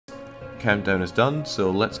countdown is done,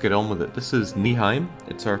 so let's get on with it. This is Nyheim.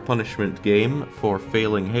 It's our punishment game for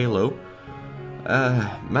failing Halo.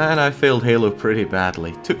 Man, I failed Halo pretty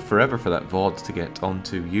badly. Took forever for that VOD to get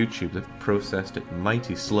onto YouTube. They've processed it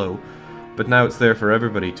mighty slow. But now it's there for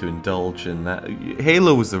everybody to indulge in that.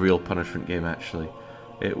 Halo was the real punishment game, actually.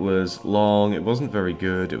 It was long, it wasn't very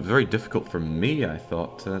good, it was very difficult for me, I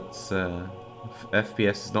thought. That's,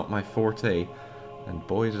 FPS is not my forte. And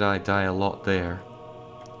boy did I die a lot there.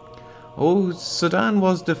 Oh, Sudan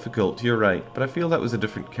was difficult, you're right, but I feel that was a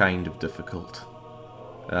different kind of difficult.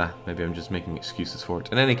 Maybe I'm just making excuses for it.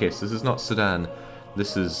 In any case, this is not Sudan,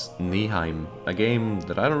 this is Nyheim, a game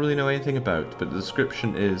that I don't really know anything about, but the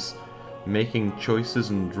description is making choices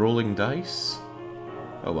and rolling dice?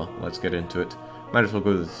 Oh well, let's get into it. Might as well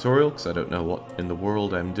go to the tutorial, because I don't know what in the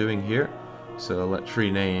world I'm doing here. So let's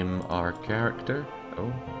rename our character.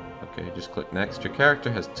 Oh. Okay, just click next. Your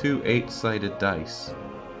character has 2 8-sided dice.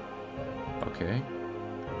 Okay.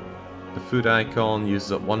 The food icon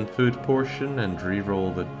uses up 1 food portion and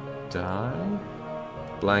re-roll the die.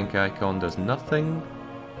 Blank icon does nothing.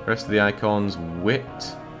 The rest of the icons: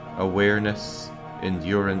 wit, awareness,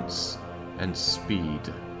 endurance, and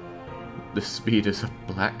speed. The speed is a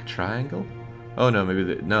black triangle? Oh no, maybe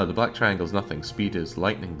the black triangle is nothing. Speed is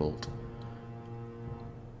lightning bolt.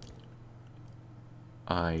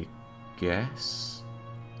 I guess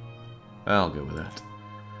I'll go with that.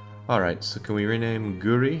 Alright, so can we rename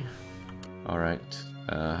Guri? Alright,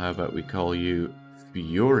 how about we call you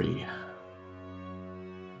Fury?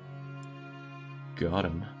 Got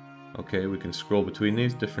him. Okay, we can scroll between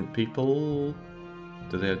these different people.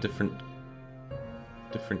 Do they have different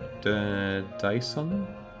dice on them?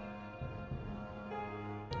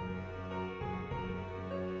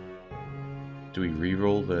 Do we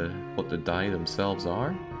re-roll what the die themselves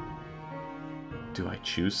are? Do I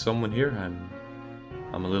choose someone here?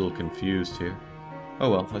 I'm a little confused here. Oh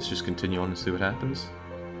well, let's just continue on and see what happens.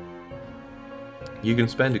 You can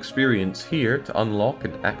spend experience here to unlock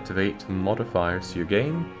and activate modifiers to your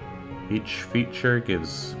game. Each feature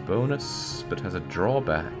gives bonus, but has a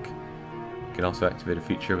drawback. You can also activate a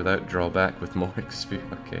feature without drawback with more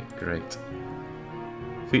experience. Okay, great.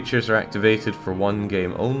 Features are activated for 1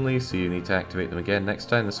 game only, so you need to activate them again next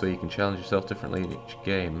time. This way you can challenge yourself differently in each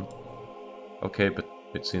game. Okay, but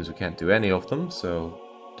it seems we can't do any of them, so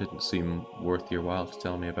didn't seem worth your while to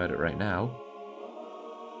tell me about it right now.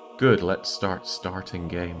 Good, let's start starting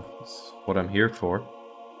game. That's what I'm here for.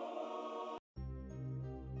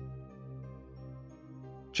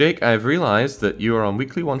 Jake, I've realised that you are on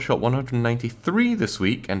Weekly One Shot 193 this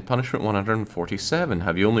week and Punishment 147.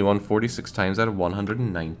 Have you only won 46 times out of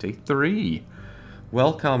 193?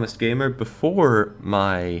 Well, Calmest Gamer, before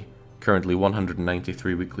my currently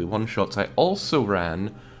 193 Weekly One Shots, I also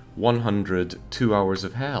ran 100 2 Hours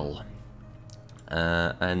of Hell.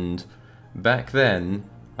 And back then,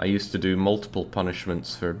 I used to do multiple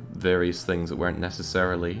punishments for various things that weren't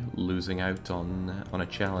necessarily losing out on a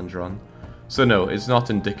challenge run. So no, it's not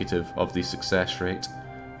indicative of the success rate.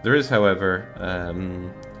 There is, however,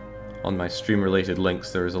 on my stream-related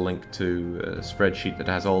links, there is a link to a spreadsheet that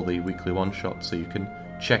has all the weekly one-shots, so you can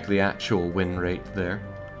check the actual win rate there.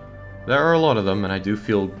 There are a lot of them, and I do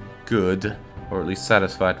feel good, or at least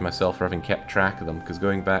satisfied myself for having kept track of them, because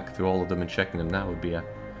going back through all of them and checking them now would be a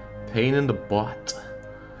pain in the butt.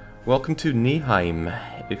 Welcome to Nyheim.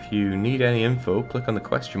 If you need any info, click on the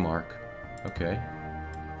question mark. Okay.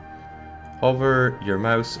 Hover your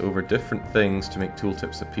mouse over different things to make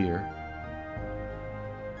tooltips appear.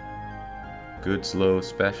 Goods low,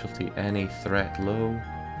 specialty, any, threat low,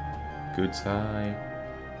 goods high.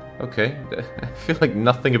 Okay, I feel like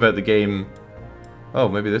nothing about the game... Oh,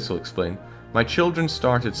 maybe this will explain. My children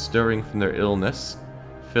started stirring from their illness,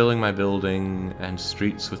 filling my building and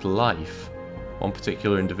streets with life. One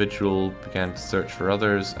particular individual began to search for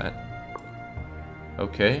others and...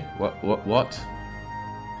 Okay, what?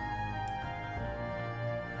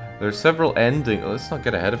 There are several endings. Let's not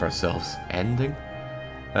get ahead of ourselves. Ending?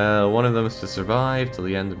 One of them is to survive till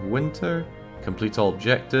the end of winter, complete all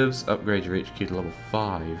objectives, upgrade your HQ to level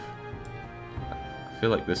 5. I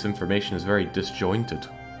feel like this information is very disjointed.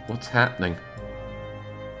 What's happening?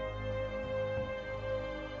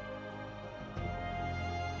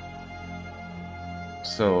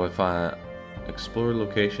 So if I explore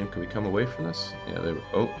location, can we come away from this? Yeah, they were...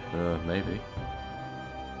 Oh, maybe.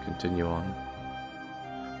 Continue on.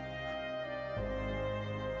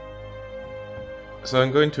 So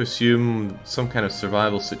I'm going to assume some kind of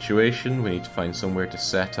survival situation. We need to find somewhere to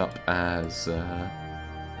set up as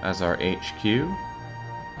our HQ.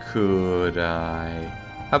 Could I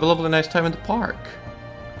have a lovely nice time in the park?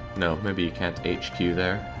 No, maybe you can't HQ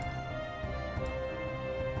there.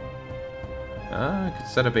 I could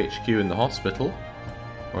set up HQ in the hospital.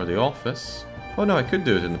 Or the office. Oh no, I could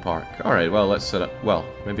do it in the park. Alright, well, let's set up... Well,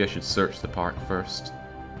 maybe I should search the park first.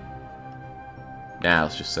 Nah,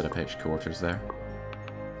 let's just set up headquarters there.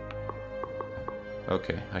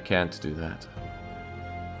 Okay, I can't do that.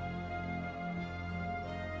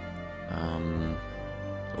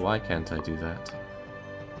 Why can't I do that?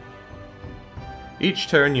 Each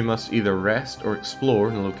turn you must either rest or explore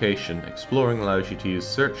in a location. Exploring allows you to use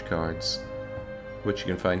search cards, which you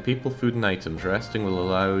can find people, food and items. Resting will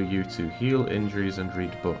allow you to heal injuries and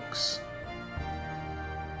read books.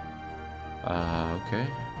 Okay.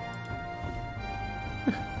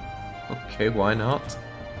 Okay, why not?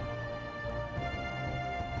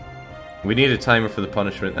 We need a timer for the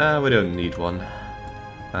punishment. We don't need one.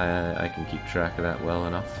 I can keep track of that well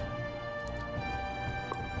enough.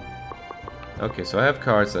 Okay, so I have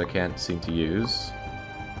cards that I can't seem to use,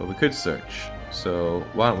 but we could search. So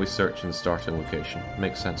why don't we search in the starting location?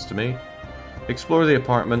 Makes sense to me. Explore the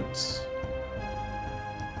apartments,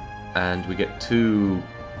 and we get two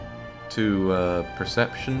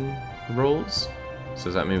perception rolls. So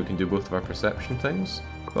does that mean we can do both of our perception things?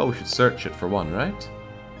 Well, we should search it for one, right?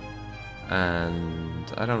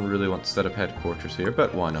 And I don't really want to set up headquarters here,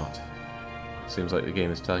 but why not? Seems like the game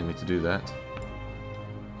is telling me to do that.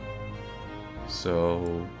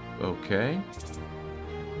 So, okay.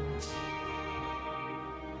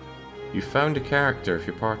 You found a character. If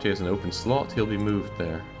your party has an open slot, he'll be moved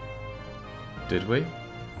there. Did we?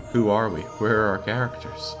 Who are we? Where are our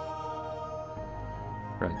characters?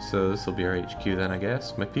 Right, so this will be our HQ then, I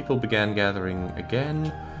guess. My people began gathering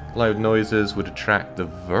again. Loud noises would attract the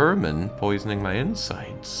vermin, poisoning my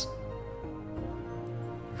insides.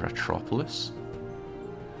 Retropolis?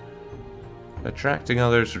 Attracting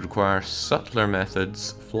others would require subtler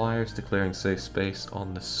methods. Flyers declaring safe space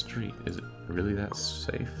on the street. Is it really that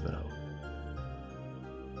safe, though?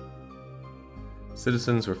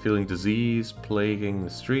 Citizens were feeling disease plaguing the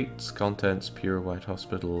streets. Contents, pure white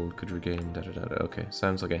hospital could regain da-da-da-da. Okay,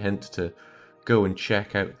 sounds like a hint to go and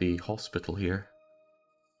check out the hospital here.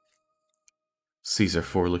 Caesar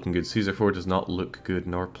 4 looking good. Caesar 4 does not look good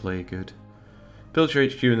nor play good. Build your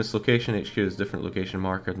HQ in this location. HQ is a different location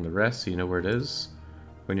marker than the rest, so you know where it is.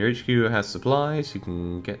 When your HQ has supplies, you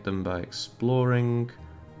can get them by exploring.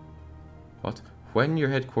 What? When your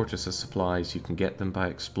headquarters has supplies, you can get them by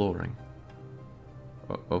exploring.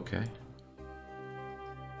 Okay.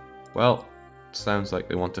 Well, sounds like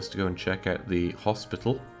they want us to go and check out the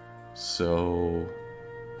hospital. So,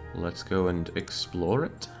 let's go and explore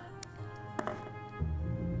it.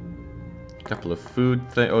 Couple of food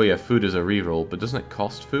oh yeah, food is a reroll, but doesn't it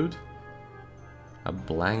cost food? A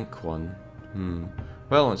blank one.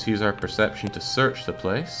 Well, let's use our perception to search the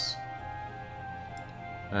place.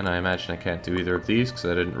 And I imagine I can't do either of these because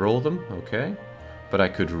I didn't roll them. Okay. But I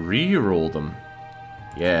could re-roll them.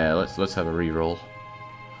 Yeah, let's have a re-roll.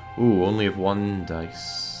 Ooh, only have one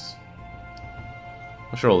dice.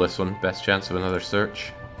 Let's roll this one. Best chance of another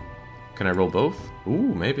search. Can I roll both?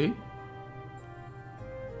 Ooh, maybe.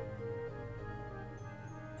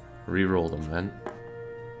 Re-roll them then.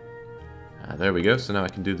 There we go, so now I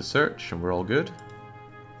can do the search and we're all good.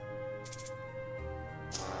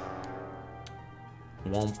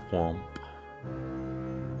 Womp womp.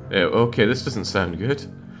 Oh, okay, this doesn't sound good.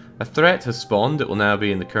 A threat has spawned. It will now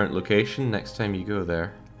be in the current location next time you go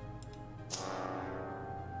there.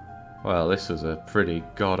 Well, this was a pretty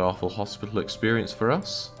god-awful hospital experience for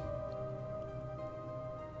us.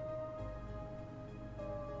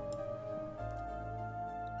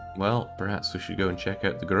 Well, perhaps we should go and check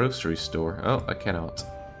out the grocery store. Oh, I cannot.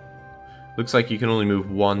 Looks like you can only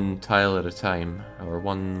move one tile at a time, or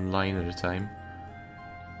one line at a time.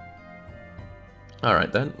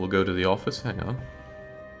 Alright then, we'll go to the office. Hang on.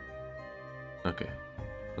 Okay,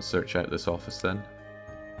 let's search out this office then.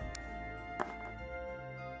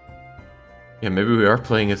 Yeah, maybe we are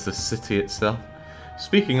playing as the city itself.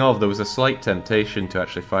 Speaking of, there was a slight temptation to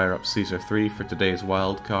actually fire up Caesar 3 for today's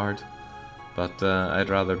wild card. But I'd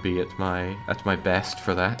rather be at my best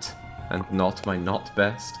for that, and not my not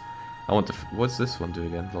best. I want to... what's this one do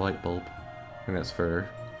again? The light bulb. I think that's for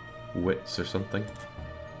wits or something.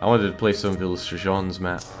 I wanted to play some of Illustration's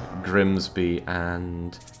map, Grimsby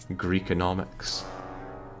and Greekonomics.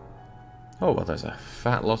 Oh, well, there's a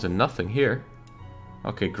fat lot of nothing here.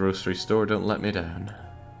 Okay, grocery store, don't let me down.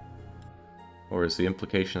 Or is the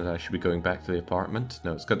implication that I should be going back to the apartment?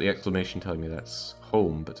 No, it's got the exclamation telling me that's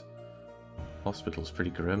home, but... hospital's pretty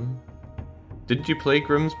grim. Didn't you play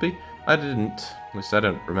Grimsby? I didn't. At least I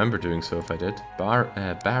don't remember doing so if I did.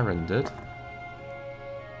 Baron did.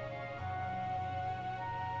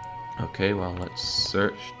 Okay, well, let's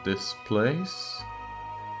search this place.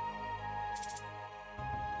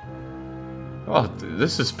 Oh,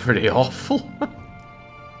 this is pretty awful.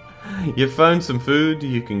 You found some food,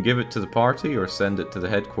 you can give it to the party or send it to the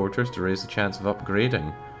headquarters to raise the chance of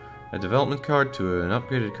upgrading. A development card to an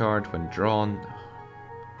upgraded card when drawn.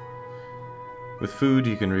 With food,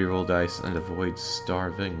 you can reroll dice and avoid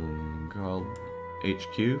starving. Well,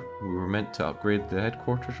 HQ, we were meant to upgrade the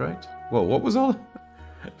headquarters, right? Whoa, what was all...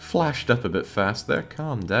 Flashed up a bit fast there.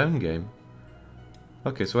 Calm down, game.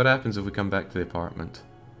 Okay, so what happens if we come back to the apartment?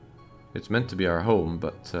 It's meant to be our home,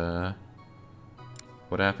 but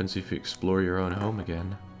what happens if you explore your own home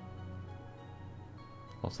again?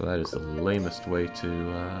 Also, that is the lamest way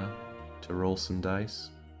to roll some dice.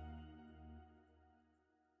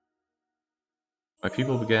 My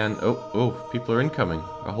people began... Oh, people are incoming.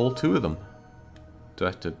 A whole 2 of them. Do I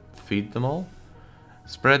have to feed them all?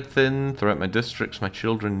 Spread thin throughout my districts, my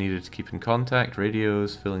children needed to keep in contact.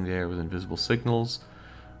 Radios, filling the air with invisible signals,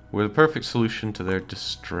 were the perfect solution to their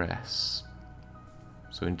distress.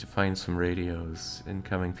 So we need to find some radios.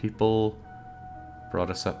 Incoming people brought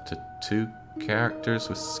us up to 2 characters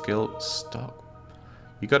with skill stock.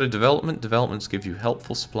 You got a development. Developments give you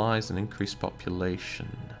helpful supplies and increased population.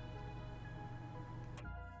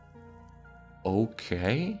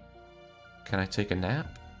 Okay. Can I take a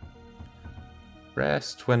nap?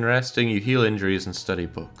 Rest. When resting, you heal injuries and study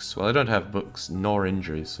books. Well, I don't have books nor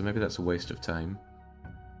injuries, so maybe that's a waste of time.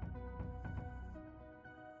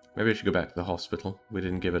 Maybe I should go back to the hospital. We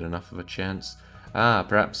didn't give it enough of a chance. Ah,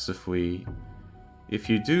 perhaps if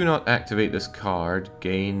you do not activate this card,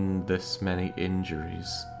 gain this many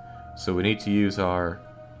injuries. So we need to use our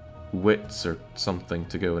wits or something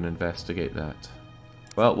to go and investigate that.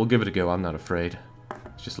 Well, we'll give it a go. I'm not afraid.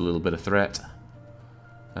 It's just a little bit of threat.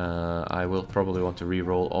 I will probably want to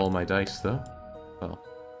re-roll all my dice, though. Well,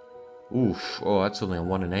 oof. Oh, that's only a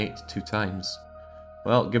 1 and 8, 2 times.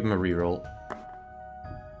 Well, give him a re-roll.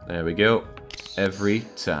 There we go. Every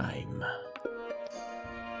time.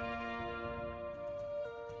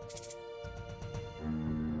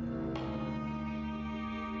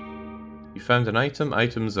 You found an item.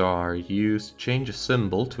 Items are used to change a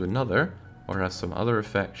symbol to another, or has some other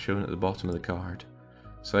effect shown at the bottom of the card.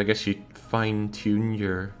 So I guess you fine-tune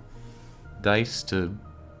your dice to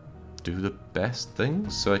do the best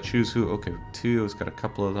things. So I choose who... Okay, 2 has got a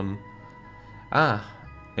couple of them. Ah,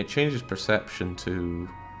 it changes perception to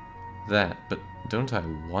that, but don't I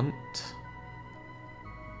want...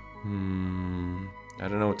 I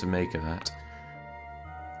don't know what to make of that.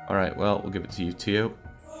 Alright, well, we'll give it to you, Tio.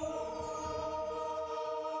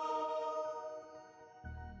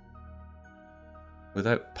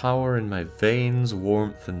 Without power in my veins,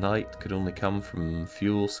 warmth and light could only come from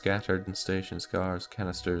fuel scattered in station cars,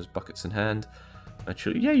 canisters, buckets in hand.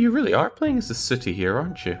 Actually, yeah, you really are playing as a city here,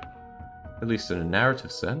 aren't you? At least in a narrative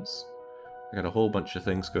sense. I got a whole bunch of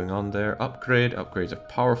things going on there. Upgrades are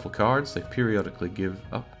powerful cards. They periodically give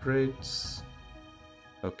upgrades.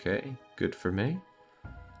 Okay, good for me.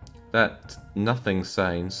 That nothing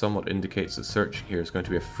sign somewhat indicates that searching here is going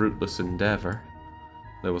to be a fruitless endeavour.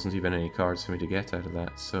 There wasn't even any cards for me to get out of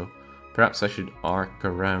that, so perhaps I should arc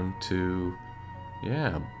around to...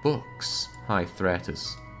 yeah, books. High threat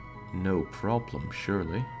is no problem,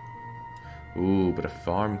 surely. Ooh, but a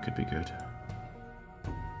farm could be good.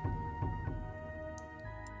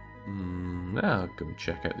 I'll go and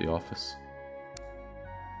check out the office.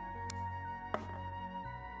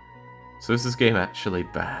 So is this game actually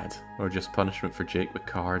bad? Or just punishment for Jake with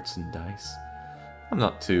cards and dice? I'm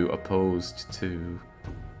not too opposed to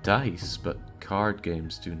dice, but card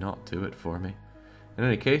games do not do it for me. In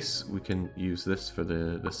any case, we can use this for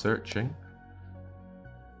the searching.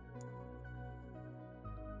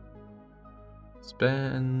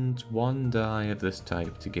 Spend 1 die of this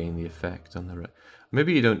type to gain the effect on the...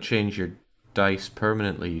 Maybe you don't change your dice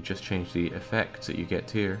permanently, you just change the effects that you get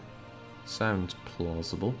here. Sounds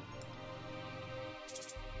plausible.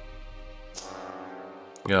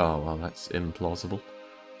 Oh, well, that's implausible.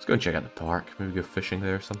 Let's go and check out the park. Maybe go fishing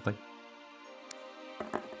there or something.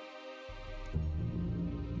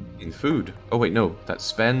 Eating food. Oh, wait, no. That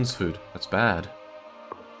spends food. That's bad.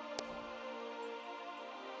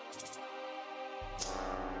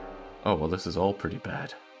 Oh, well, this is all pretty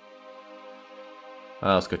bad.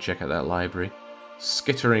 Let's go check out that library.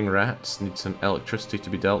 Skittering rats need some electricity to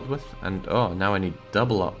be dealt with. And, oh, now I need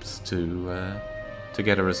double ups to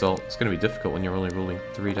get a result. It's going to be difficult when you're only rolling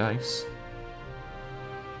 3 dice.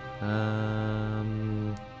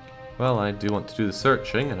 Well, I do want to do the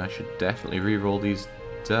searching, and I should definitely re-roll these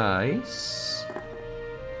dice.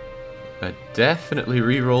 I definitely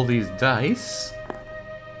re-roll these dice.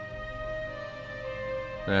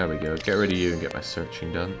 There we go. Get rid of you and get my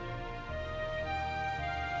searching done.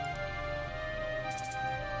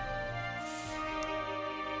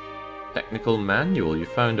 Technical manual. You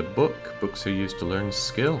found a book. Books are used to learn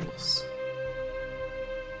skills.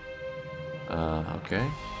 Okay.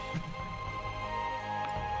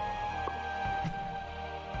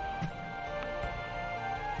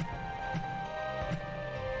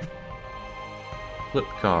 Flip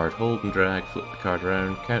card. Hold and drag. Flip the card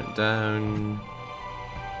around. Countdown.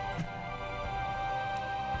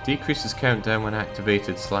 Decreases countdown when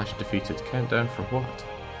activated / defeated. Countdown for what?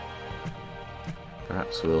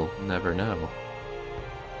 Perhaps we'll never know.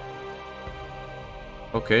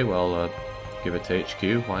 Okay, well, give it to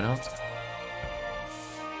HQ, why not?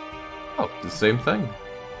 Oh, the same thing.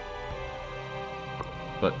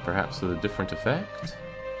 But perhaps with a different effect?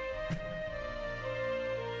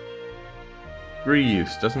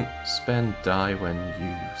 Reuse. Doesn't spend die when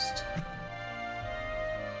used.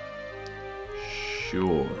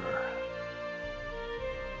 Sure.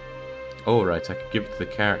 Oh, right, I could give it to the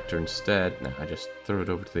character instead. Nah, I just throw it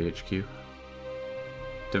over to the HQ.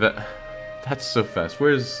 That's so fast.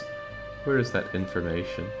 Where is that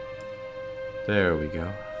information? There we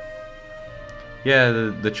go. Yeah,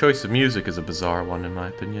 the choice of music is a bizarre one in my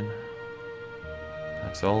opinion.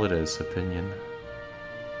 That's all it is, opinion.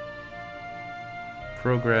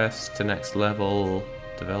 Progress to next level,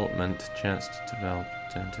 development, chance to develop.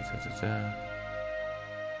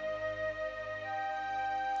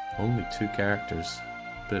 Only 2 characters.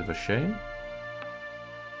 Bit of a shame.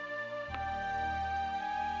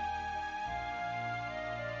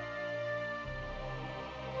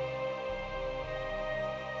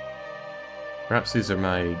 Perhaps these are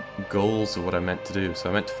my goals of what I meant to do. So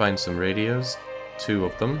I meant to find some radios, 2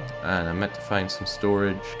 of them, and I meant to find some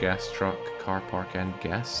storage, gas truck, car park, and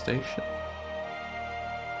gas station.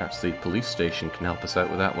 Perhaps the police station can help us out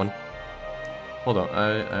with that one. Hold on,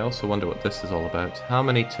 I also wonder what this is all about. How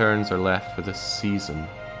many turns are left for this season?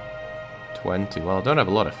 20. Well, I don't have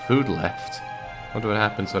a lot of food left. Wonder what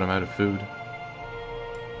happens when I'm out of food.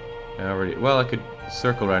 Well, I could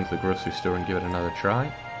circle around to the grocery store and give it another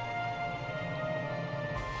try.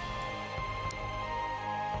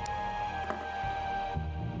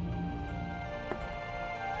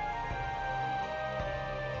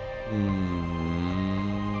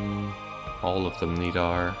 All of them need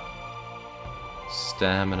our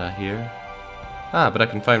stamina here. Ah, but I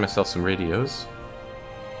can find myself some radios.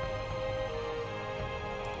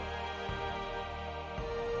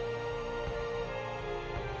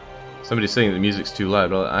 Somebody's saying the music's too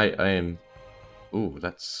loud. Well, I am... Ooh,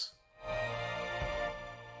 that's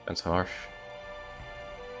harsh.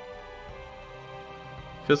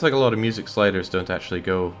 Feels like a lot of music sliders don't actually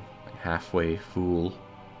go halfway full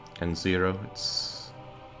and 0. It's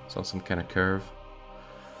on some kind of curve.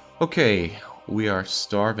 Okay, we are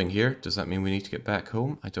starving here. Does that mean we need to get back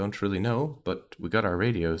home? I don't really know, but we got our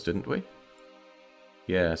radios, didn't we?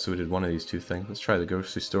 Yeah, so we did one of these 2 things. Let's try the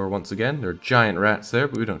grocery store once again. There are giant rats there,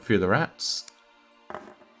 but we don't fear the rats.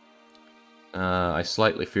 I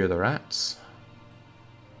slightly fear the rats.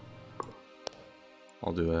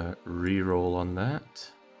 I'll do a re-roll on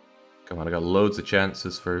that. Come on, I got loads of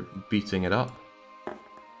chances for beating it up.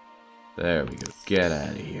 There we go. Get out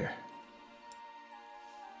of here.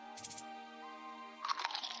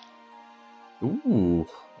 Ooh.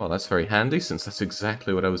 Well, that's very handy, since that's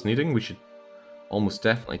exactly what I was needing. We should almost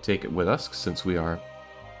definitely take it with us, since we are...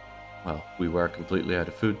 Well, we were completely out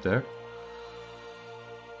of food there.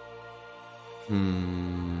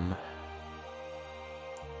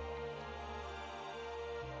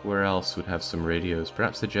 Where else would have some radios?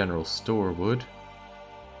 Perhaps the general store would.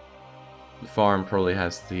 The farm probably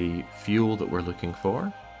has the fuel that we're looking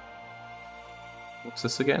for. What's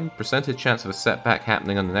this again? Percentage chance of a setback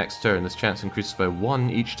happening on the next turn. This chance increases by 1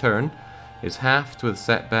 each turn. Is halved with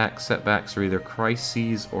setbacks. Setbacks are either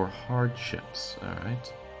crises or hardships.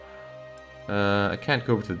 Alright. I can't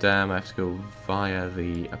go over to the dam. I have to go via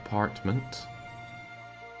the apartment.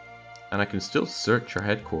 And I can still search our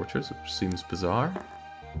headquarters, which seems bizarre.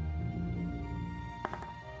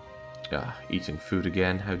 Ah, eating food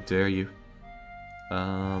again. How dare you?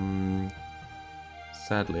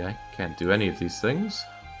 Sadly, I can't do any of these things.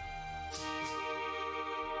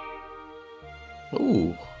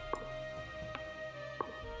 Ooh.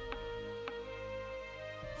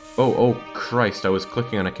 Oh, Christ, I was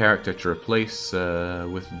clicking on a character to replace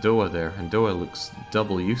with Doa there, and Doa looks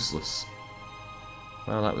double useless.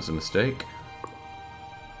 Well, that was a mistake.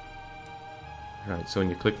 Right, so when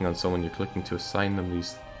you're clicking on someone, you're clicking to assign them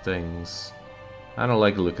these things. I don't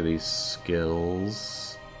like the look of these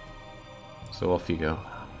skills. So off you go.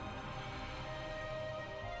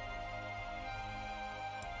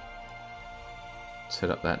 hit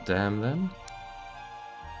up that dam then.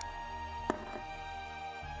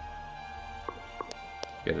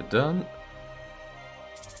 Get it done.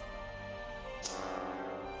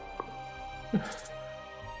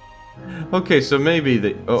 Okay, so maybe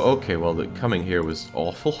the... Oh, okay, well, the coming here was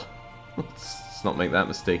awful. Let's not make that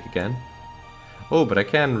mistake again. Oh, but I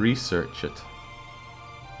can research it.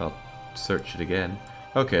 Well, search it again.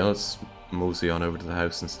 Okay, let's mosey on over to the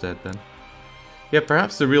house instead then. Yeah,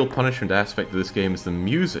 perhaps the real punishment aspect of this game is the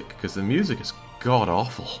music, because the music is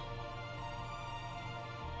god-awful.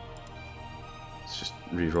 Let's just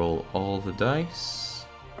re-roll all the dice.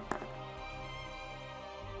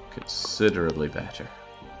 Considerably better.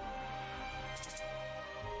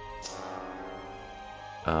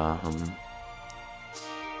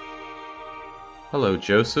 Hello,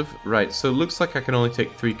 Joseph. Right, so it looks like I can only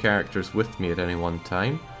take 3 characters with me at any one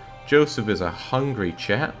time. Joseph is a hungry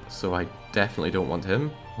chap, so I definitely don't want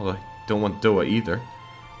him. Although I don't want Doa either.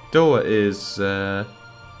 Doa is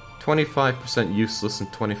 25% useless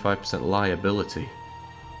and 25% liability.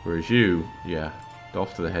 Whereas you, yeah,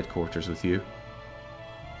 off to the headquarters with you.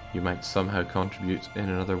 You might somehow contribute in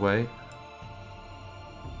another way.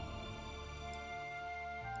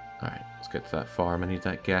 Alright, let's get to that farm. I need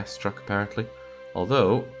that gas truck apparently.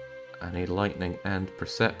 Although, I need lightning and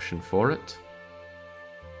perception for it.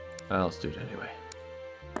 Well, let's do it anyway.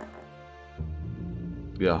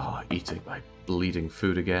 Oh, eating my bleeding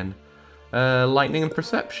food again. Lightning and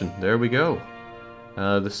perception, there we go.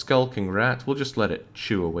 The skulking rat, we'll just let it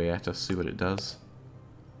chew away at us, see what it does.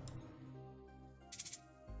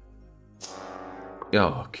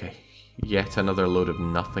 Oh, okay. Yet another load of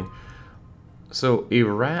nothing. So, a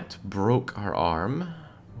rat broke our arm.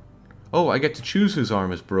 Oh, I get to choose whose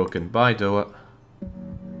arm is broken. Bye, Doa.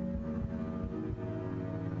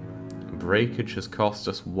 Breakage has cost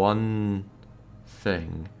us 1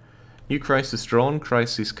 thing. New crisis drawn.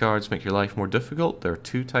 Crisis cards make your life more difficult. There are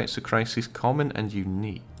 2 types of crises, common and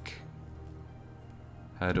unique.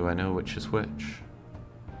 How do I know which is which?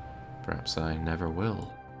 Perhaps I never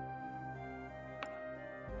will.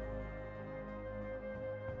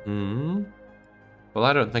 Well,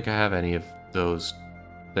 I don't think I have any of those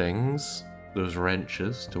things, those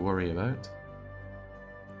wrenches to worry about.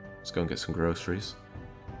 Let's go and get some groceries.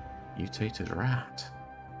 Mutated rat.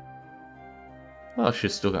 Well,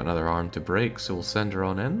 she's still got another arm to break, so we'll send her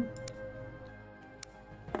on in.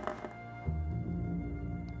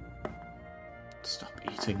 Stop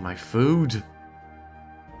eating my food!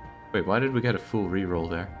 Wait, why did we get a full reroll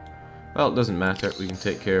there? Well, it doesn't matter. We can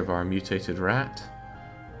take care of our mutated rat.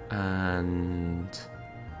 And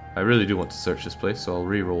I really do want to search this place, so I'll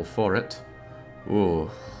reroll for it.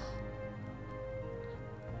 Ooh.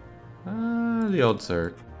 The odds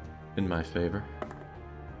are in my favor.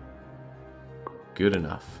 Good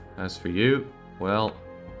enough. As for you, well,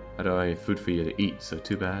 I don't have any food for you to eat, so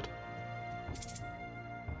too bad.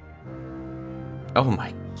 Oh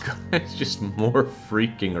my god, it's just more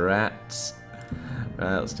freaking rats.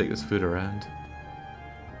 Right, let's take this food around.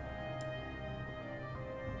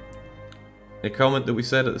 A comment that we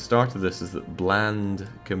said at the start of this is that bland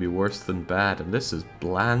can be worse than bad, and this is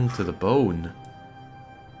bland to the bone.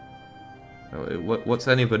 What's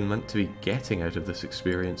anyone meant to be getting out of this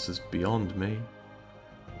experience is beyond me.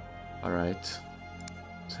 Alright,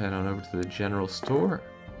 let's head on over to the general store.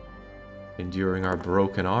 Enduring our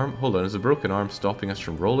broken arm. Hold on, is a broken arm stopping us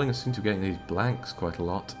from rolling? I seem to be getting these blanks quite a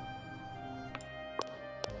lot.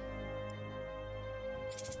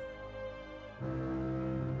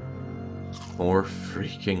 More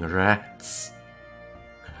freaking rats.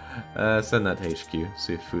 Send that to HQ,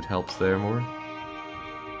 see if food helps there more.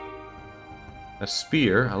 A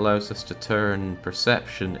spear allows us to turn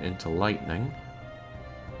perception into lightning.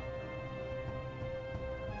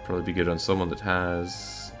 Probably be good on someone that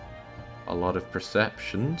has a lot of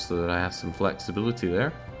perception, so that I have some flexibility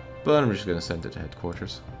there. But I'm just going to send it to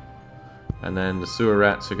headquarters. And then the sewer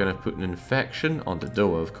rats are going to put an infection onto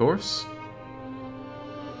Doa, of course.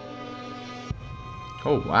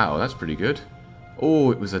 Oh wow, that's pretty good. Oh,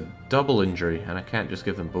 it was a double injury, and I can't just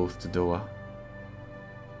give them both to Doa.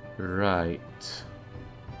 Right.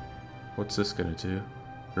 What's this gonna do?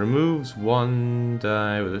 Removes 1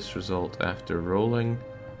 die with this result after rolling.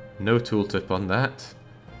 No tooltip on that.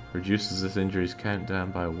 Reduces this injury's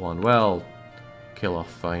countdown by 1. Well, kill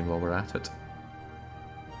off fine while we're at it.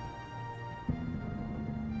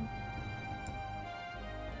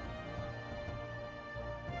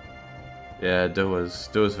 Yeah,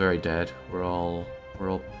 Doa's very dead. We're all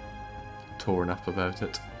torn up about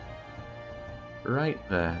it. Right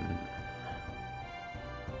then.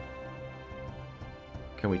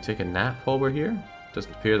 Can we take a nap while we're here?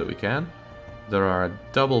 Doesn't appear that we can. There are a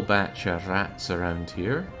double batch of rats around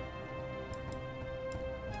here.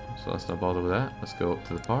 So let's not bother with that. Let's go up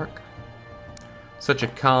to the park. Such a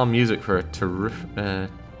calm music for a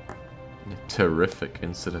terrific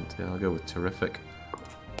incident. Yeah, I'll go with terrific.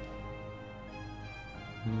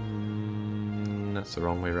 That's the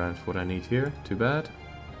wrong way around for what I need here. Too bad.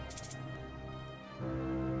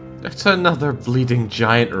 That's another bleeding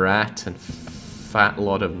giant rat and fat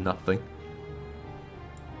lot of nothing.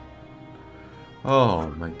 Oh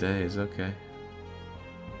my days, okay.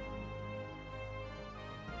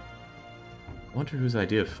 I wonder whose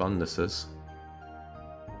idea of fun this is.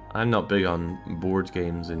 I'm not big on board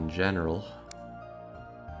games in general.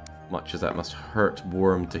 Much as that must hurt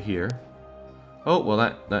Worm to hear. Oh, well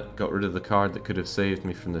that got rid of the card that could have saved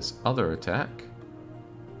me from this other attack.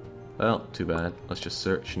 Well, too bad. Let's just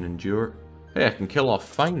search and endure. Hey, I can kill off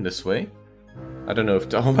fine this way. I don't know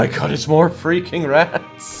if... Oh my god, it's more freaking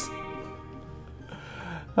rats!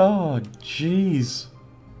 Oh, jeez.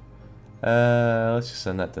 Let's just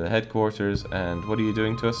send that to the headquarters. And what are you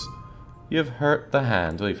doing to us? You've hurt the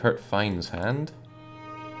hand. Well, you've hurt Fine's hand.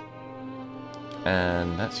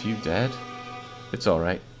 And that's you dead. It's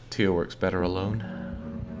alright. Tio works better alone.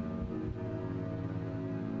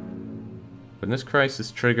 When this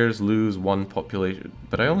crisis triggers, lose one population.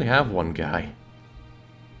 But I only have one guy.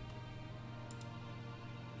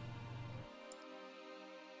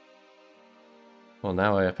 Well,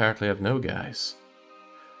 now I apparently have no guys.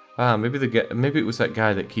 Ah, maybe it was that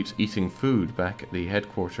guy that keeps eating food back at the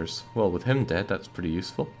headquarters. Well, with him dead, that's pretty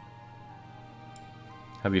useful.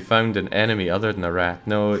 Have you found an enemy other than a rat?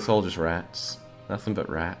 No, it's all just rats. Nothing but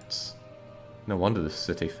rats. No wonder the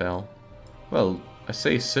city fell. Well, I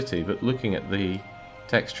say city, but looking at the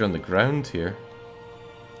texture on the ground here,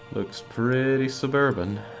 looks pretty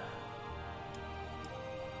suburban.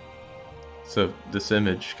 So this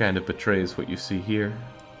image kind of betrays what you see here.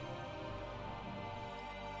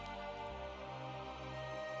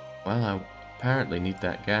 Well, I apparently need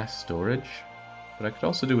that gas storage, but I could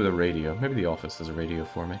also do with a radio. Maybe the office has a radio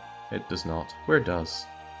for me. It does not. Where does?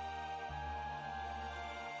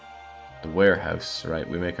 The warehouse. Right,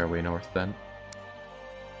 we make our way north then.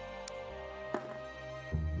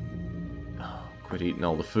 Oh, quit eating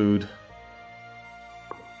all the food.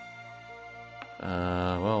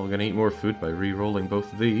 Well, we're gonna eat more food by re-rolling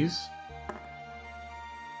both of these.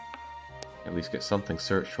 At least get something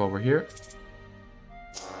searched while we're here.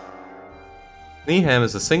 Nyheim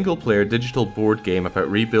is a single-player digital board game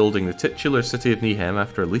about rebuilding the titular city of Nyheim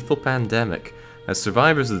after a lethal pandemic. As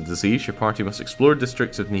survivors of the disease, your party must explore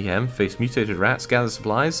districts of Nyheim, face mutated rats, gather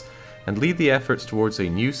supplies, and lead the efforts towards a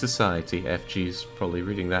new society. FG's probably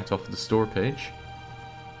reading that off the store page.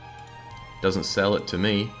 Doesn't sell it to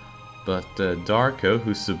me, but Darko,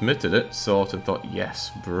 who submitted it, saw it and thought, yes,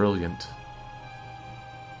 brilliant.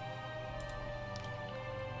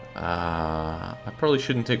 I probably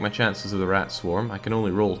shouldn't take my chances with the rat swarm. I can only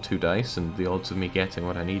roll 2 dice, and the odds of me getting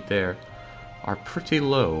what I need there are pretty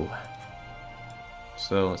low.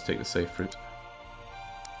 So let's take the safe route.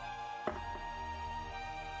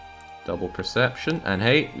 Double perception, and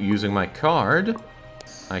hey, using my card,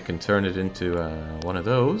 I can turn it into one of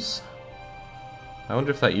those. I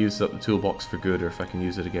wonder if that uses up the toolbox for good, or if I can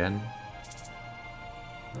use it again.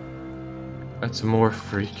 That's more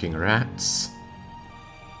freaking rats.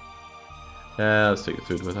 Let's take the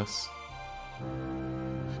food with us.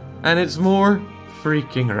 And it's more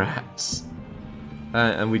freaking rats.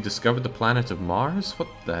 And we discovered the planet of Mars? What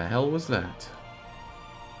the hell was that?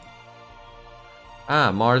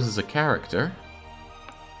 Ah, Mars is a character.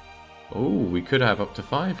 Oh, we could have up to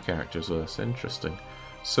 5 characters with us. Interesting.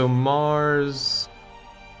 So Mars...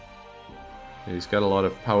 He's got a lot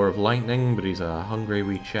of power of lightning, but he's a hungry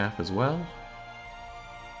wee chap as well.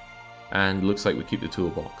 And looks like we keep the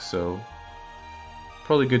toolbox, so...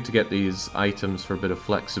 Probably good to get these items for a bit of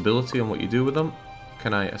flexibility on what you do with them.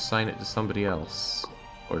 Can I assign it to somebody else?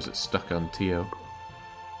 Or is it stuck on Tio?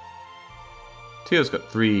 Tio's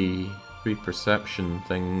got 3 perception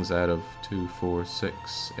things out of 2, 4,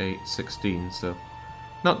 6, 8, 16, so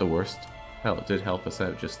not the worst. Hell, it did help us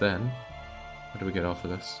out just then. What do we get off of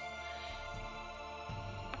this?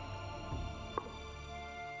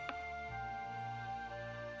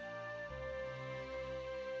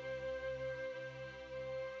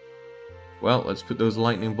 Well, let's put those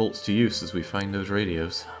lightning bolts to use as we find those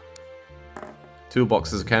radios.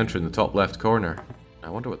 Toolbox is a counter in the top left corner. I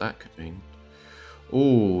wonder what that could mean.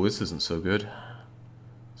 Oh, this isn't so good.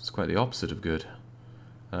 This is quite the opposite of good.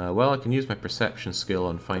 Well, I can use my perception skill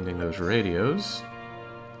on finding those radios.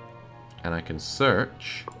 And I can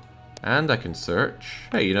search. And I can search.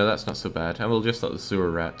 Hey, you know, that's not so bad. And we'll just let the sewer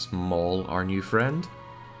rats maul our new friend.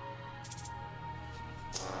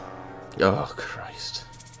 Oh, Christ.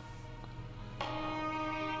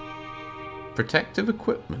 Protective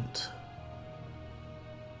equipment.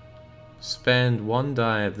 Spend 1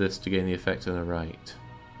 die of this to gain the effect on the right.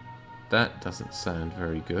 That doesn't sound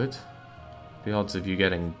very good. The odds of you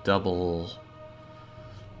getting double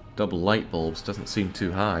light bulbs doesn't seem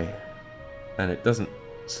too high. And it doesn't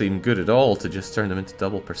seem good at all to just turn them into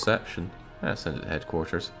double perception. Send it to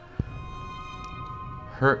headquarters.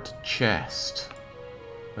 Hurt chest.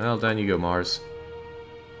 Well, down you go, Mars.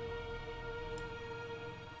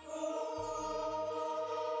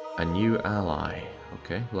 A new ally.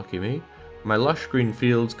 Okay, lucky me. My lush green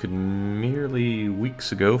fields could merely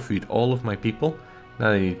weeks ago feed all of my people.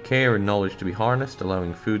 Now they need care and knowledge to be harnessed,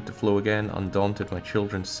 allowing food to flow again. Undaunted, my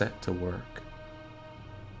children set to work.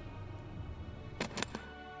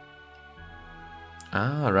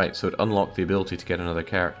 Ah, right, so it unlocked the ability to get another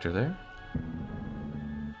character there.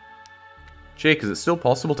 Jake, is it still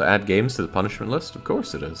possible to add games to the punishment list? Of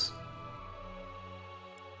course it is.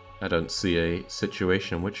 I don't see a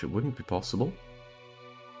situation in which it wouldn't be possible.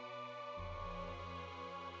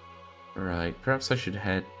 Right, perhaps I should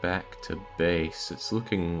head back to base. It's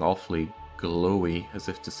looking awfully glowy, as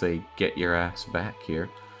if to say, get your ass back here.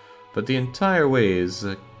 But the entire way is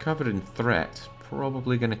covered in threat,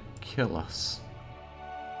 probably gonna kill us.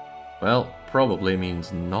 Well, probably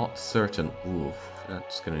means not certain. Oof,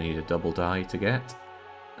 that's gonna need a double die to get.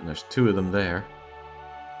 And there's 2 of them there.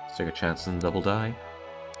 Let's take a chance on double die.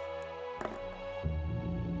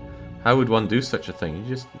 How would one do such a thing? You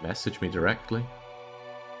just message me directly.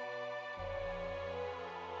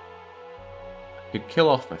 I could kill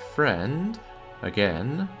off my friend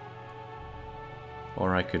again,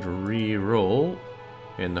 or I could re-roll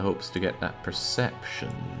in the hopes to get that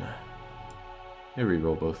perception. I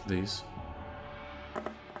re-roll both of these.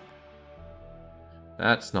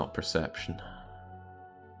 That's not perception.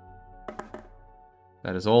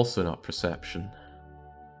 That is also not perception.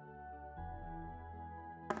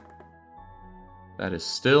 That is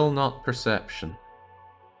still not perception.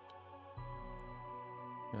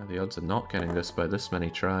 Yeah, the odds of not getting this by this many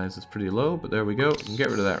tries is pretty low, but there we go. We can get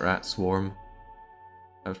rid of that rat swarm.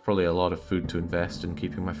 That was probably a lot of food to invest in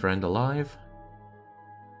keeping my friend alive.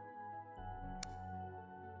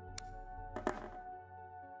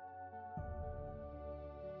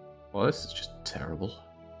 Well, this is just terrible.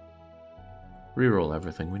 Reroll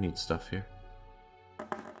everything, we need stuff here.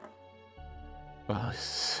 Oh,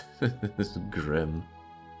 this is grim.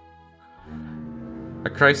 A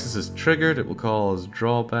crisis is triggered, it will cause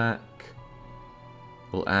drawback.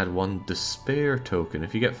 We'll add 1 despair token.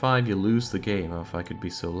 If you get 5, you lose the game. Oh, if I could be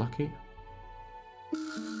so lucky.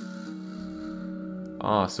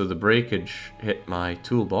 Ah, so the breakage hit my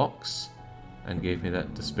toolbox and gave me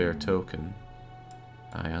that despair token.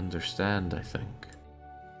 I understand, I think.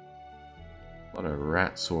 A lot of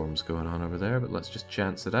rat swarms going on over there, but let's just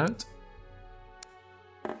chance it out.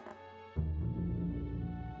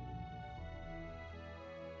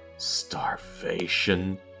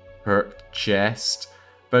 Starvation. Hurt chest.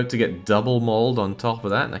 About to get double mauled on top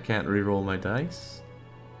of that, and I can't reroll my dice.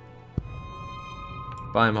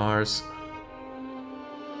 Bye, Mars.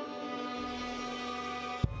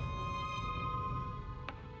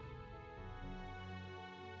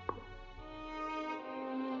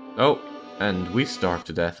 Oh, and we starved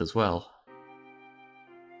to death as well.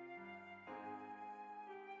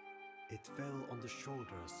 It fell on the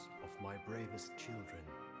shoulders of my bravest children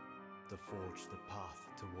to forge the path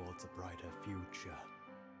towards a brighter future.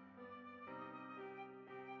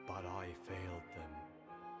 But I failed them,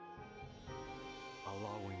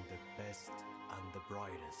 allowing the best and the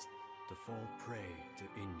brightest to fall prey to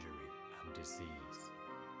injury and disease.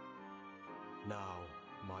 Now,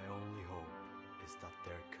 my only hope is that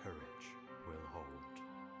their courage will hold.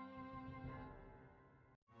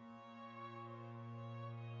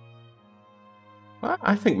 Well,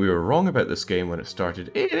 I think we were wrong about this game when it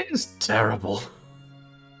started. It is terrible.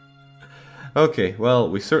 Okay, well,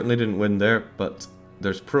 we certainly didn't win there, but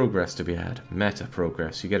there's progress to be had. Meta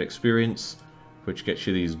progress. You get experience, which gets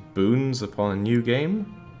you these boons upon a new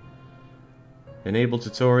game. Enable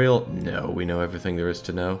tutorial. No, we know everything there is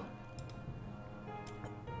to know.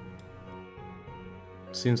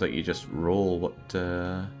 Seems like you just roll what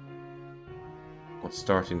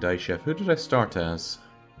starting dice you have. Who did I start as?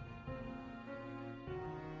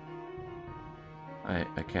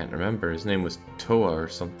 I can't remember. His name was Toa or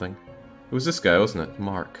something. It was this guy, wasn't it?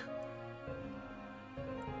 Mark.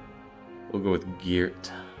 We'll go with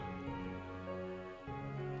Geert.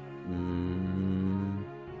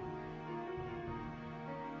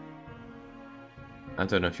 I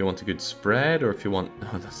don't know if you want a good spread or if you want...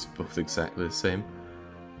 Oh, that's both exactly the same.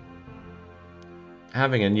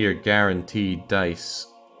 Having a near guaranteed dice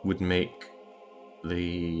would make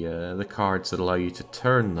the cards that allow you to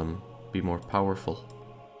turn them be more powerful.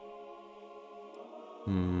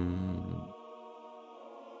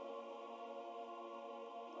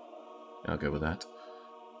 I'll go with that.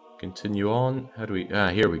 Continue on. How do we... Ah,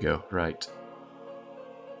 here we go. Right.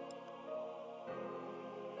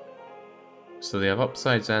 So they have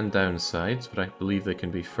upsides and downsides, but I believe they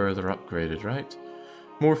can be further upgraded, right?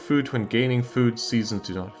 More food when gaining food. Seasons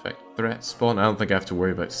do not affect threat spawn. I don't think I have to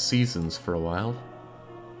worry about seasons for a while.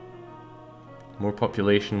 More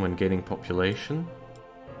population when gaining population.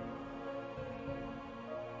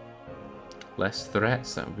 Less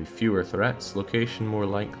threats, that would be fewer threats. Location more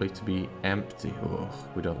likely to be empty. Oh,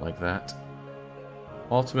 we don't like that.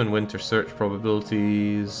 Autumn and winter search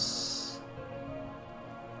probabilities.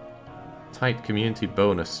 Tight community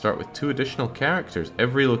bonus. Start with 2 additional characters.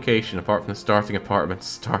 Every location apart from the starting apartment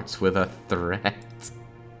starts with a threat.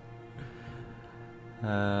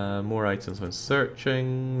 More items when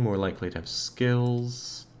searching. More likely to have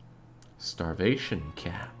skills. Starvation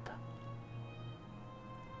cap.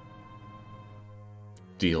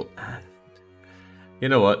 Deal. You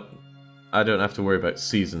know what? I don't have to worry about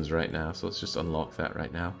seasons right now, so let's just unlock that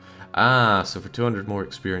right now. Ah, so for 200 more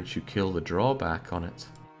experience you kill the drawback on it.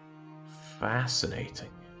 Fascinating.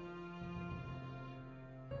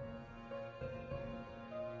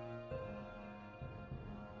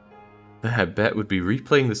 I bet would be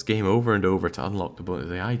replaying this game over and over to unlock the bonus.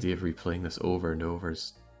 The idea of replaying this over and over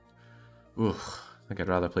is... Ugh, I think I'd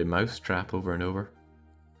rather play Mousetrap over and over.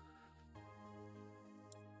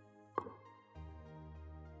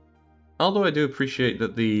 Although I do appreciate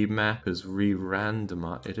that the map is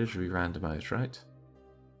re-randomized. It is re-randomized, right?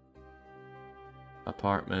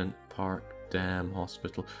 Apartment, park, dam,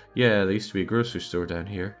 hospital. Yeah, there used to be a grocery store down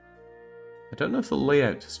here. I don't know if the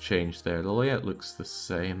layout has changed there. The layout looks the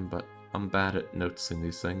same, but I'm bad at noticing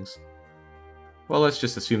these things. Well, let's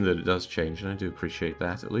just assume that it does change, and I do appreciate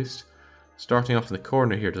that at least. Starting off in the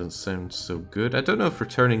corner here doesn't sound so good. I don't know if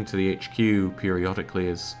returning to the HQ periodically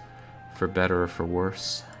is for better or for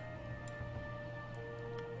worse.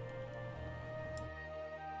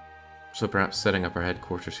 So perhaps setting up our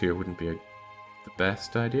headquarters here wouldn't be the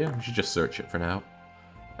best idea. We should just search it for now.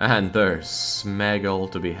 And there's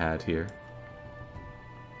smeggle to be had here.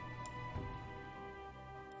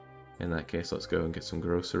 In that case, let's go and get some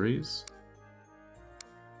groceries.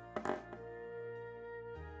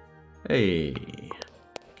 Hey,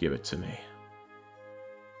 give it to me.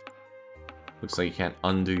 Looks like you can't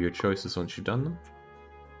undo your choices once you've done them.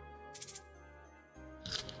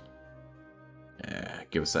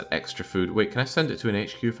 Give us that extra food. Wait, can I send it to an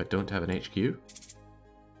HQ if I don't have an HQ?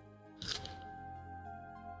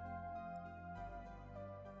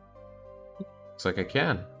 Looks like I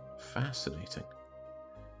can. Fascinating.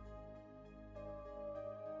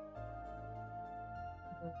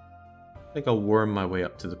 I think I'll worm my way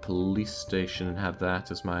up to the police station and have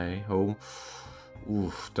that as my home.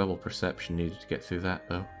 Oof, double perception needed to get through that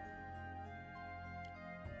though.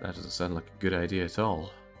 That doesn't sound like a good idea at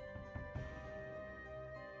all.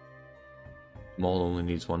 Maul only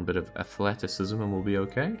needs one bit of athleticism and we'll be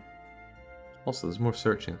okay. Also, there's more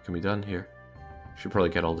searching that can be done here. Should probably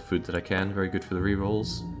get all the food that I can. Very good for the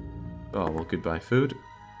rerolls. Oh, well, goodbye food.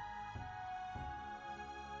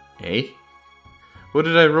 Eh? What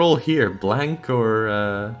did I roll here? Blank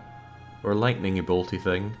or lightning-y bolty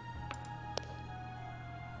thing?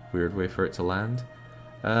 Weird way for it to land.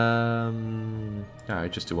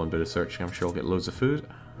 Alright, just do one bit of searching. I'm sure I'll get loads of food.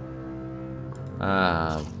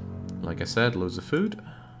 Like I said, loads of food.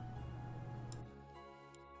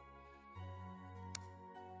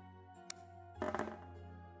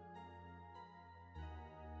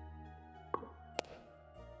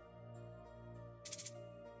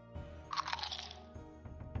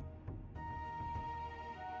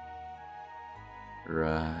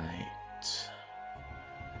 Right.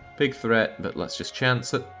 Big threat, but let's just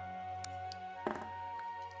chance it.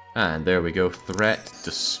 And there we go, threat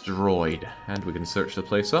destroyed. And we can search the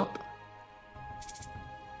place up.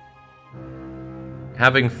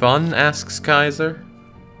 Having fun? Asks Kaiser.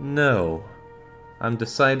 No. I'm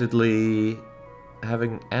decidedly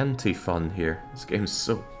having anti-fun here. This game's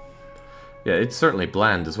so... Yeah, it's certainly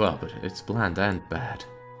bland as well, but it's bland and bad.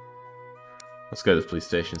 Let's go to the police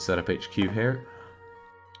station, set up HQ here.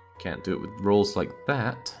 Can't do it with rolls like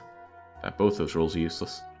that. Both those rolls are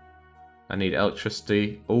useless. I need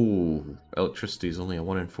electricity. Oh, electricity is only a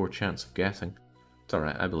 1 in 4 chance of getting. It's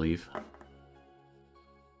alright, I believe.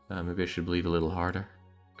 Maybe I should believe a little harder.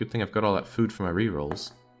 Good thing I've got all that food for my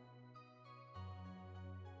rerolls.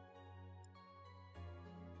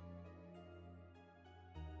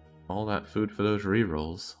 All that food for those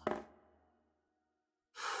rerolls.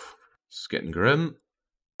 It's getting grim.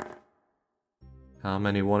 How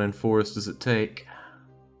many 1 in 4s does it take?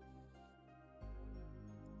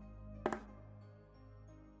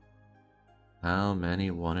 How many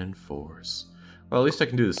 1 in 4s? Well, at least I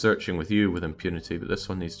can do the searching with you with impunity, but this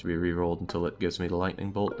one needs to be re-rolled until it gives me the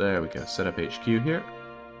lightning bolt. There we go. Set up HQ here.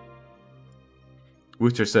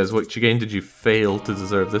 Wooter says, which again did you fail to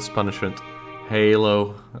deserve this punishment?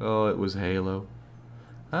 Halo. Oh, it was Halo.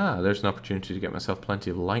 Ah, there's an opportunity to get myself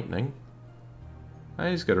plenty of lightning.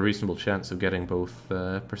 He's got a reasonable chance of getting both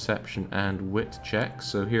perception and wit checks,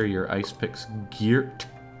 so here are your ice picks geared.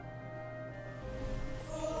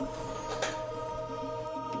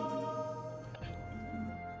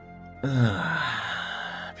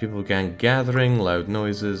 People began gathering, loud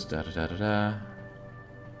noises, da da da da da.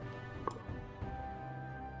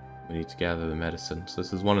 We need to gather the medicine, so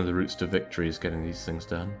this is one of the routes to victory, is getting these things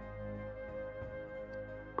done.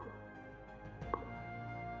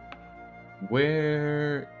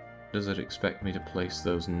 Where does it expect me to place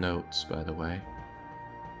those notes, by the way?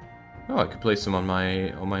 Oh, I could place them on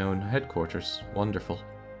my own headquarters. Wonderful.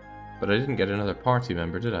 But I didn't get another party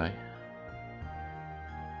member, did I?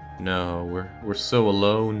 No, we're so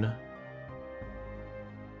alone.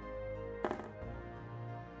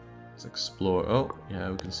 Let's explore. Oh,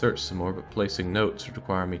 yeah, we can search some more, but placing notes would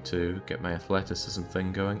require me to get my athleticism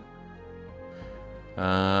thing going.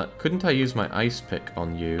 Couldn't I use my ice pick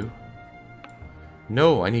on you?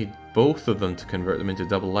 No, I need both of them to convert them into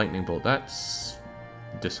double lightning bolt. That's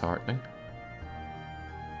disheartening.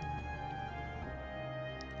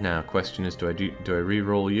 Now, question is, do I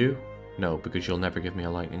re-roll you? No, because you'll never give me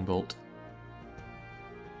a lightning bolt.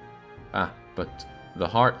 Ah, but the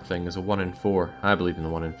heart thing is a 1 in 4. I believe in the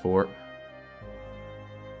 1 in 4.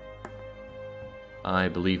 I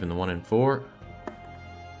believe in the 1 in 4.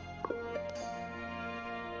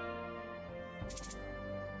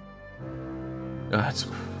 It's...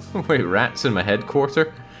 Wait, rats in my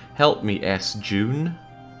headquarter? Help me, S. June.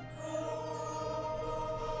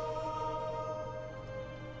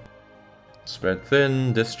 Spread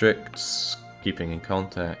thin, districts, keeping in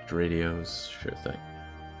contact, radios, sure thing.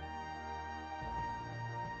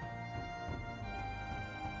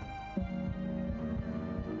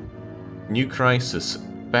 New crisis,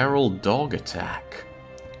 feral dog attack.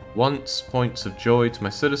 Once points of joy to my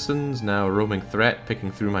citizens, now a roaming threat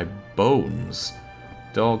picking through my bones.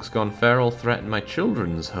 Dogs gone feral threaten my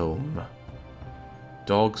children's home.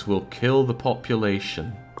 Dogs will kill the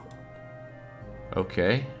population.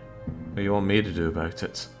 Okay. What do you want me to do about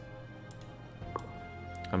it?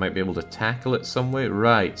 I might be able to tackle it some way?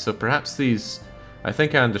 Right, so perhaps these... I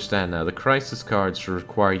think I understand now. The crisis cards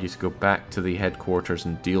require you to go back to the headquarters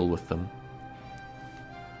and deal with them.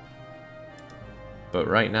 But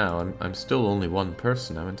right now, I'm still only one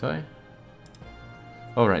person, haven't I?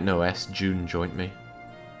 Oh right, no, S. June joined me.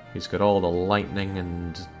 He's got all the lightning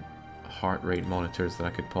and heart rate monitors that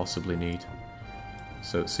I could possibly need.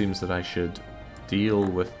 So it seems that I should deal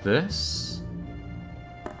with this.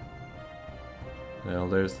 Well,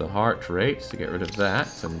 there's the heart rate to get rid of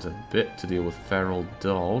that, and a bit to deal with feral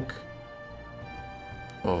dog.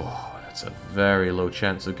 Oh, that's a very low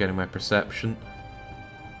chance of getting my perception.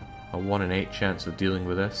 A 1 in 8 chance of dealing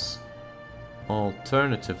with this.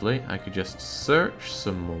 Alternatively, I could just search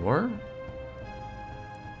some more.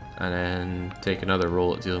 And then take another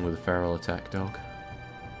roll at dealing with the feral attack dog.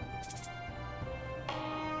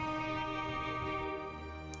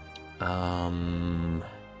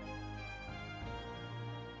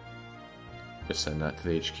 Just send that to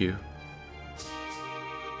the HQ.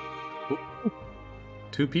 Ooh.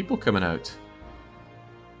 2 people coming out.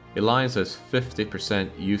 Eliza's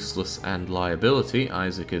 50% useless and liability.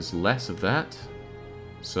 Isaac is less of that.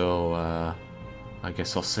 So, I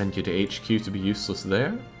guess I'll send you to HQ to be useless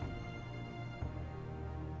there.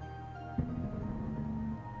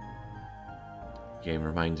 Game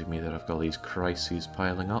reminding me that I've got all these crises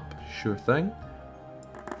piling up. Sure thing.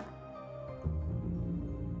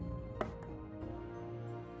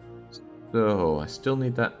 So, I still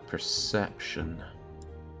need that perception.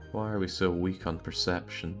 Why are we so weak on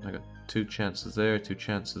perception? I got 2 chances there, 2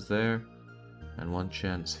 chances there, and 1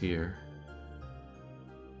 chance here.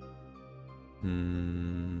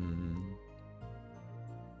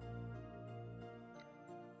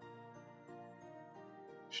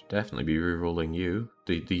 Should definitely be re-rolling you.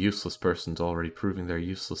 The useless person's already proving their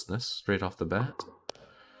uselessness straight off the bat.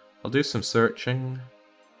 I'll do some searching.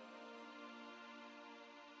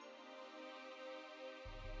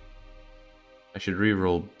 should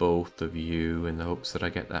re-roll both of you in the hopes that I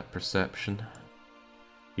get that perception.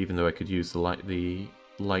 Even though I could use the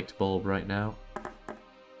light bulb right now.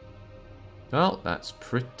 Well, that's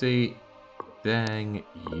pretty dang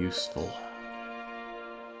useful.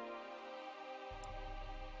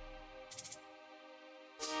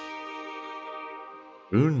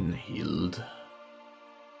 Brunhild.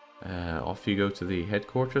 Off you go to the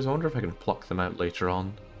headquarters. I wonder if I can pluck them out later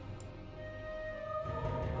on.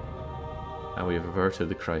 And we have averted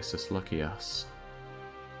the crisis. Lucky us.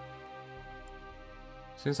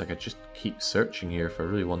 Seems like I just keep searching here if I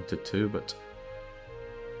really wanted to, but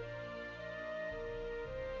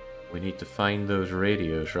we need to find those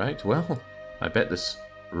radios, right? Well, I bet this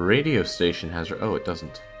radio station has... Oh, it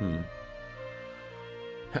doesn't.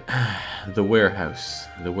 The warehouse.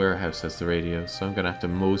 The warehouse has the radios, so I'm going to have to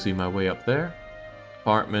mosey my way up there.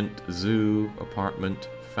 Apartment, zoo, apartment,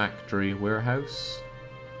 factory, warehouse.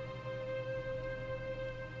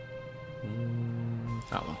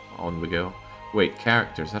 Oh, well, on we go. Wait,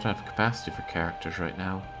 characters. I don't have capacity for characters right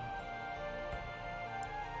now.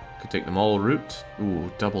 Could take them all route.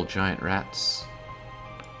 Ooh, double giant rats.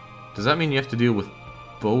 Does that mean you have to deal with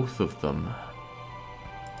both of them?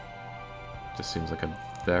 Just seems like a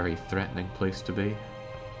very threatening place to be.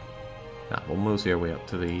 Nah, we'll mosey our way up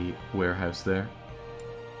to the warehouse there.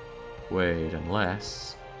 Wait,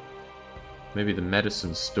 unless... maybe the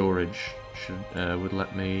medicine storage would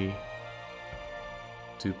let me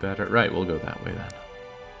do better. Right, we'll go that way then.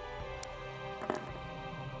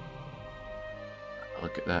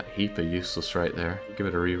 Look at that heap of useless right there. Give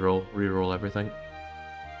it a reroll. Reroll everything.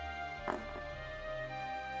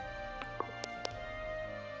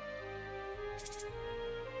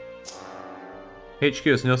 HQ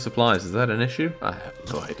has no supplies. Is that an issue? I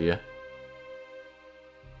have no idea.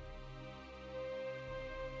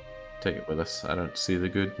 Take it with us. I don't see the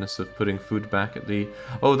goodness of putting food back at the...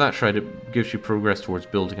 Oh, that's right. It gives you progress towards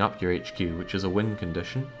building up your HQ, which is a win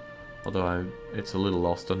condition. Although it's a little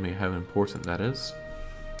lost on me how important that is.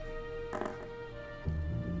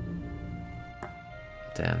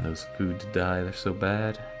 Damn, those food dye. They're so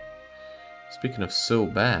bad. Speaking of so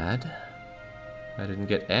bad... I didn't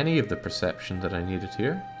get any of the perception that I needed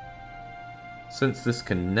here. Since this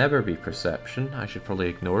can never be perception, I should probably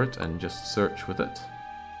ignore it and just search with it.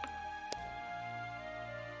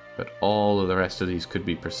 But all of the rest of these could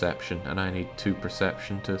be perception, and I need 2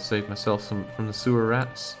 perception to save myself from the sewer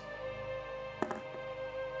rats.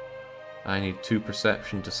 I need 2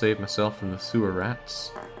 perception to save myself from the sewer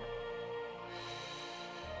rats.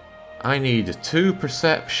 I need 2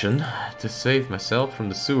 perception to save myself from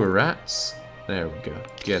the sewer rats. There we go.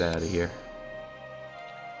 Get out of here.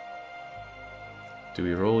 Do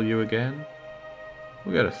we roll you again?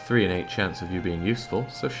 We got a 3 in 8 chance of you being useful,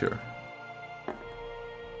 so sure.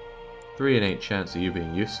 3 in 8 chance of you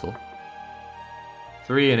being useful.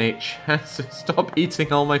 3 in 8 chance to stop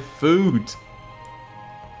eating all my food!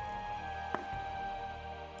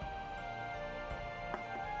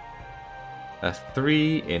 A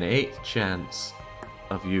 3 in 8 chance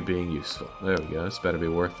of you being useful. There we go, this better be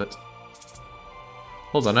worth it.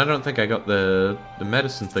 Hold on, I don't think I got the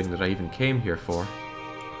medicine thing that I even came here for.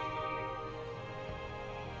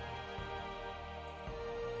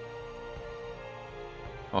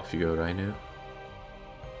 Off you go, Rhino.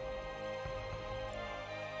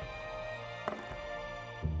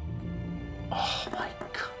 Oh my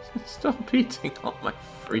god, stop eating all my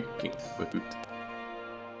freaking food.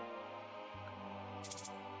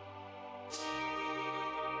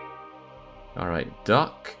 Alright,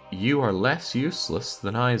 Duck, you are less useless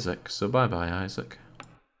than Isaac, so bye-bye, Isaac.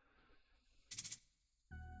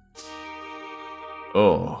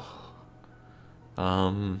 Oh.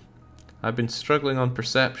 I've been struggling on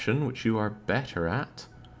perception, which you are better at.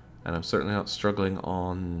 And I'm certainly not struggling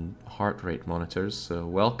on heart rate monitors, so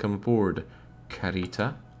welcome aboard,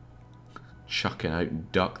 Carita. Chucking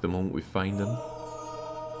out Duck the moment we find him.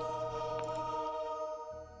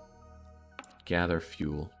 Gather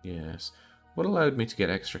fuel, yes. What allowed me to get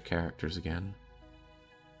extra characters again?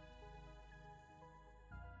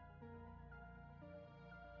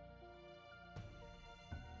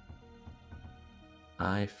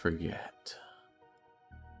 I forget.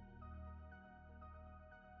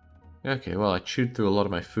 Okay, well, I chewed through a lot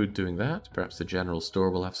of my food doing that. Perhaps the general store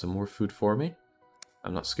will have some more food for me.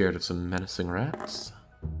 I'm not scared of some menacing rats.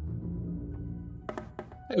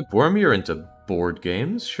 Hey, Worm, you're into board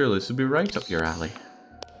games. Surely this would be right up your alley.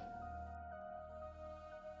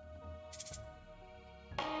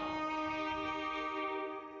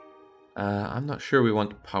 I'm not sure we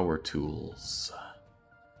want power tools.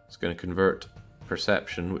 It's going to convert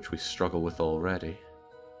perception, which we struggle with already.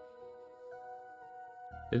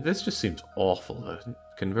 This just seems awful though.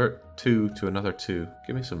 Convert 2 to another 2.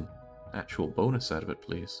 Give me some actual bonus out of it,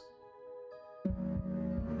 please.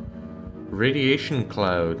 Radiation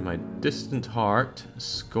cloud. My distant heart,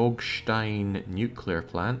 Skogstein nuclear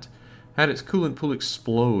plant, had its coolant pool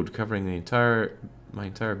explode, covering my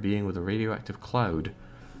entire being with a radioactive cloud.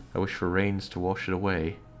 I wish for rains to wash it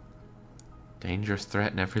away. Dangerous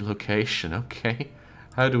threat in every location. Okay.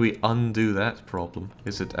 How do we undo that problem?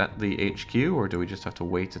 Is it at the HQ, or do we just have to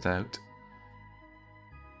wait it out?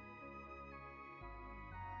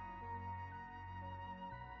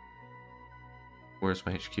 Where's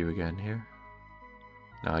my HQ again? Here?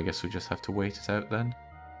 No, I guess we just have to wait it out then.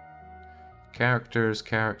 Characters,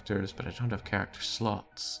 but I don't have character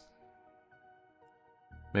slots.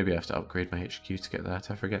 Maybe I have to upgrade my HQ to get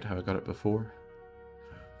that. I forget how I got it before.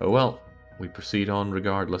 Oh well, we proceed on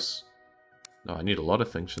regardless. No, I need a lot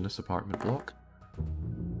of things in this apartment block.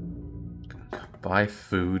 Buy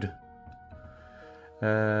food.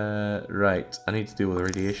 Right, I need to deal with a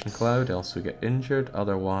radiation cloud, else we get injured.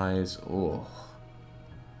 Otherwise, oh,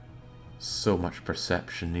 so much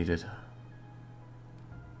perception needed.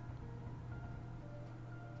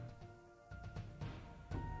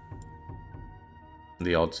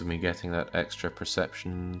 The odds of me getting that extra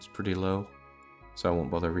perception is pretty low, so I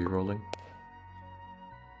won't bother re-rolling.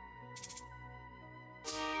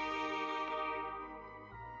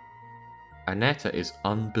 Aneta is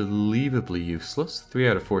unbelievably useless. 3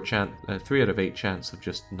 out of 8 chance of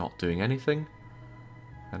just not doing anything.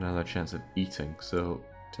 Another chance of eating, so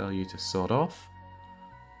tell you to sod off.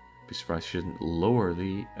 Be surprised she didn't lower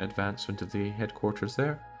the advancement of the headquarters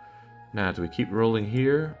there. Now, do we keep rolling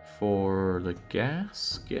here for the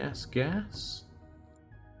gas? Gas?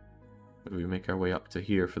 Or do we make our way up to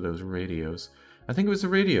here for those radios? I think it was the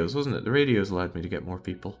radios, wasn't it? The radios allowed me to get more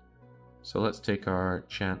people. So let's take our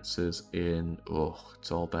chances in... Oh,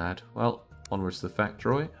 it's all bad. Well, onwards to the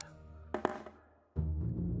factory.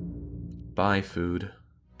 Buy food.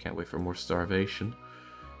 Can't wait for more starvation.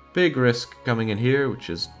 Big risk coming in here,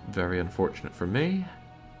 which is very unfortunate for me.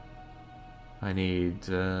 I need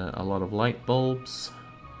a lot of light bulbs.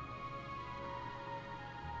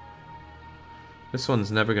 This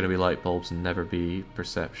one's never going to be light bulbs and never be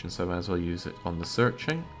perception, so I might as well use it on the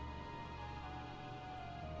searching.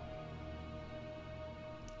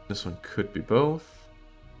 This one could be both.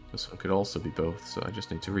 This one could also be both, so I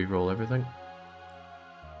just need to re-roll everything.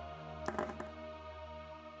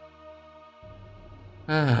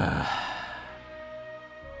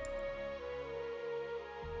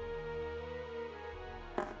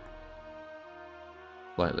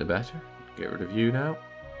 Slightly better. Get rid of you now.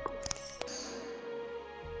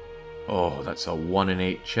 Oh, that's a 1 in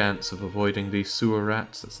 8 chance of avoiding these sewer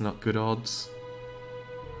rats. That's not good odds.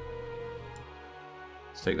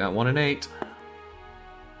 Let's take that 1 in 8.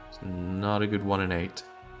 It's not a good 1 in 8.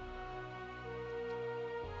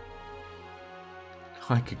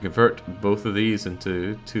 I could convert both of these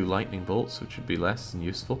into 2 lightning bolts, which would be less than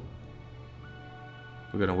useful.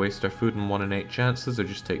 We're going to waste our food in 1 in 8 chances, or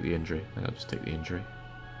just take the injury? I think I'll just take the injury.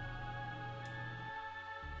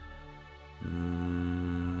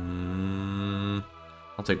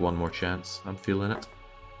 I'll take 1 more chance. I'm feeling it.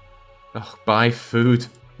 Oh, buy food.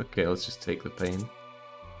 Okay, let's just take the pain.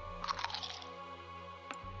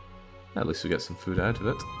 At least we get some food out of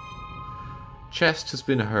it. Chest has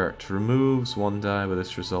been hurt. Removes 1 die with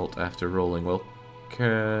this result after rolling. Well,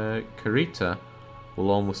 Karita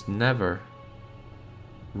will almost never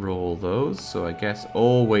roll those, so I guess...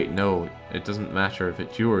 Oh, wait, no. It doesn't matter if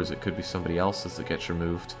it's yours. It could be somebody else's that gets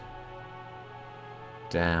removed.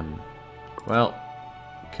 Damn. Well,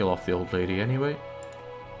 kill off the old lady anyway.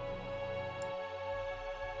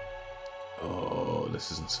 Oh,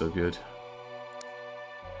 this isn't so good.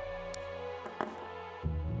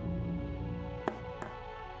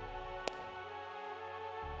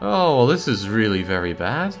 Oh, well, this is really very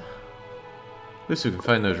bad. At least we can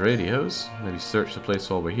find those radios. Maybe search the place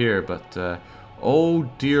while we're here, but... oh,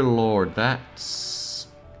 dear lord, that's...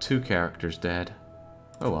 2 characters dead.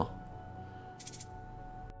 Oh, well.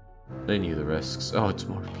 They knew the risks. Oh, it's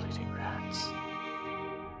more bleeding rats.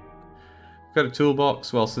 Got a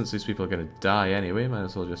toolbox. Well, since these people are going to die anyway, might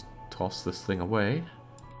as well just toss this thing away.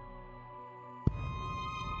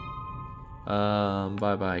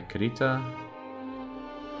 Bye-bye, Karita.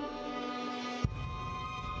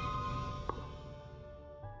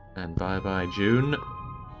 And bye-bye, June.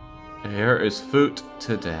 Here is Foot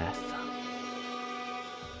to death.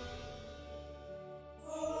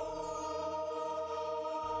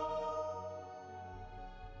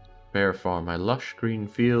 Bear farm, my lush green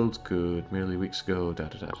fields could merely weeks ago. Da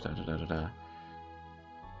da da da da da da.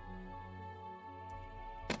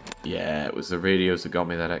 Yeah, it was the radios that got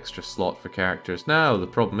me that extra slot for characters. Now, the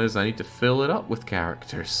problem is I need to fill it up with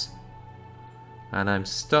characters. And I'm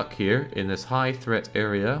stuck here in this high threat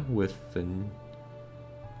area with the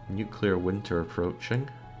nuclear winter approaching.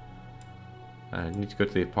 I need to go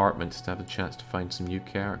to the apartment to have a chance to find some new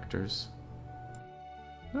characters.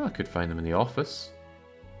 Well, I could find them in the office.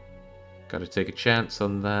 Gotta take a chance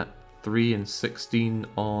on that 3 and 16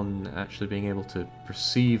 on actually being able to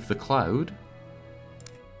perceive the cloud.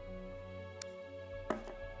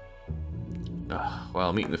 Well,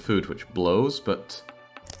 I'm eating the food, which blows, but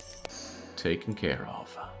taken care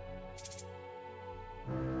of.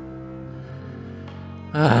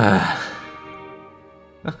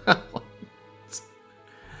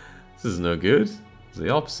 This is no good. It's the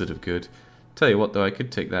opposite of good. Tell you what, though, I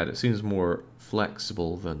could take that. It seems more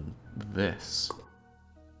flexible than this.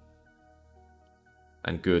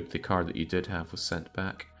 And good, the card that you did have was sent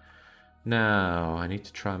back. Now, I need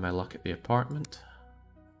to try my luck at the apartment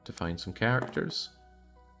to find some characters.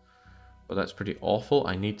 Well, that's pretty awful.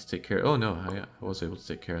 I need to take care... Oh, no, I was able to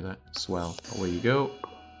take care of that. Swell. Away you go.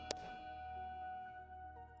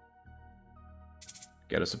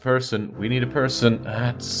 Get us a person. We need a person.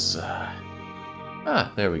 That's...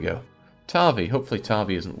 Ah, there we go. Tavi. Hopefully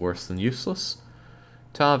Tavi isn't worse than useless.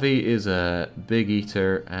 Tavi is a big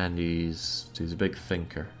eater and he's a big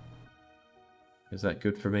thinker. Is that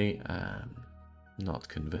good for me? Not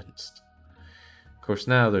convinced. Of course,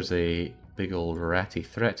 now there's a big old ratty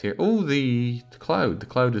threat here. Oh, the cloud. The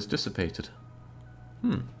cloud is dissipated.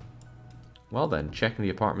 Well then, checking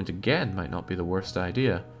the apartment again might not be the worst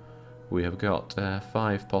idea. We have got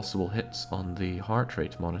 5 possible hits on the heart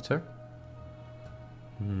rate monitor.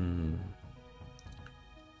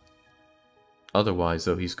 Otherwise,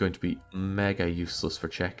 though, he's going to be mega useless for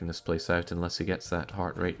checking this place out unless he gets that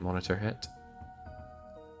heart rate monitor hit.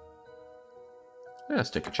 Yeah, let's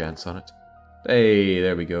take a chance on it. Hey,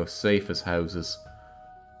 there we go. Safe as houses.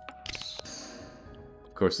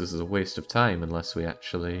 Of course, this is a waste of time unless we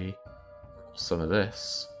actually roll some of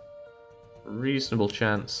this. Reasonable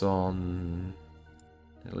chance on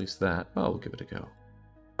at least that. Oh, we'll give it a go.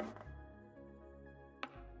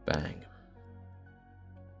 Bang.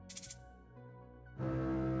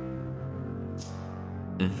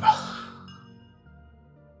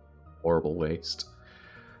 Horrible waste.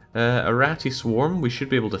 A ratty swarm, we should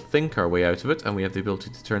be able to think our way out of it, and we have the ability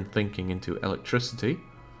to turn thinking into electricity.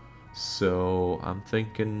 So I'm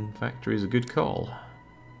thinking factory is a good call.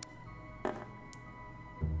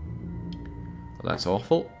 Well, that's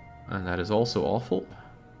awful, and that is also awful.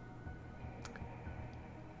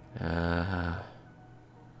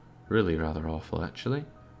 Really rather awful, actually.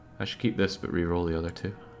 I should keep this, but re-roll the other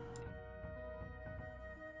two.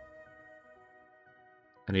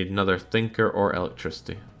 I need another thinker or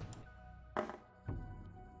electricity.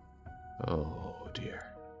 Oh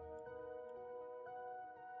dear.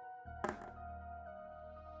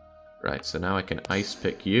 Right, so now I can ice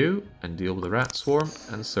pick you and deal with the rat swarm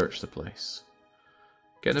and search the place.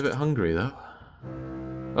 Getting a bit hungry though.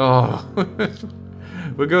 Oh,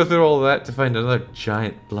 we'll go through all that to find another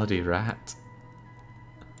giant bloody rat.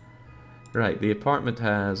 Right, the apartment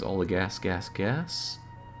has all the gas,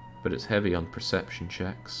 but it's heavy on perception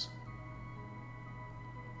checks.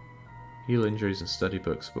 Heal injuries and study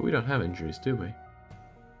books, but we don't have injuries, do we?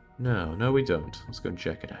 No, we don't. Let's go and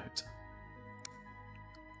check it out.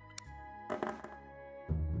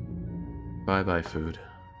 Bye-bye food.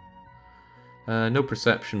 No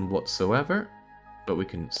perception whatsoever, but we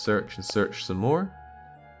can search and search some more.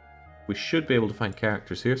 We should be able to find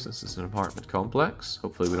characters here since it's an apartment complex.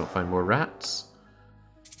 Hopefully we don't find more rats.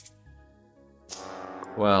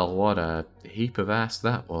 Well, what a heap of ass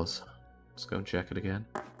that was. Let's go and check it again.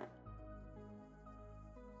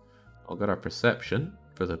 I'll get our perception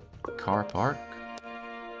for the car park.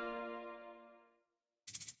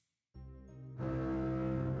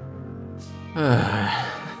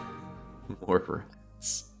 More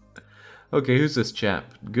rats. Okay, who's this chap?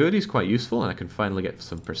 Good, he's quite useful, and I can finally get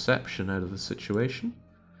some perception out of the situation.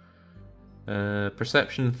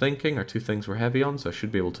 Perception and thinking are two things we're heavy on, so I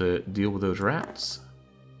should be able to deal with those rats.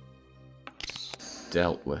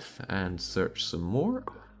 Dealt with, and search some more.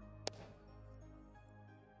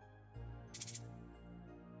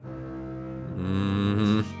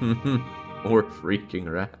 More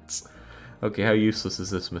freaking rats. Okay, how useless is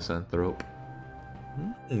this misanthrope?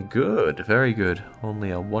 Good, very good.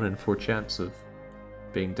 Only a 1 in 4 chance of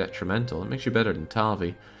being detrimental. It makes you better than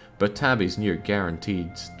Tavi, but Tavi's near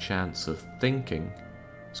guaranteed chance of thinking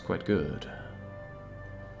is quite good.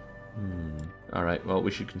 Alright, well,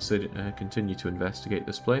 we should continue to investigate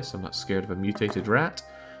this place. I'm not scared of a mutated rat,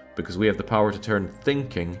 because we have the power to turn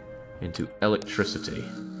thinking into electricity.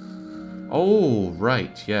 Oh,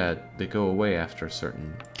 right, yeah, they go away after a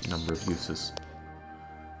certain number of uses.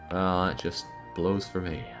 It just blows for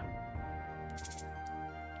me.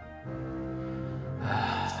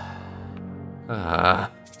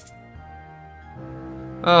 Ah.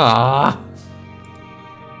 Ah.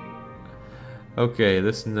 Okay,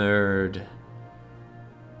 this nerd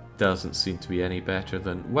doesn't seem to be any better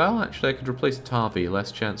than... Well, actually, I could replace Tavi.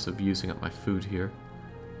 Less chance of using up my food here.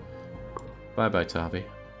 Bye-bye, Tavi.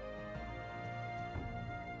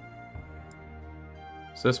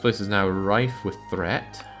 So this place is now rife with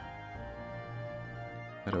threat.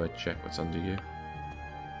 How do I check what's under you?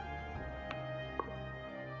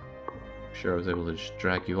 Sure, I was able to just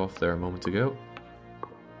drag you off there a moment ago.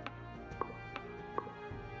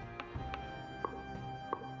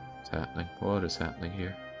 What's happening? What is happening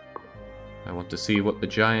here? I want to see what the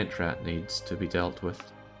giant rat needs to be dealt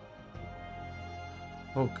with.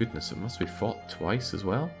 Oh goodness, it must be fought twice as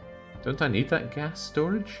well. Don't I need that gas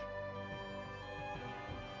storage?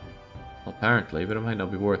 Well, apparently, but it might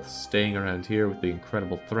not be worth staying around here with the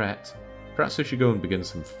incredible threat. Perhaps we should go and begin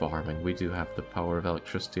some farming. We do have the power of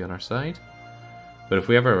electricity on our side. But if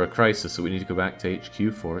we ever have a crisis that we need to go back to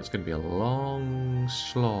HQ for, it's going to be a long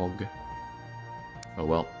slog. Oh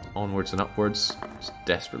well, onwards and upwards. Just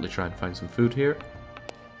desperately try and find some food here.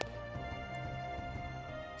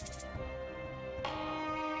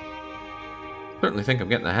 Certainly think I'm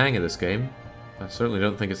getting the hang of this game. I certainly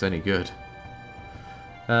don't think it's any good.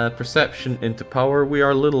 Perception into power. We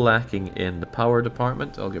are a little lacking in the power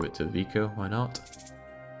department. I'll give it to Vico, why not?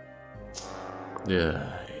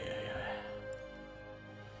 Yeah.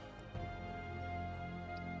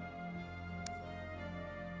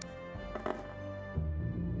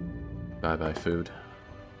 Bye-bye food.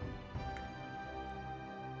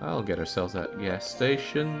 I'll get ourselves that gas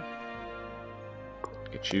station.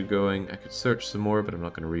 Get you going. I could search some more, but I'm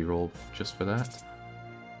not going to re-roll just for that.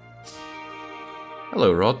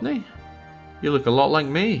 Hello, Rodney. You look a lot like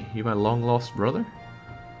me. You my long-lost brother?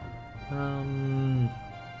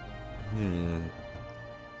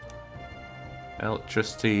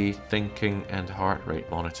 Electricity, thinking, and heart rate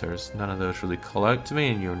monitors. None of those really call out to me,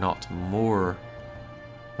 and you're not more...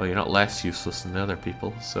 Well, you're not less useless than the other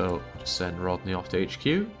people, so just send Rodney off to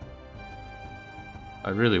HQ. I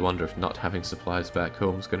really wonder if not having supplies back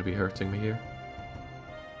home is going to be hurting me here.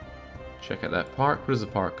 Check out that park. What does the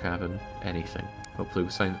park have in anything? Hopefully we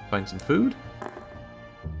find some food.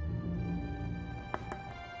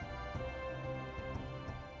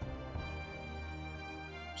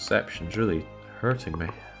 Perception's really hurting me.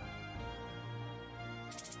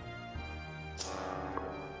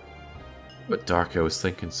 But Darko was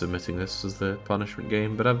thinking submitting this as the punishment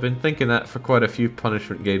game, but I've been thinking that for quite a few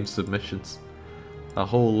punishment game submissions. A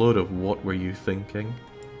whole load of what were you thinking?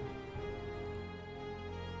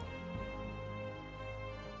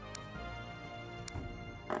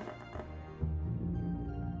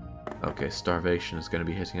 Okay, starvation is going to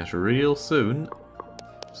be hitting us real soon.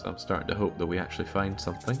 So I'm starting to hope that we actually find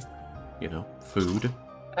something. You know, food.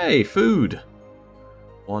 Hey, food!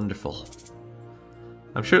 Wonderful.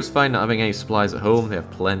 I'm sure it's fine not having any supplies at home. They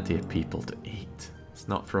have plenty of people to eat. It's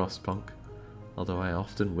not Frostpunk. Although I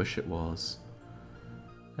often wish it was.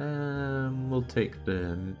 We'll take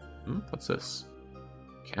the... what's this?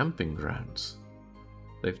 Camping grounds.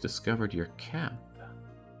 They've discovered your camp.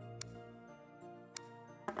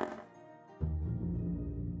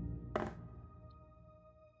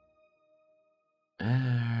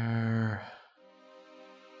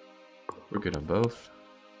 We're good on both.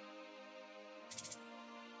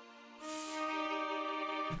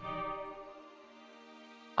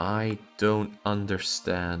 I don't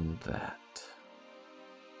understand that.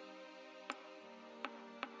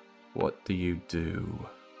 What do you do?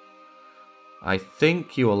 I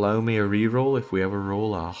think you allow me a reroll if we ever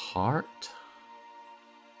roll a heart.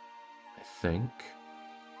 I think.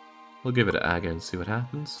 We'll give it to Aga and see what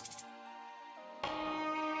happens.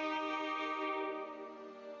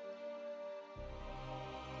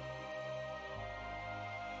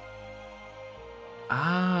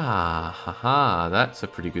 Ah, haha, that's a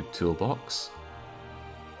pretty good toolbox.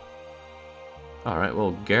 Alright,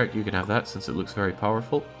 well, Garrett, you can have that since it looks very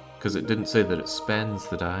powerful. Because it didn't say that it spends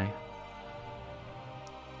the die.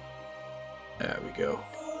 There we go.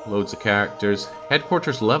 Loads of characters.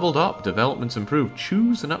 Headquarters leveled up. Developments improved.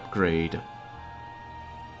 Choose an upgrade.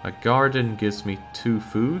 A garden gives me 2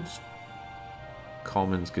 foods.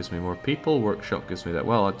 Commons gives me more people. Workshop gives me that.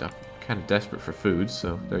 Well, I'm kind of desperate for food,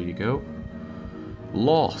 so there you go.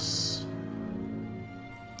 Loss.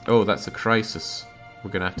 Oh, that's a crisis.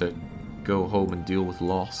 We're going to have to go home and deal with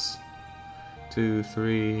loss. 2,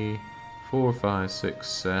 3... 4, 5, 6,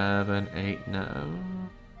 7, 8, 9.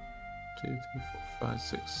 2, 3, 4, 5,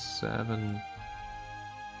 6, 7.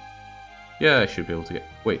 Yeah, I should be able to get...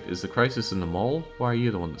 Wait, is the crisis in the mall? Why are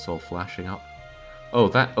you the one that's all flashing up? Oh,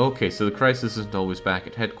 that... Okay, so the crisis isn't always back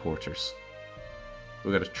at headquarters.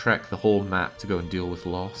 We've got to track the whole map to go and deal with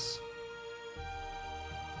loss.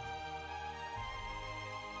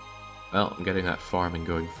 Well, I'm getting that farming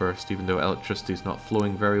going first, even though electricity's not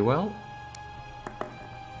flowing very well.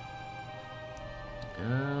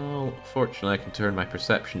 Well, fortunately I can turn my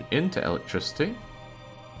perception into electricity.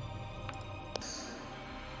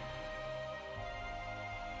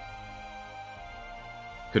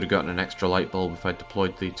 Could have gotten an extra light bulb if I'd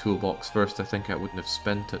deployed the toolbox first. I think I wouldn't have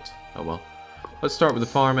spent it. Oh well. Let's start with the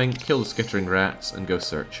farming, kill the skittering rats, and go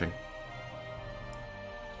searching.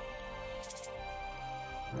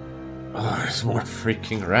 Oh, there's more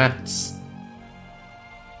freaking rats.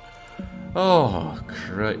 Oh,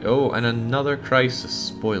 oh, and another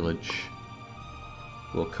crisis spoilage.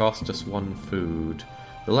 Will cost us 1 food.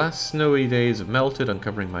 The last snowy days have melted,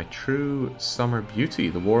 uncovering my true summer beauty.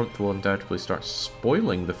 The warmth will undoubtedly start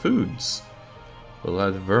spoiling the foods. Will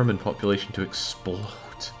allow the vermin population to explode.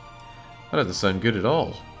 That doesn't sound good at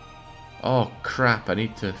all. Oh crap, I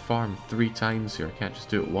need to farm 3 times here. I can't just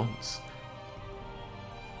do it once.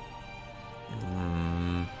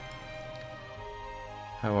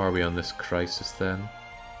 How are we on this crisis then?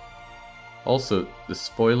 Also, the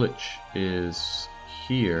spoilage is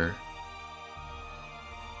here.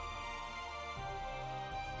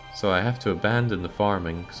 So I have to abandon the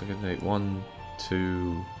farming because I can take 1,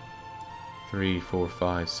 2, 3, 4,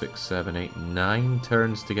 5, 6, 7, 8, 9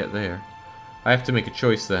 turns to get there. I have to make a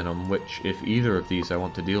choice then on which, if either of these I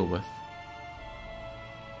want to deal with.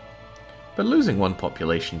 But losing 1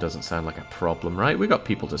 population doesn't sound like a problem, right? We got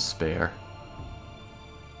people to spare.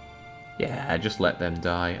 Yeah, just let them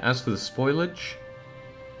die. As for the spoilage,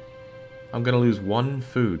 I'm going to lose 1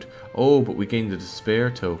 food. Oh, but we gained the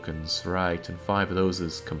despair tokens, right, and 5 of those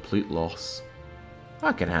is complete loss.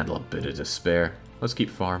 I can handle a bit of despair. Let's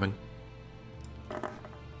keep farming.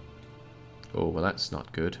 Oh, well that's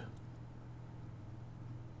not good.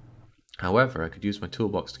 However, I could use my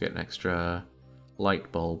toolbox to get an extra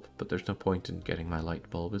light bulb, but there's no point in getting my light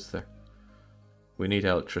bulb, is there? We need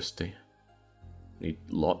electricity. Need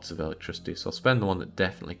lots of electricity, so I'll spend the one that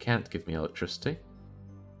definitely can't give me electricity.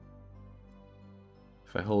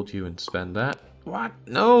 If I hold you and spend that... What?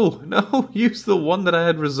 No! No! Use the one that I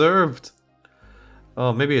had reserved!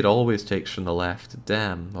 Oh, maybe it always takes from the left.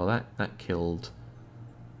 Damn. Well, that killed...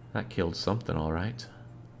 That killed something, alright.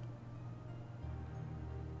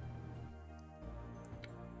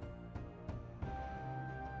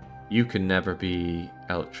 You can never be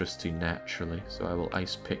electricity naturally, so I will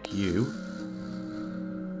ice pick you.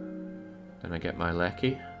 Then I get my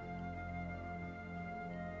lecky.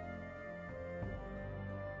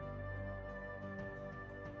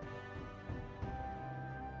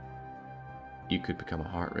 You could become a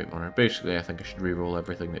heart rate monitor. Basically, I think I should reroll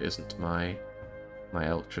everything that isn't my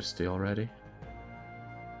electricity already.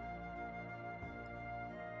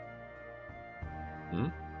 Hmm?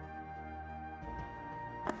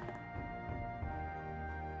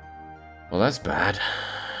 Well, that's bad.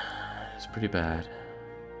 It's pretty bad.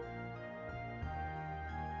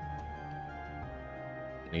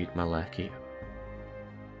 Need my lackey.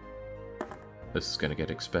 This is gonna get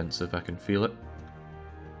expensive, I can feel it.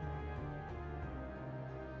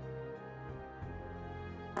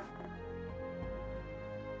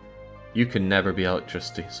 You can never be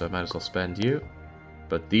electricity, so I might as well spend you.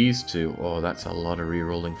 But these two, oh, that's a lot of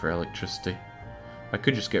re-rolling for electricity. I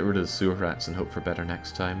could just get rid of the sewer rats and hope for better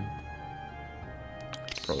next time.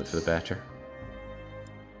 Probably for the better.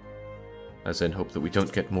 As in, hope that we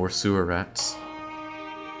don't get more sewer rats.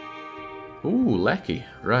 Ooh, Lecky.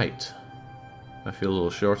 Right. I feel a little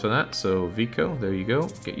short on that, so Vico, there you go.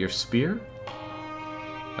 Get your spear.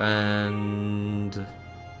 And...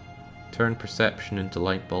 turn perception into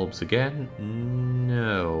light bulbs again?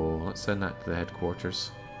 No. Let's send that to the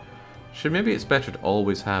headquarters. Maybe it's better to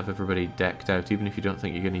always have everybody decked out, even if you don't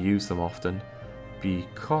think you're going to use them often.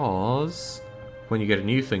 Because when you get a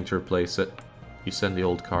new thing to replace it, you send the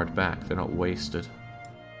old card back. They're not wasted.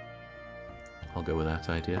 I'll go with that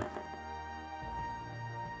idea.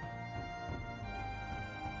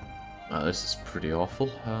 Well, this is pretty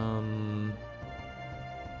awful.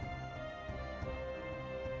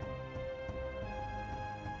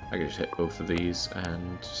 I could just hit both of these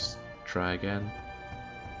and just try again.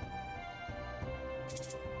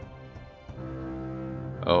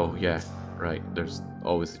 Oh, yeah, right. There's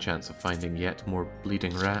always the chance of finding yet more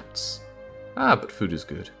bleeding rats. Ah, but food is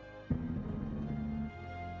good.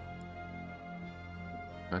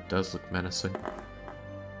 That does look menacing.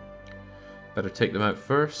 Better take them out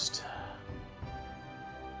first.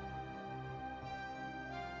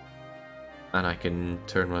 And I can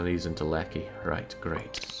turn one of these into Lecky. Right,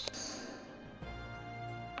 great.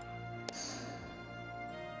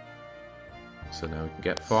 So now we can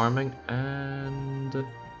get farming, and there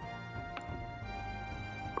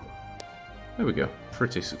we go.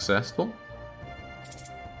 Pretty successful.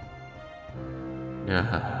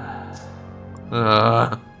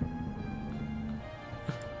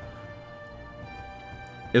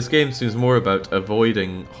 This game seems more about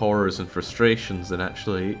avoiding horrors and frustrations than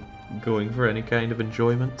actually going for any kind of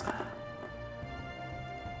enjoyment.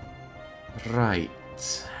 Right.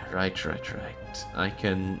 I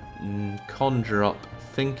can conjure up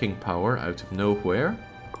thinking power out of nowhere.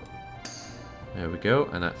 There we go,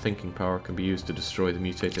 and that thinking power can be used to destroy the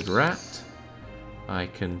mutated rat. I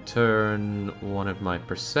can turn one of my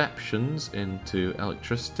perceptions into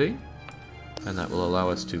electricity, and that will allow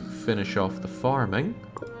us to finish off the farming.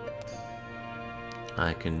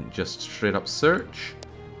 I can just straight up search,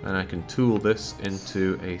 and I can tool this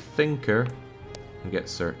into a thinker and get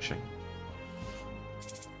searching.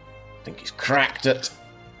 I think he's cracked it.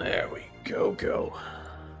 There we go.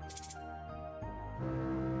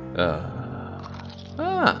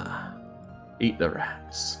 Eat the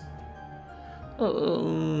rats.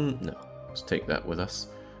 No, let's take that with us.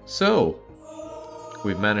 So,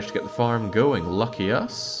 we've managed to get the farm going. Lucky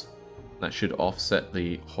us. That should offset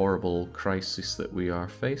the horrible crisis that we are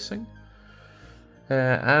facing.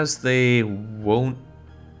 As they won't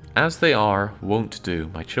do.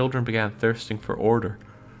 My children began thirsting for order.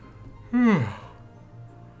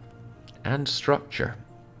 And structure.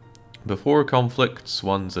 Before conflicts,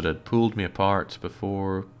 ones that had pulled me apart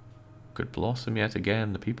before could blossom yet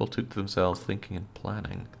again, the people took to themselves thinking and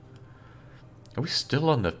planning. Are we still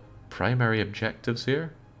on the primary objectives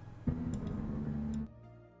here?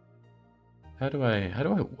 How do I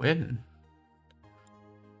win?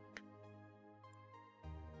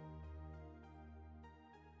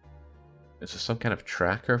 Is there some kind of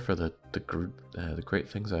tracker for the great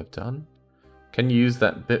things I've done? Can you use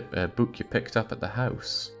that book you picked up at the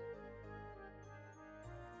house?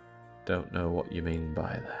 Don't know what you mean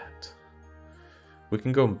by that. We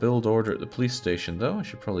can go and build order at the police station, though. I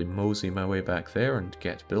should probably mosey my way back there and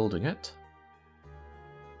get building it.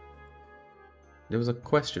 There was a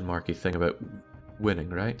question marky thing about winning,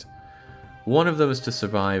 right? One of them is to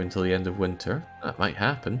survive until the end of winter. That might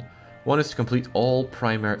happen. One is to complete all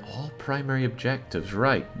primary objectives.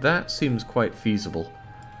 Right, that seems quite feasible.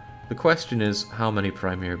 The question is, how many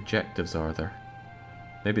primary objectives are there?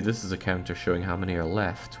 Maybe this is a counter showing how many are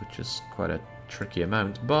left, which is quite a tricky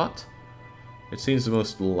amount, but it seems the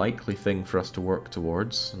most likely thing for us to work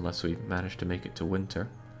towards, unless we manage to make it to winter.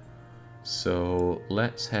 So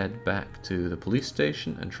let's head back to the police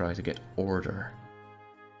station and try to get order.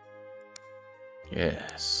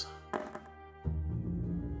 Yes.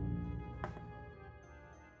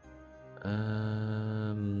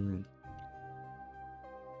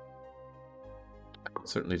 I can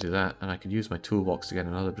certainly do that, and I could use my toolbox to get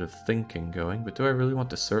another bit of thinking going, but do I really want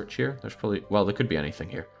to search here? There's probably... well, there could be anything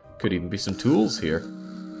here. Could even be some tools here.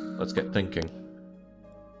 Let's get thinking.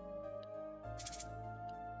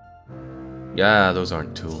 Yeah, those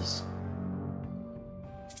aren't tools.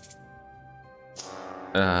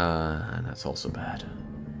 And that's also bad.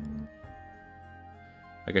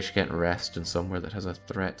 I guess you can't rest in somewhere that has a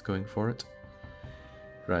threat going for it.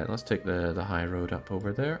 Right, let's take the high road up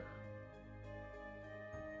over there.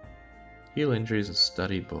 Heal injuries and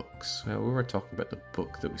study books. Well, we were talking about the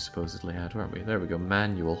book that we supposedly had, weren't we? There we go,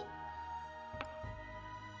 manual.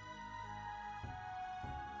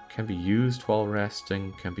 Can be used while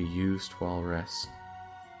resting, can be used while rest.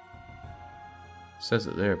 Says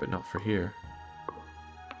it there, but not for here.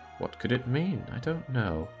 What could it mean? I don't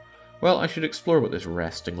know. Well, I should explore what this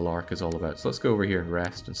resting lark is all about. So let's go over here and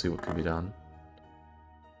rest and see what can be done.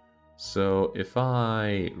 So if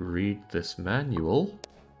I read this manual...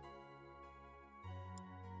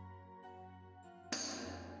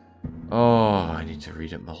 oh, I need to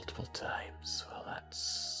read it multiple times. Well,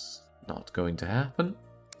 that's not going to happen.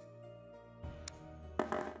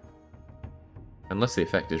 Unless the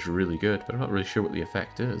effect is really good, but I'm not really sure what the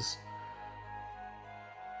effect is.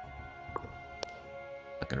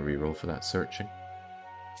 Not gonna reroll for that searching.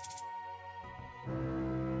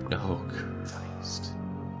 Oh, Christ.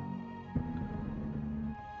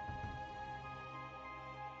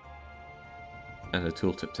 And the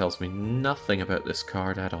tooltip tells me nothing about this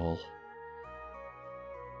card at all.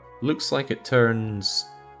 Looks like it turns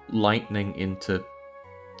lightning into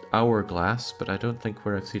hourglass, but I don't think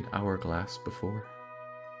where I've seen hourglass before.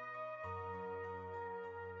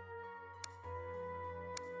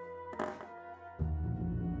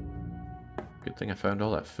 Good thing I found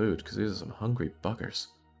all that food, because these are some hungry buggers.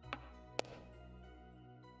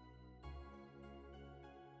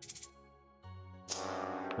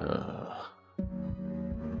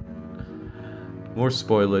 More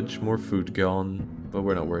spoilage, more food gone, but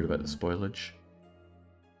we're not worried about the spoilage.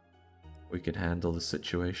 We can handle the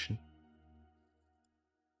situation.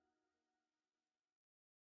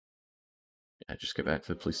 Yeah, just get back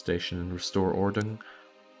to the police station and restore order.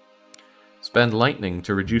 Spend lightning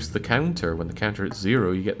to reduce the counter. When the counter is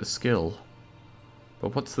 0, you get the skill.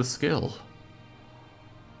 But what's the skill?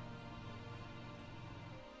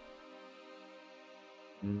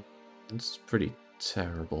 It's pretty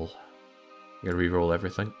terrible. You gotta re-roll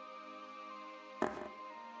everything.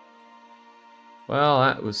 Well,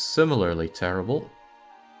 that was similarly terrible.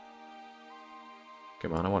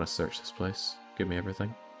 Come on, I want to search this place. Give me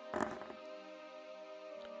everything.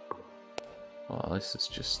 Oh, this is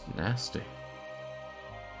just nasty.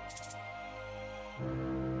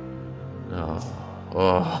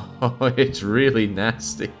 Oh, it's really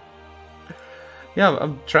nasty. Yeah,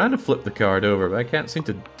 I'm trying to flip the card over, but I can't seem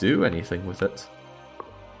to do anything with it.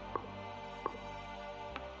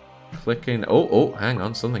 Clicking... Oh, hang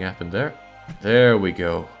on, something happened there. There we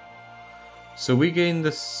go. So we gain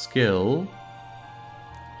the skill.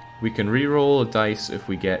 We can re-roll a dice if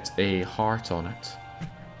we get a heart on it.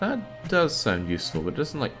 That does sound useful, but it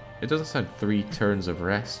doesn't sound 3 turns of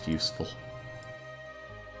rest useful.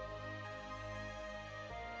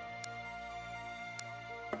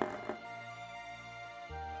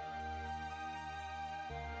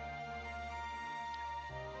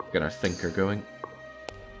 Get our thinker going.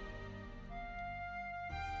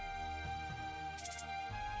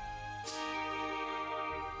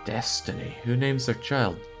 Destiny. Who names their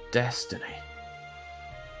child Destiny?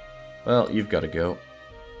 Well, you've got to go.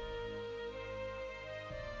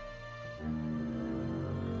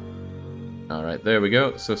 Alright, there we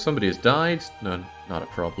go. So somebody has died. No, not a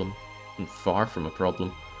problem. Far from a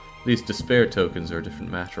problem. These despair tokens are a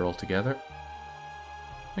different matter altogether.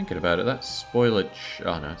 Thinking about it, that spoilage...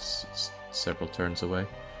 Oh no, it's several turns away.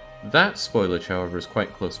 That spoilage, however, is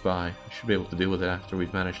quite close by. I should be able to deal with it after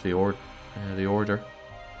we've managed the order.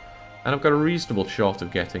 And I've got a reasonable shot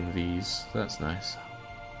of getting these. That's nice.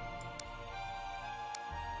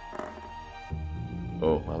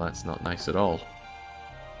 Oh, well that's not nice at all.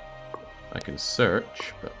 I can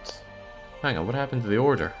search, but... Hang on, what happened to the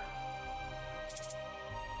order?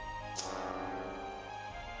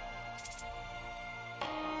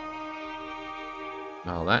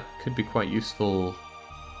 Well, that could be quite useful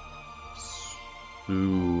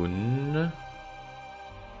soon.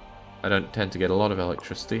 I don't tend to get a lot of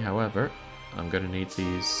electricity, however, I'm going to need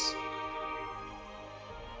these.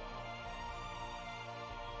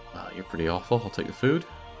 Well, you're pretty awful. I'll take the food.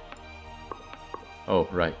 Oh,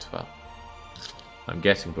 right, well. I'm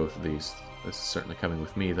getting both of these. This is certainly coming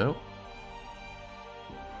with me, though.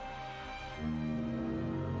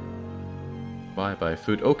 Bye-bye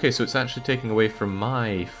food. Okay, so it's actually taking away from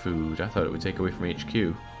my food. I thought it would take away from HQ.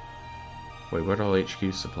 Wait, where'd all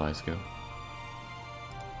HQ supplies go?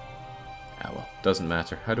 Ah well, doesn't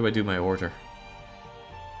matter. How do I do my order?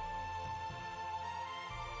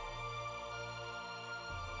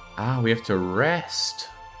 Ah, we have to rest.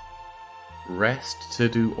 Rest to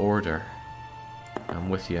do order. I'm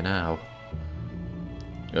with you now.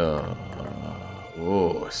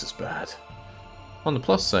 Oh, this is bad. On the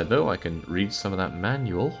plus side, though, I can read some of that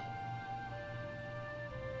manual.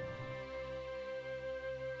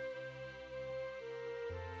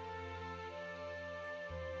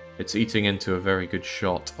 It's eating into a very good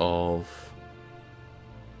shot of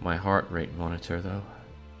my heart rate monitor, though.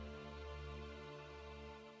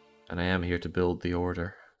 And I am here to build the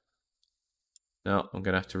order. No, I'm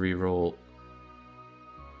going to have to re-roll.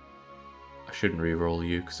 I shouldn't re-roll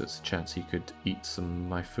you, because it's a chance he could eat some of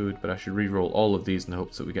my food, but I should re-roll all of these in the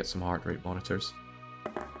hopes that we get some heart rate monitors.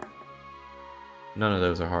 None of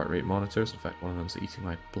those are heart rate monitors. In fact, one of them's eating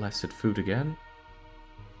my blessed food again.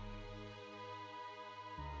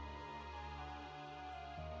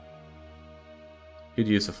 Could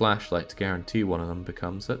use a flashlight to guarantee one of them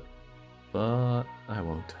becomes it, but I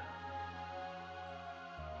won't.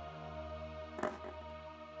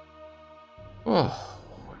 Oh,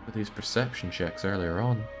 what were these perception checks earlier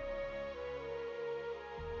on?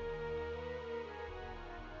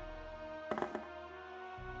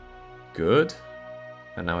 Good.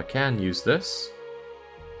 And now I can use this.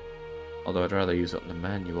 Although I'd rather use it on the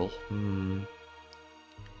manual.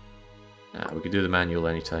 Nah, we could do the manual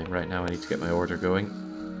anytime. Right now I need to get my order going.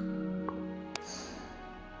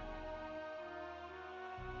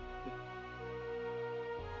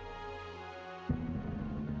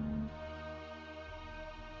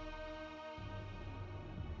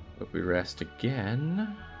 But we rest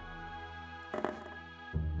again.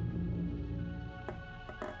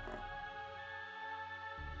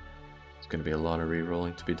 It's going to be a lot of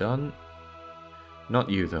re-rolling to be done.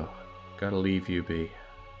 Not you, though. Gotta leave you be.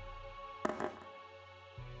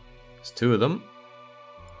 There's two of them.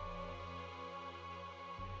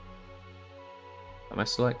 Am I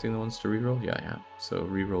selecting the ones to reroll? Yeah, I am. So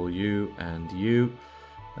reroll you and you.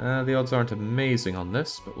 The odds aren't amazing on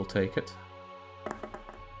this, but we'll take it.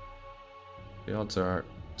 The odds are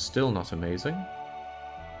still not amazing.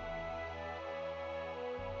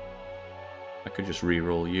 I could just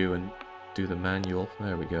reroll you and do the manual.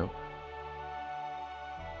 There we go.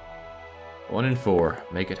 1 in 4.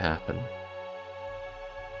 Make it happen.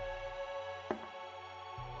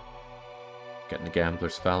 Getting the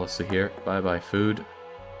gambler's fallacy here. Bye-bye food.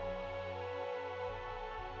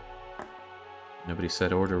 Nobody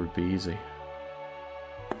said order would be easy.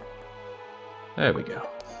 There we go.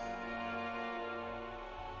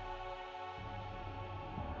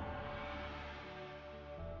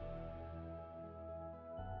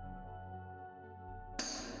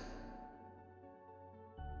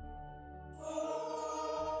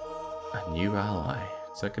 A new ally.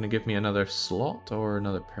 Is that going to give me another slot or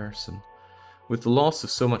another person? With the loss of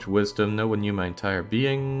so much wisdom, no one knew my entire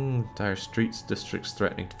being, entire streets, districts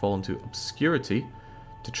threatening to fall into obscurity.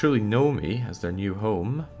 To truly know me as their new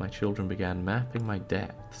home, my children began mapping my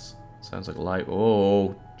depths. Sounds like life.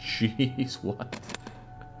 Oh, jeez, what?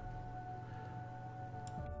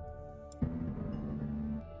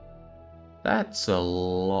 That's a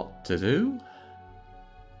lot to do.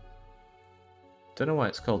 Don't know why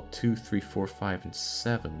it's called 2, 3, 4, 5, and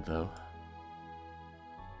 7, though.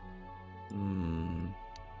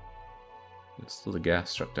 There's still the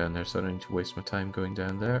gas truck down there, so I don't need to waste my time going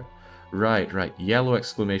down there. Right. Yellow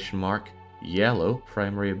exclamation mark. Yellow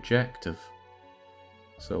primary objective.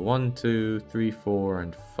 So 1, 2, 3, 4,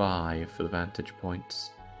 and 5 for the vantage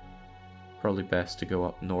points. Probably best to go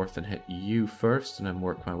up north and hit you first, and then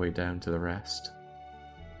work my way down to the rest.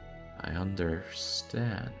 I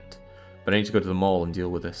understand. But I need to go to the mall and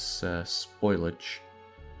deal with this spoilage,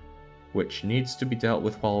 which needs to be dealt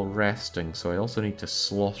with while resting, so I also need to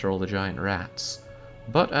slaughter all the giant rats.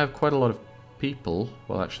 But I have quite a lot of people.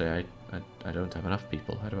 Well, actually, I don't have enough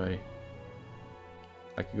people. How do I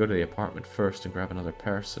could go to the apartment first and grab another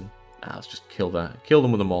person. Let's just kill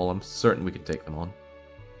them with them all. I'm certain we can take them on.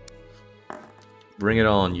 Bring it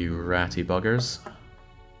on, you ratty buggers.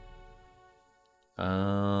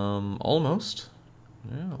 Almost.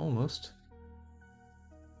 Yeah, almost.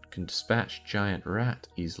 Can dispatch giant rat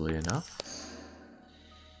easily enough.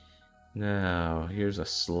 Now, here's a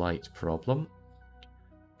slight problem.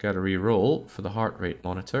 Gotta re-roll for the heart rate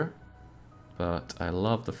monitor. But I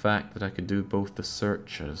love the fact that I can do both the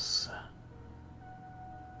searches.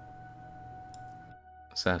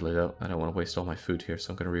 Sadly though, I don't want to waste all my food here, so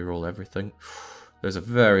I'm gonna re-roll everything. There's a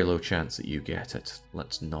very low chance that you get it.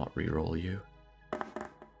 Let's not re-roll you.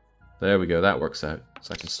 There we go, that works out.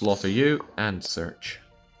 So I can slaughter you and search.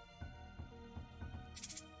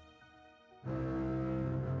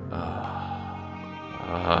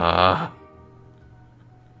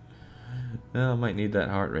 I might need that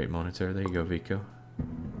heart rate monitor. There you go, Vico.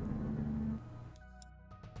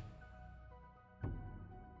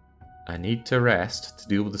 I need to rest to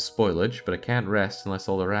deal with the spoilage, but I can't rest unless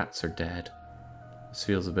all the rats are dead. This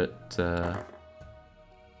feels a bit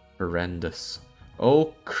horrendous.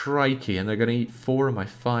 Oh, crikey, and they're going to eat 4 of my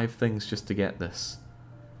 5 things just to get this.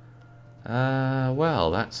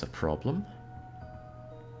 Well, that's a problem.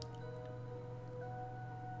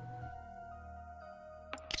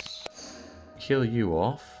 Kill you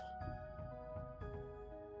off.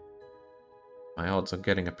 My odds on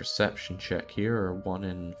getting a perception check here are 1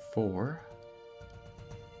 in 4.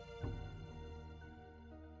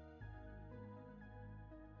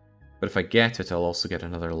 But if I get it, I'll also get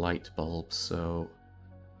another light bulb, so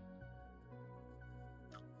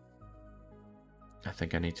I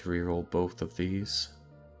think I need to reroll both of these.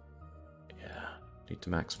 Yeah, need to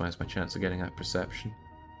maximize my chance of getting that perception.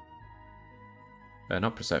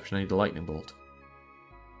 Not perception, I need the lightning bolt.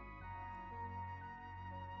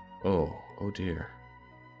 Oh dear.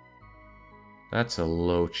 That's a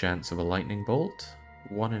low chance of a lightning bolt.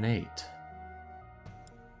 1 in 8.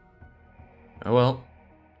 Oh well.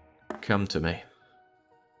 Come to me.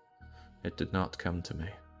 It did not come to me.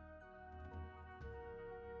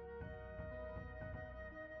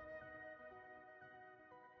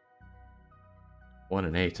 One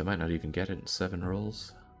in 8, I might not even get it in 7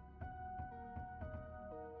 rolls.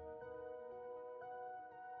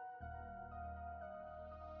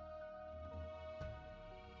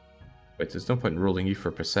 Wait, there's no point in rolling you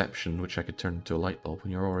for perception, which I could turn into a light bulb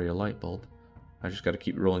when you're already a light bulb. I just gotta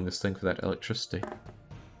keep rolling this thing for that electricity.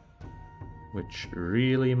 Which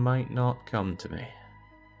really might not come to me.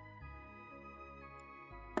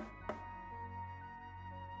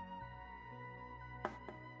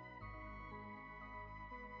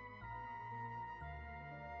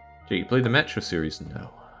 Gee, you played the Metro series?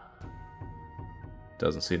 No.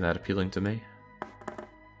 Doesn't seem that appealing to me.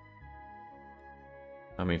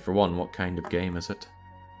 I mean, for one, what kind of game is it?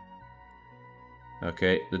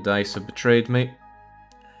 Okay, the dice have betrayed me.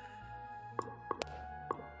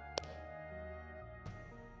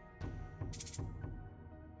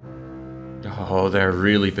 Oh, they're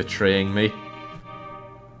really betraying me.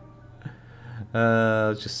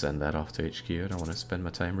 I'll just send that off to HQ. I don't want to spend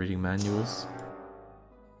my time reading manuals.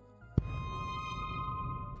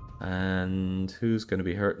 And who's going to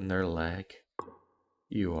be hurting their leg?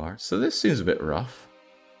 You are. So this seems a bit rough.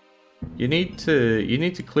 You need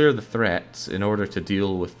to clear the threats in order to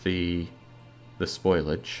deal with the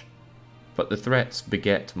spoilage, but the threats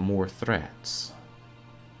beget more threats.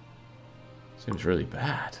 Seems really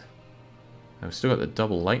bad. I've still got the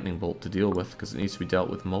double lightning bolt to deal with because it needs to be dealt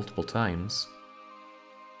with multiple times.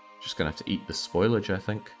 Just gonna have to eat the spoilage, I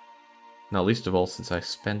think. Not least of all since I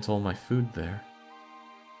spent all my food there.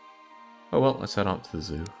 Oh well, let's head on to the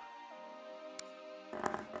zoo.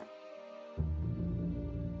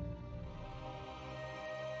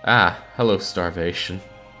 Ah, hello starvation.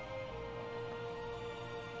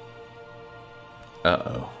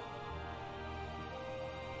 Uh-oh.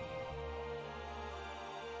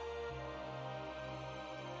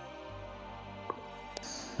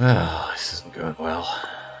 Oh, this isn't going well.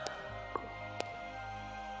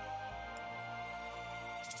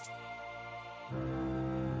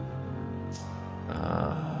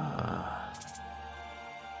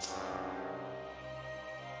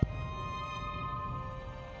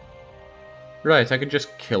 Right, I could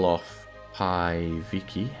just kill off Pi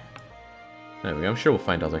Vicky. There we go, I'm sure we'll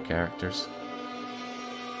find other characters.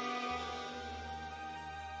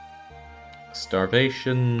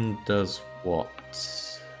 Starvation does what?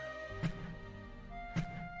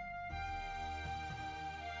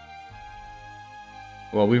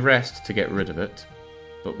 Well, we rest to get rid of it,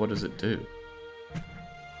 but what does it do?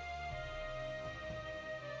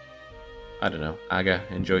 I don't know. Aga,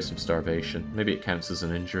 enjoy some starvation. Maybe it counts as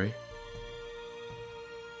an injury.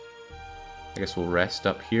 I guess we'll rest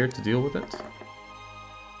up here to deal with it.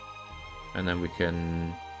 And then we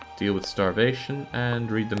can deal with starvation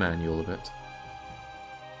and read the manual a bit.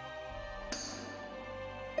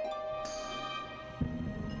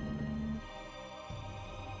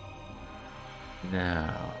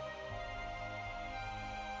 Now,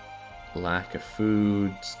 lack of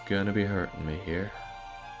food's gonna be hurting me here.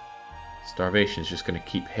 Starvation's just gonna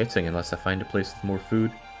keep hitting unless I find a place with more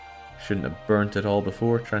food. Shouldn't have burnt it all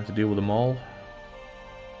before trying to deal with them all.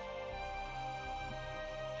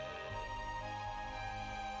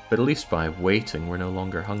 But at least by waiting, we're no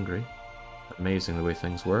longer hungry. Amazing the way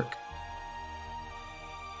things work.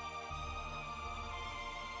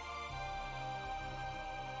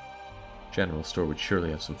 General store would surely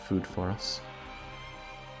have some food for us.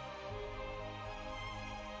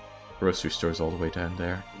 Grocery store's all the way down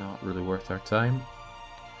there. Not really worth our time.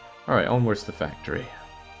 Alright, onwards to the factory.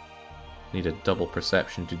 Need a double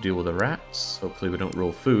perception to deal with the rats. Hopefully we don't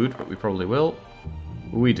roll food, but we probably will.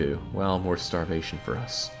 We do. Well, more starvation for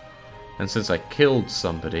us. And since I killed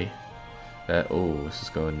somebody... oh, this is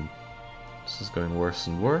going worse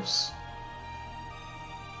and worse.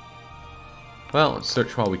 Well, let's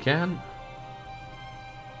search while we can.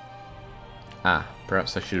 Ah,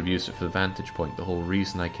 perhaps I should have used it for the vantage point, the whole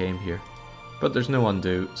reason I came here. But there's no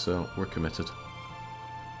undo, so we're committed.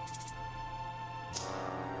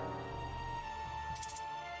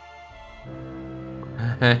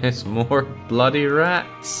 It's more bloody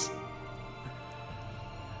rats!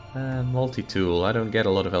 Multi-tool. I don't get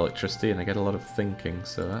a lot of electricity and I get a lot of thinking,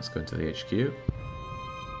 so that's going to the HQ.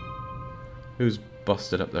 Who's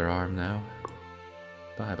busted up their arm now?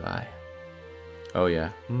 Bye-bye. Oh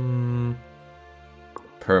yeah.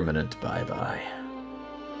 Permanent bye-bye.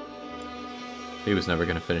 He was never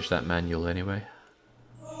going to finish that manual anyway.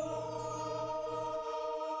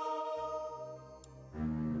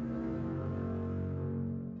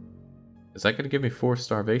 Is that going to give me 4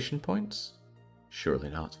 starvation points? Surely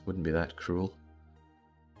not. Wouldn't be that cruel.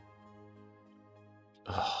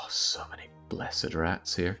 Oh, so many blessed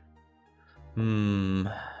rats here. Probably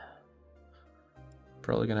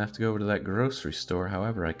going to have to go over to that grocery store,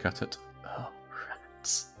 however I cut it. Oh,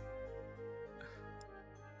 rats.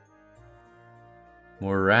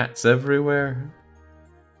 More rats everywhere.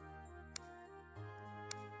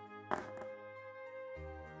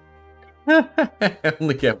 I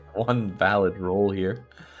only get one valid roll here.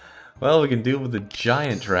 Well, we can deal with the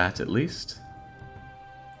giant rat at least.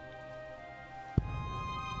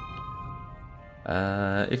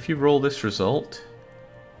 If you roll this result,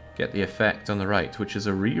 get the effect on the right, which is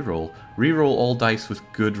a reroll. Reroll all dice with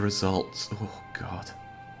good results. Oh god.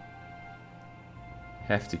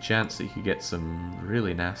 Hefty chance that you could get some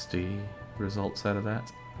really nasty results out of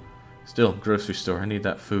that. Still, grocery store, I need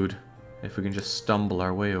that food. If we can just stumble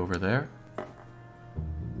our way over there.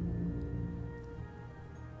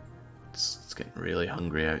 It's getting really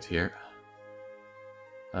hungry out here.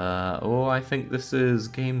 Oh, I think this is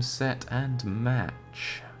game, set, and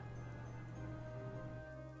match.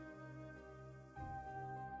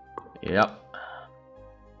 Yep.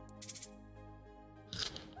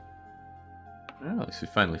 Well, at least we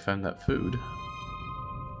finally found that food.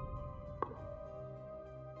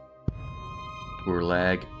 Poor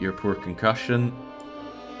leg, your poor concussion,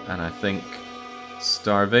 and I think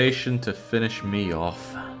starvation to finish me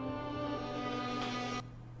off.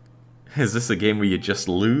 Is this a game where you just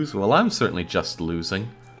lose? Well, I'm certainly just losing.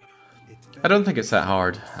 I don't think it's that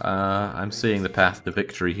hard. I'm seeing the path to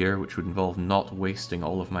victory here, which would involve not wasting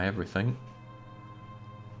all of my everything.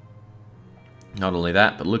 Not only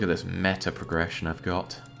that, but look at this meta progression I've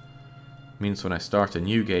got. Means when I start a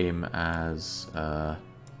new game as Pal,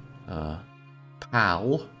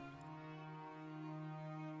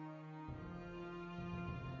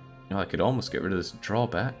 you know, I could almost get rid of this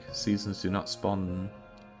drawback. Seasons do not spawn.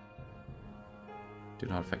 Do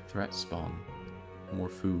not affect threat spawn. More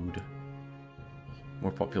food.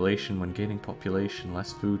 More population when gaining population.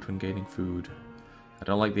 Less food when gaining food. I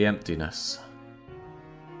don't like the emptiness.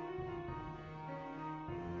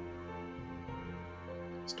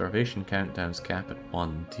 Starvation countdowns cap at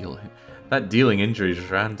 1. That dealing injuries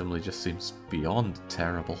randomly just seems beyond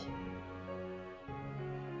terrible.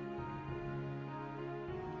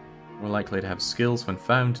 More likely to have skills when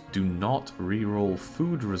found. Do not re-roll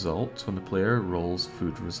food results when the player rolls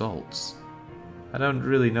food results. I don't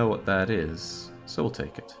really know what that is, so we'll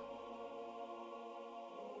take it.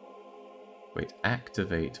 Wait,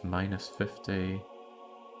 activate -50.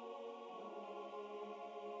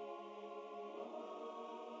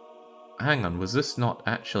 Hang on, was this not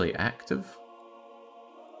actually active?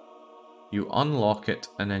 You unlock it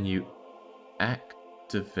and then you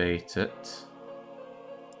activate it.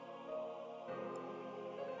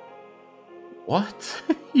 What?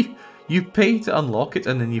 you pay to unlock it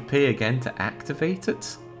and then you pay again to activate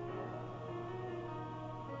it?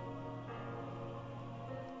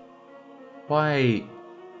 Why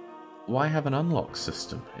have an unlock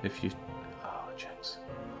system if you... Oh, jeez.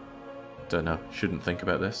 Don't know. Shouldn't think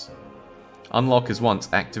about this. Unlock is once,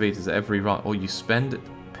 activate is every run. Oh, you spend it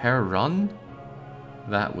per run?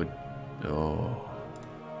 That would... Oh.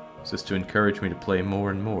 Is this to encourage me to play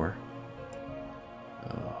more and more?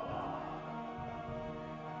 Oh.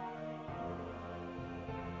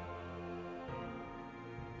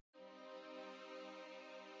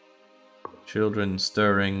 Children,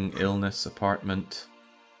 stirring, illness, apartment.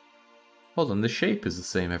 Hold on, the shape is the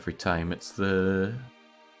same every time. It's the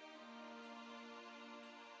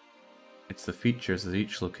features of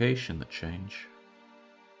each location that change.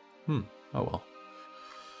 Oh well.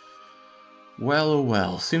 Well, oh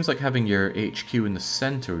well. Seems like having your HQ in the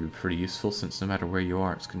center would be pretty useful, since no matter where you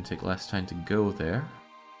are, it's going to take less time to go there.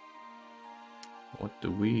 What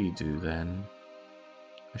do we do then?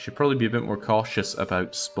 I should probably be a bit more cautious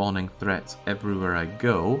about spawning threats everywhere I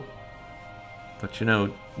go. But you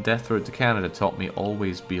know, Death Road to Canada taught me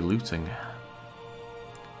always be looting.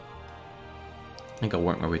 I think I'll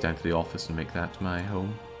work my way down to the office and make that my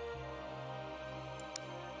home.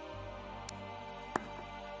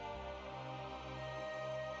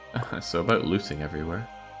 So about looting everywhere.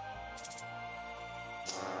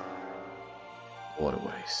 What a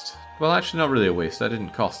waste. Well, actually not really a waste, that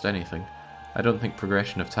didn't cost anything. I don't think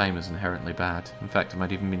progression of time is inherently bad. In fact, it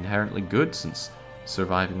might even be inherently good, since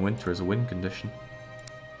surviving winter is a win condition.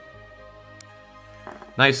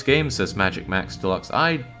 Nice game, says Magic Max Deluxe.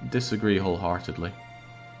 I disagree wholeheartedly.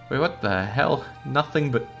 Wait, what the hell?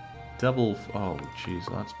 Nothing but double... Oh, jeez,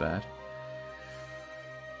 well, that's bad.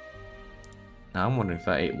 Now I'm wondering if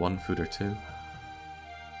I ate one food or two.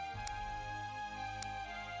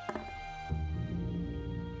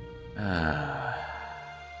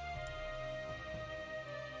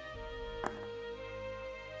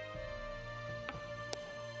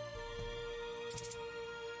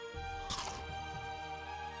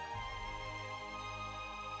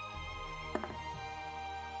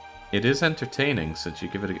 It is entertaining, since you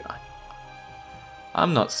give it a...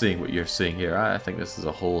 I'm not seeing what you're seeing here. I think this is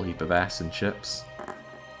a whole heap of ass and chips.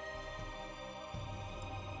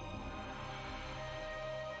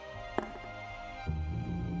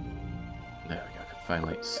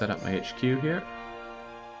 finally set up my HQ here.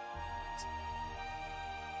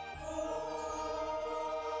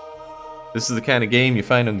 This is the kind of game you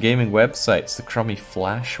find on gaming websites, the crummy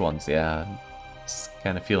Flash ones. Yeah, it's the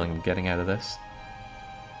kind of feeling I'm getting out of this.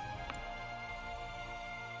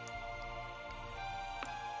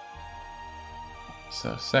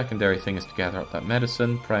 So secondary thing is to gather up that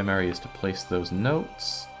medicine. Primary is to place those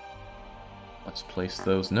notes. Let's place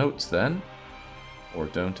those notes then. Or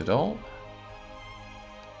don't at all.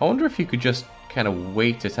 I wonder if you could just kind of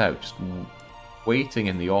wait it out. Just waiting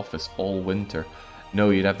in the office all winter. No,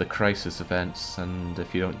 you'd have the crisis events, and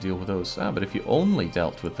if you don't deal with those... Ah, but if you only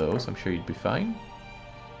dealt with those, I'm sure you'd be fine.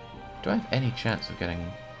 Do I have any chance of getting...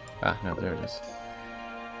 Ah, no, there it is.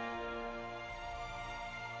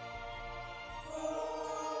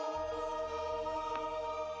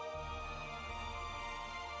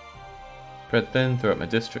 Spread thin throughout my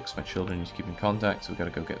districts. My children need to keep in contact, so we've got to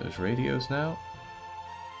go get those radios now.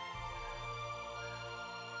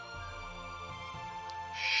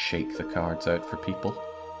 Shake the cards out for people.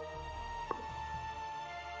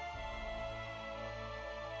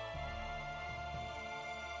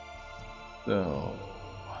 So...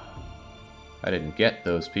 I didn't get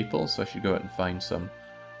those people, so I should go out and find some.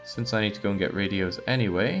 Since I need to go and get radios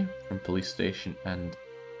anyway, from police station and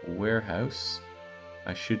warehouse,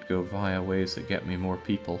 I should go via ways that get me more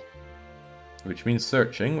people. Which means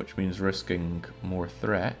searching, which means risking more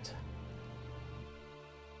threat.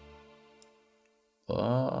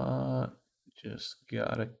 But just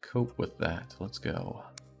gotta cope with that. Let's go.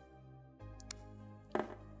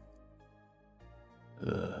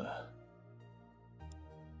 Ugh.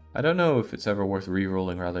 I don't know if it's ever worth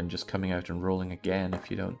re-rolling rather than just coming out and rolling again if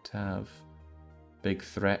you don't have big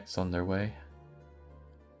threats on their way.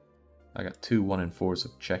 I got 2 1 and 4s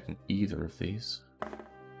of checking either of these.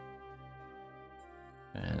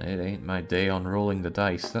 And it ain't my day on rolling the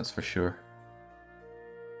dice, that's for sure.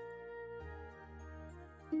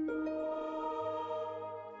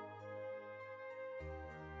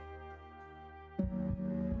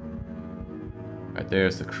 Right,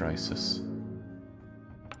 there's the crisis.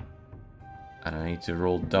 And I need to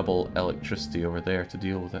roll double electricity over there to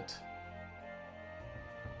deal with it.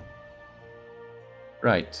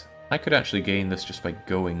 Right, I could actually gain this just by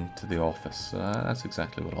going to the office. That's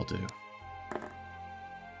exactly what I'll do.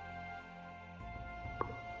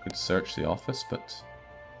 Could search the office, but...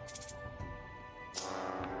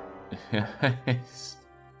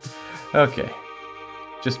 Okay.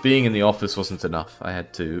 Just being in the office wasn't enough. I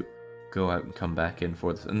had to go out and come back in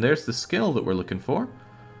for this. And there's the skill that we're looking for.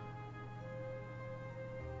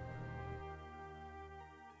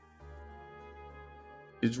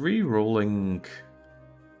 Is re-rolling...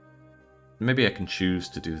 Maybe I can choose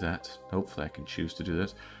to do that. Hopefully I can choose to do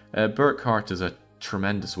this. Burkhart is a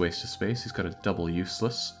tremendous waste of space. He's got a double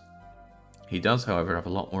useless. He does, however, have a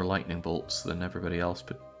lot more lightning bolts than everybody else,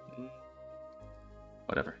 but...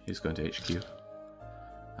 Whatever, he's going to HQ.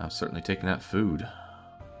 I'm certainly taking that food.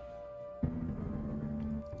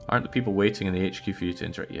 Aren't the people waiting in the HQ for you to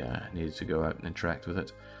interact? Yeah, I needed to go out and interact with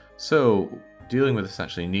it. So, dealing with this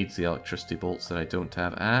actually needs the electricity bolts that I don't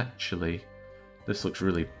have. Actually, this looks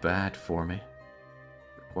really bad for me.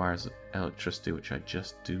 Requires electricity, which I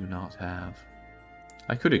just do not have.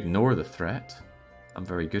 I could ignore the threat. I'm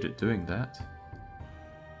very good at doing that.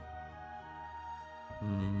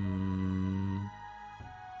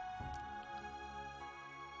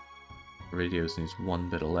 Radios needs 1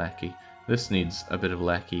 bit of lackey. This needs a bit of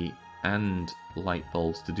lackey and light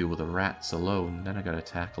bulbs to deal with the rats alone. Then I gotta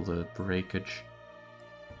tackle the breakage.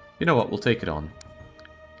 You know what, we'll take it on.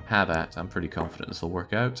 Have at, I'm pretty confident this will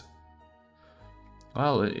work out.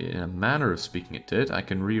 Well, in a manner of speaking it did. I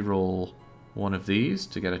can re-roll one of these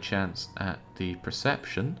to get a chance at the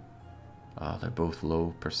perception. Ah, they're both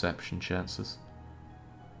low perception chances.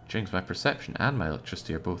 Jinx, my perception and my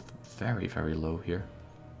electricity are both very, very low here.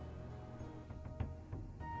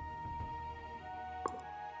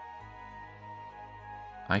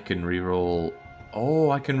 I can re-roll...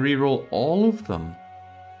 Oh, I can re-roll all of them.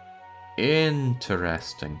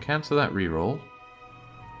 Interesting. Cancel that re-roll.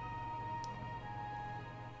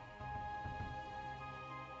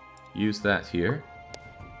 Use that here.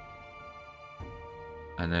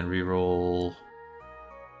 And then re-roll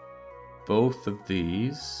both of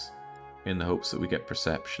these in the hopes that we get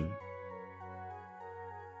perception.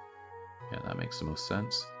 Yeah, that makes the most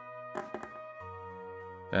sense.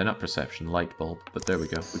 Not perception, light bulb, but there we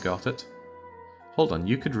go, we got it. Hold on,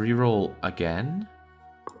 you could re-roll again?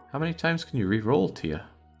 How many times can you re-roll, Tia?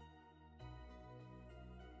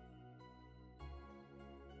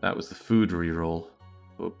 That was the food re-roll.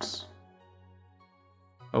 Oops.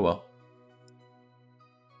 Oh well.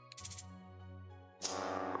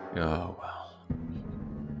 Oh, well.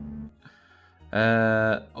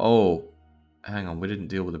 Oh. Hang on, we didn't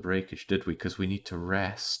deal with the breakage, did we? Because we need to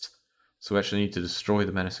rest. So we actually need to destroy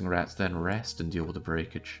the menacing rats, then rest and deal with the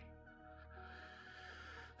breakage.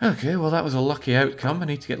 Okay, well that was a lucky outcome. I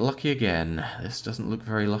need to get lucky again. This doesn't look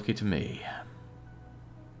very lucky to me.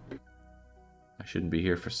 I shouldn't be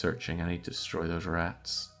here for searching. I need to destroy those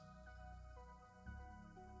rats.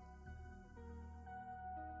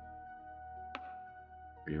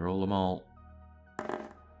 Reroll them all.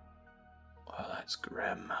 Oh, that's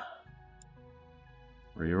grim.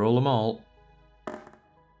 Reroll them all.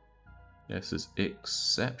 This is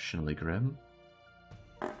exceptionally grim.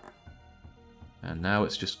 And now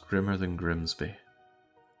it's just grimmer than Grimsby.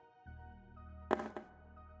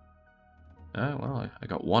 Oh, well, I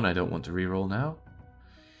got one I don't want to reroll now.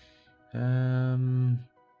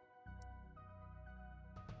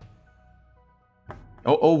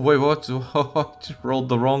 Oh, wait, what? Oh, I just rolled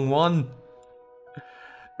the wrong one.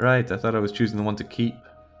 Right, I thought I was choosing the one to keep.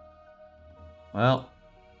 Well,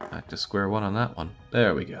 back to square one on that one.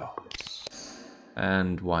 There we go.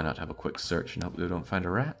 And why not have a quick search and hope we don't find a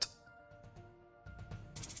rat?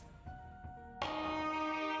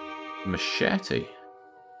 Machete.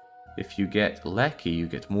 If you get Lecky, you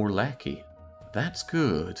get more Lecky. That's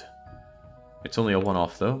good. It's only a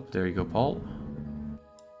one-off though. There you go, Paul.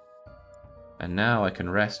 And now I can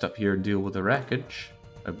rest up here and deal with the wreckage.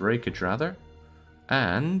 A breakage, rather.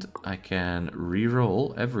 And I can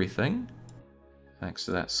re-roll everything. Thanks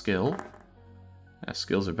to that skill. Yeah,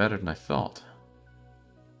 skills are better than I thought.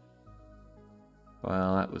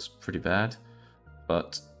 Well, that was pretty bad.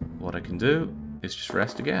 But what I can do is just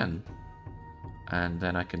rest again. And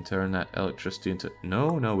then I can turn that electricity into...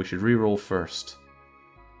 No, we should re-roll first.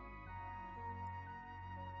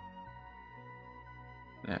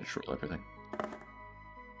 Yeah, just roll everything.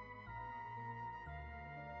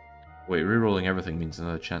 Wait, re-rolling everything means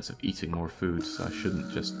another chance of eating more food, so I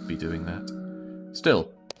shouldn't just be doing that.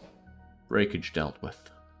 Still, breakage dealt with.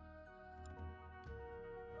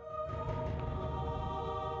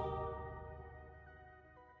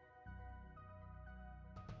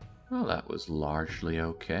 Well, that was largely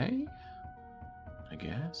okay, I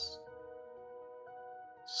guess.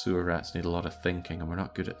 Sewer rats need a lot of thinking, and we're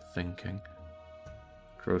not good at thinking.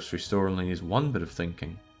 Grocery store only needs one bit of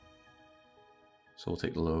thinking. So we'll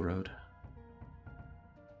take the low road.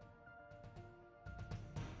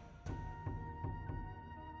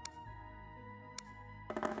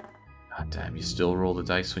 God damn, you still roll the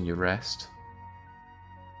dice when you rest.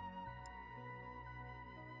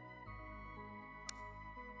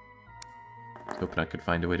 Hoping I could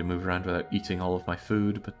find a way to move around without eating all of my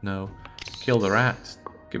food, but no. Kill the rat,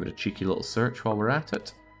 give it a cheeky little search while we're at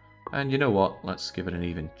it. And you know what? Let's give it an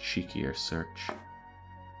even cheekier search.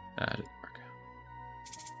 That didn't work.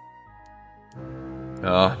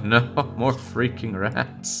 Oh no, more freaking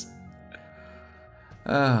rats.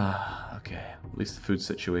 Okay. At least the food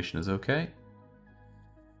situation is okay.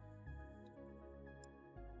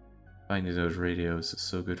 Finding those radios is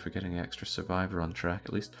so good for getting extra survivor on track,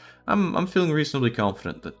 at least. I'm feeling reasonably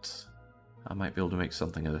confident that I might be able to make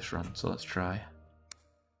something of this run, so let's try.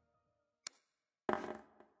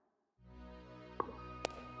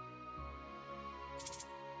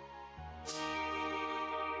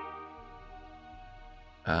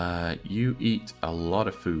 You eat a lot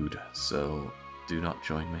of food, so do not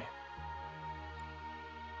join me.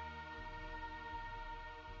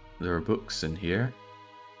 There are books in here.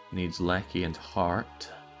 Needs Lecky and Heart.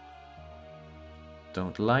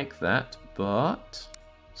 Don't like that, but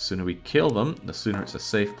the sooner we kill them, the sooner it's a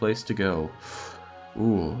safe place to go.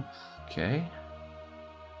 Ooh, okay.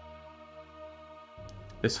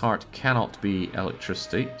 This heart cannot be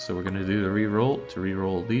electricity, so we're going to do the reroll to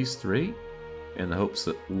reroll these three, in the hopes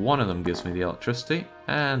that one of them gives me the electricity,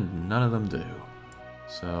 and none of them do.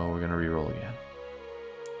 So we're going to reroll again.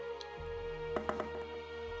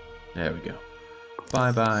 There we go.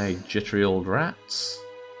 Bye-bye, jittery old rats.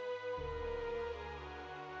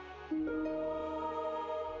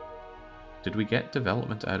 Did we get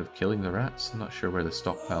development out of killing the rats? I'm not sure where the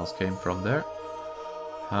stockpiles came from there.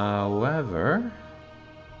 However,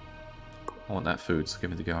 I want that food, so give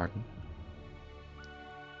me the garden.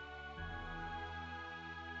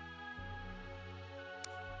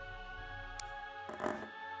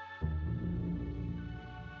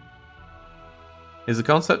 Is the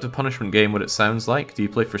concept of punishment game what it sounds like? Do you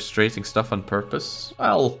play frustrating stuff on purpose?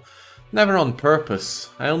 Well, never on purpose.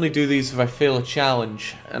 I only do these if I fail a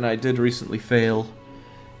challenge, and I did recently fail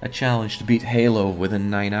a challenge to beat Halo within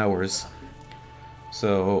 9 hours.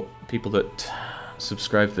 So, people that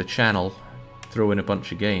subscribe to the channel throw in a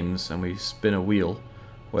bunch of games, and we spin a wheel,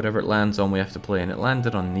 Whatever it lands on, we have to play, and it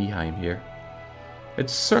landed on Nyheim here.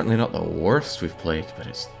 It's certainly not the worst we've played, but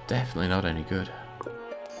it's definitely not any good.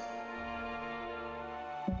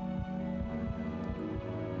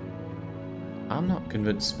 I'm not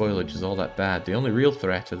convinced spoilage is all that bad. The only real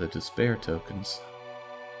threat are the despair tokens.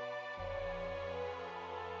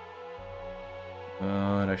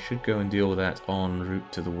 And I should go and deal with that en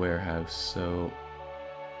route to the warehouse, so...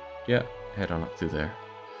 yeah, head on up through there.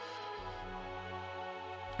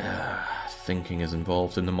 Thinking is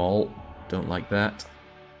involved in them all. Don't like that.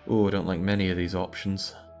 Oh, I don't like many of these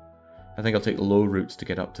options. I think I'll take the low routes to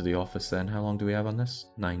get up to the office then. How long do we have on this?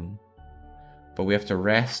 9. But we have to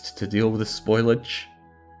rest to deal with the spoilage.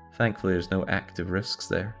 Thankfully there's no active risks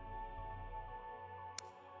there.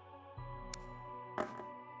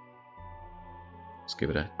 Let's give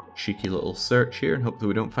it a cheeky little search here and hope that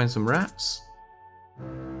we don't find some rats.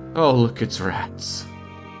 Oh look, it's rats.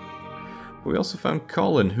 We also found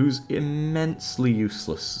Colin, who's immensely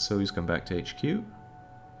useless, so he's come back to HQ.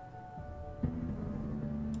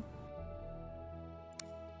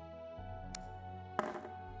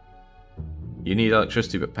 You need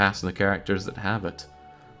electricity, but pass on the characters that have it.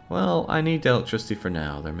 Well, I need electricity for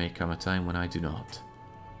now. There may come a time when I do not.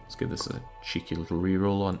 Let's give this a cheeky little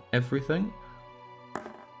reroll on everything.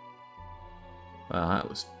 Well, that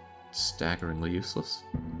was staggeringly useless.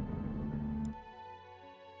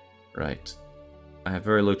 Right. I have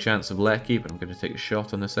very low chance of Lecky, but I'm going to take a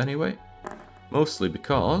shot on this anyway. Mostly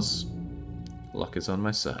because luck is on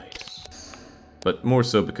my side. But more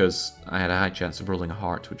so because I had a high chance of rolling a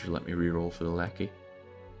heart, which would let me reroll for the Lecky.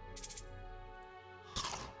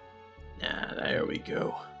 Ah, there we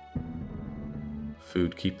go.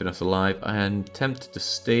 Food keeping us alive. I am tempted to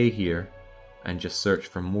stay here and just search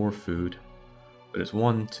for more food. But it's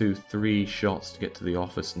 1, 2, 3 shots to get to the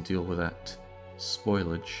office and deal with that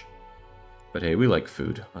spoilage. But hey, we like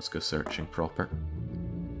food. Let's go searching proper.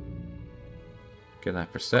 Get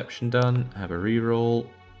that perception done. Have a reroll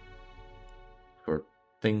for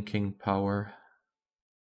thinking power.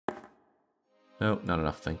 No, not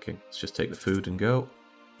enough thinking. Let's just take the food and go.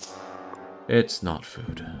 It's not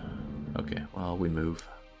food. Okay, well, we move.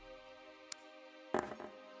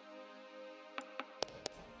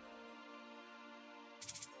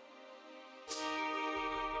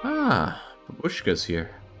 Ah, Babushka's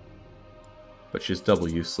here. But she's double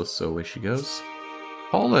useless, so away she goes.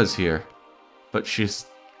 Paula's here. But she's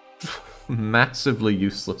massively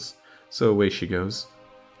useless, so away she goes.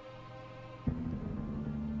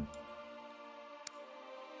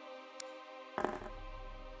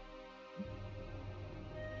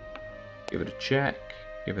 Give it a check.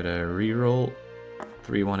 Give it a reroll.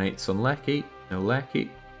 3/1/8 on Lecky. No Lecky.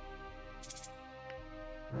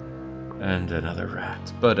 And another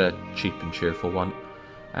rat, but a cheap and cheerful one.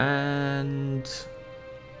 And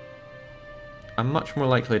I'm much more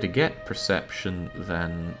likely to get perception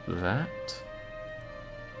than that.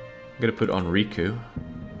 I'm going to put on Riku,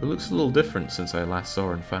 who looks a little different since I last saw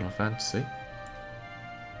her in Final Fantasy.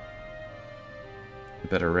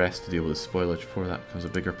 Better rest to deal with the spoilage before that becomes a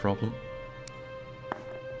bigger problem.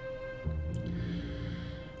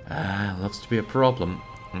 Loves to be a problem.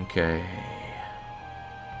 Okay.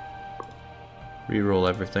 Reroll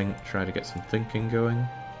everything, try to get some thinking going.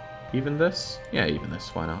 Even this? Yeah, even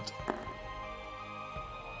this, why not?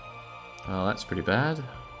 Well, that's pretty bad.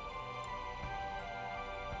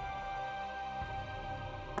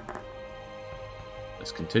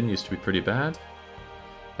 This continues to be pretty bad.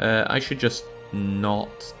 I should just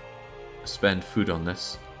not spend food on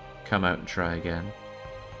this. Come out and try again.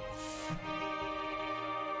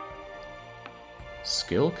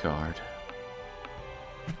 Skill card.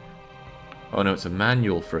 Oh no, it's a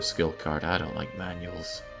manual for a skill card. I don't like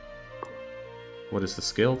manuals. What is the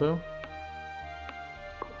skill though?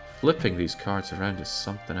 Flipping these cards around is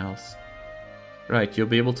something else. Right, you'll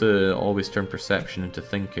be able to always turn perception into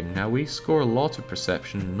thinking. Now we score a lot of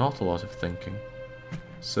perception, not a lot of thinking.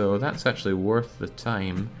 So that's actually worth the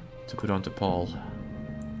time to put onto Paul.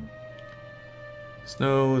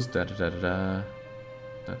 Snows, da da da da da.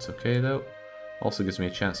 That's okay though. Also gives me a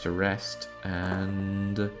chance to rest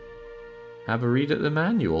and have a read at the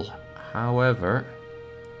manual. However,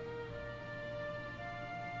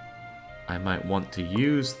 I might want to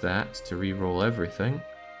use that to re-roll everything.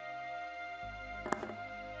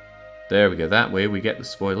 There we go, that way we get the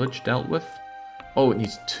spoilage dealt with. Oh, it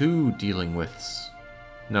needs 2 dealing withs.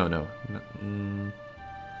 No, it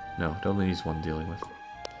only needs 1 dealing with.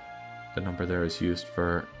 The number there is used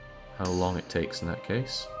for how long it takes in that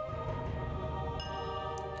case.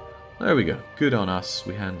 There we go, good on us.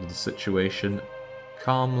 We handled the situation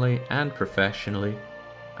calmly and professionally,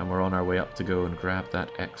 And we're on our way up to go and grab that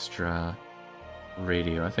extra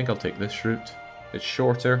radio. I think I'll take this route. It's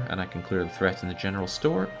shorter, and I can clear the threat in the general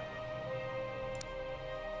store.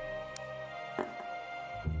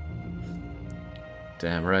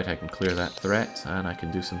 Damn right, I can clear that threat, and I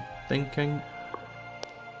can do some thinking.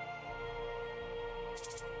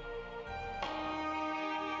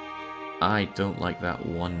 I don't like that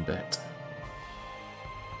one bit.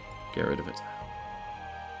 Get rid of it.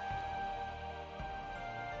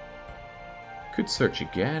 Could search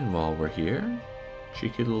again while we're here.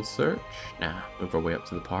 Cheeky little search. Nah, move our way up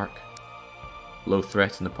to the park. Low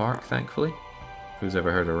threat in the park, thankfully. Who's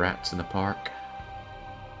ever heard of rats in the park?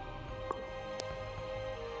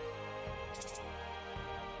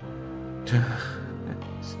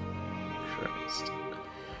 Christ.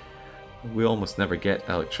 We almost never get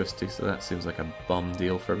electricity, so that seems like a bum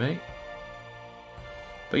deal for me.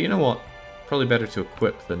 But you know what? Probably better to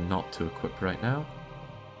equip than not to equip right now.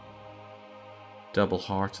 Double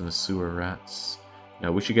heart and the sewer rats.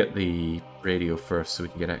 Now we should get the radio first so we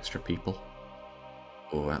can get extra people.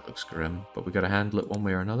 Oh, that looks grim, but we gotta handle it one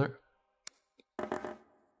way or another.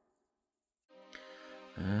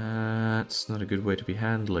 That's not a good way to be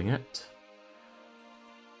handling it.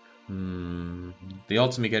 The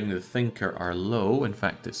odds of me getting the Thinker are low. In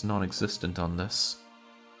fact, it's non-existent on this.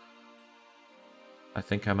 I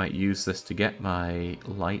think I might use this to get my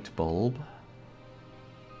light bulb.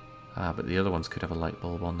 Ah, but the other ones could have a light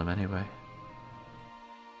bulb on them anyway.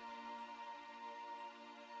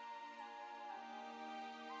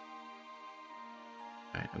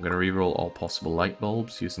 Right, I'm going to reroll all possible light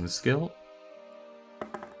bulbs using the skill.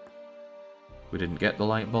 We didn't get the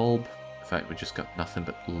light bulb. In fact, we just got nothing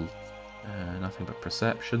but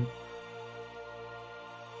perception.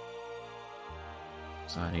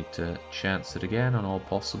 So I need to chance it again on all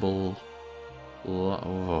possible...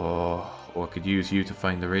 Oh, I could use you to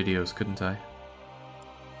find the radios, couldn't I?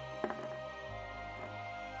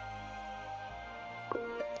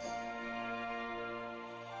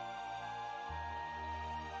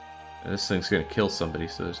 This thing's going to kill somebody,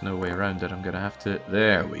 so there's no way around it. I'm going to have to...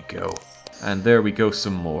 There we go. And there we go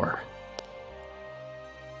some more.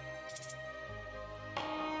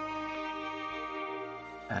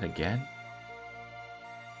 That again.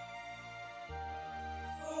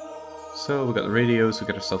 So we've got the radios, we've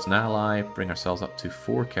got ourselves an ally, bring ourselves up to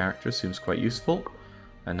 4 characters, seems quite useful.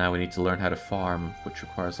 And now we need to learn how to farm, which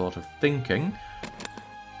requires a lot of thinking.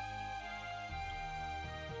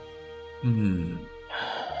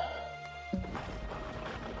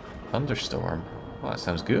 Thunderstorm. Well, that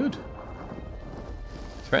sounds good.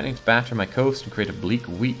 Threatening to batter my coast and create a bleak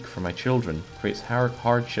week for my children. Creates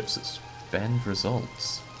hardships that spend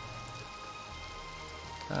results.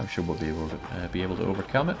 I'm sure we'll be able to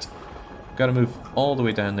overcome it. Got to move all the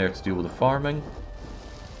way down there to deal with the farming.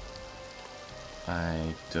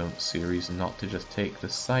 I don't see a reason not to just take the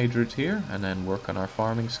side route here and then work on our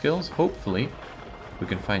farming skills. Hopefully we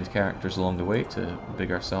can find characters along the way to big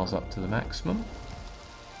ourselves up to the maximum.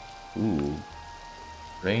 Ooh.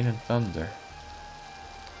 Rain and thunder.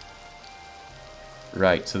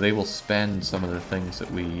 Right, so they will spend some of the things that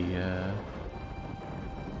we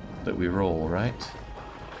roll, right?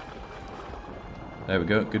 There we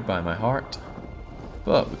go, goodbye my heart.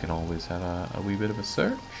 But we can always have a wee bit of a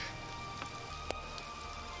search.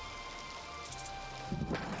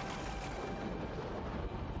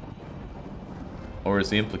 Or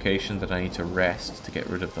is the implication that I need to rest to get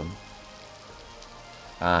rid of them?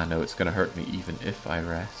 Ah, no, it's going to hurt me even if I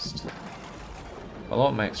rest. I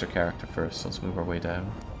want my extra character first, so let's move our way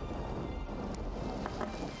down.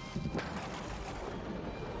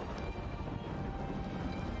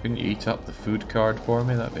 Couldn't you eat up the food card for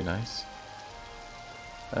me? That'd be nice.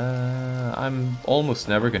 I'm almost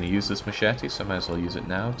never going to use this machete, so I might as well use it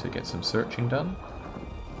now to get some searching done.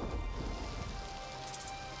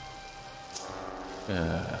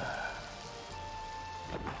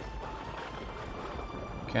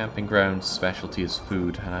 Camping ground's specialty is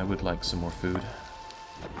food, and I would like some more food.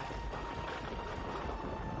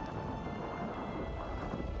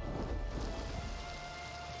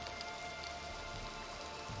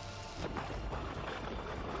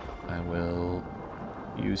 I will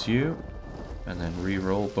use you, and then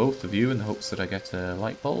re-roll both of you in the hopes that I get a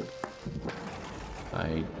light bulb.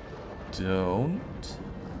 I don't.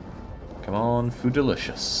 Come on, food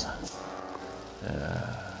delicious.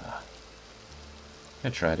 I'll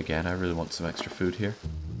try it again. I really want some extra food here.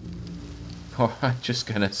 Or I'm just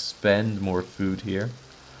gonna spend more food here.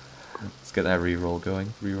 Let's get that re-roll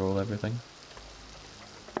going. Re-roll everything.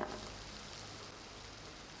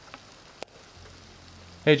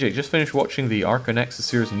 Hey Jake, just finished watching the Arco Nexus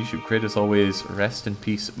series on YouTube. Great as always. Rest in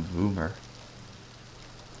peace, Boomer.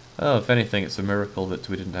 Oh, if anything, it's a miracle that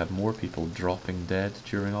we didn't have more people dropping dead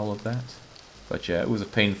during all of that. But yeah, it was a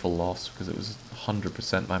painful loss because it was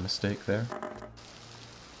 100% my mistake there.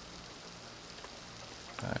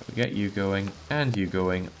 Alright, we get you going and you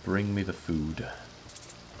going. Bring me the food.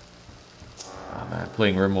 Oh man,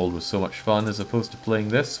 playing Rimworld was so much fun as opposed to playing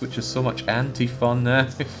this, which is so much anti-fun now.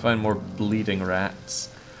 I find more bleeding rats.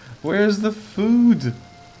 Where's the food?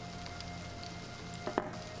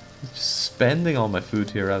 Just spending all my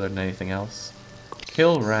food here rather than anything else.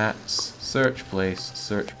 Kill rats, search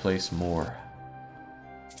place more.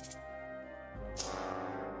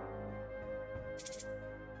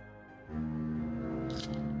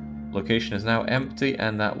 Location is now empty,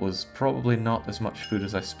 and that was probably not as much food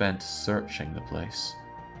as I spent searching the place.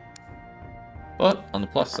 But on the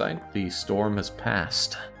plus side, the storm has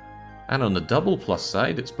passed. And on the double plus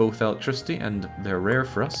side, it's both electricity and they're rare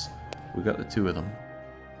for us. We got the two of them.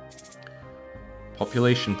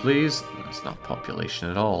 Population, please. That's not population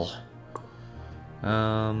at all.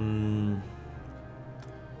 The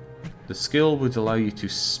skill would allow you to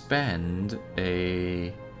spend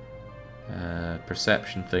a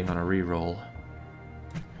perception thing on a reroll.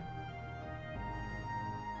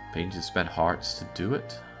 But you need to spend hearts to do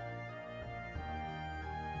it.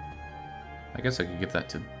 I guess I could give that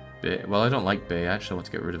to Bay. Well, I don't like Bay. I actually want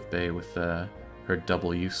to get rid of Bay with her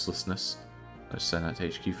double uselessness. Let's send that to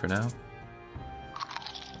HQ for now.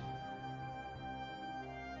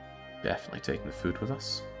 Definitely taking the food with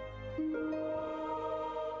us.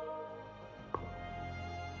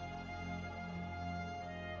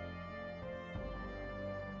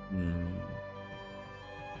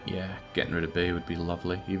 Yeah, getting rid of Bay would be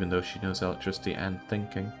lovely, even though she knows electricity and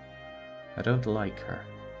thinking. I don't like her.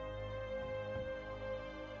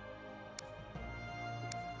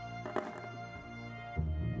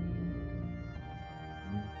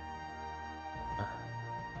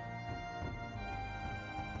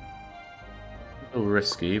 A little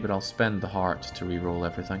risky, but I'll spend the heart to reroll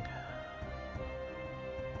everything.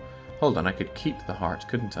 Hold on, I could keep the heart,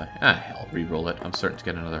 couldn't I? Ah, hell, reroll it. I'm certain to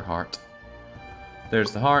get another heart.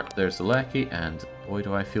 There's the heart, there's the lecky, and boy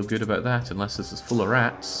do I feel good about that, unless this is full of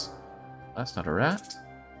rats. That's not a rat.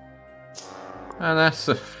 And that's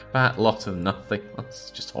a fat lot of nothing. That's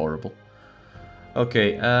just horrible.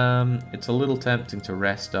 Okay, it's a little tempting to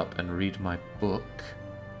rest up and read my book.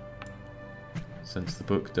 Since the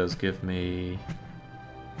book does give me...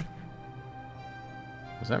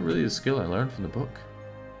 Was that really the skill I learned from the book?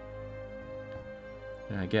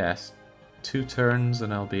 I guess. 2 turns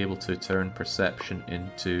and I'll be able to turn perception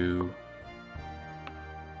into...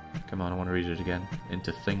 Come on, I want to read it again.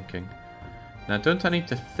 Into thinking. Now, don't I need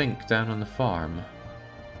to think down on the farm?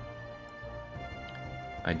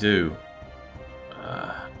 I do.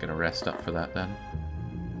 I'm gonna rest up for that then.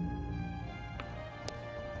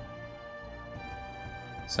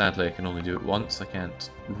 Sadly, I can only do it once. I can't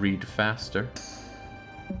read faster.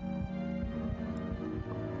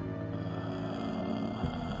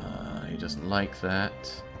 He doesn't like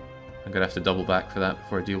that. I'm gonna have to double back for that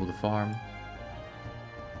before I deal with the farm.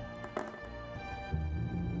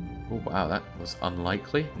 Oh wow, that was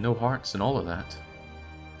unlikely. No hearts and all of that.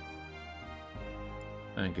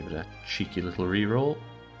 And give it a cheeky little reroll.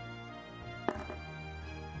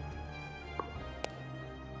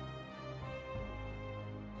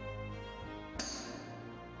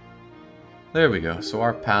 There we go. So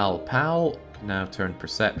our pal can now turn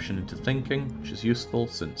perception into thinking, which is useful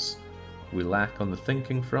since we lack on the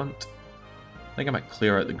thinking front. I think I might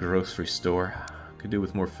clear out the grocery store. Could do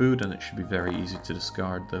with more food, and it should be very easy to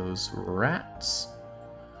discard those rats.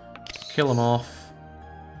 Kill them off,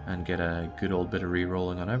 and get a good old bit of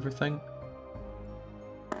re-rolling on everything.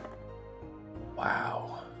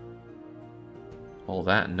 Wow. All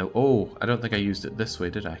that and no... Oh, I don't think I used it this way,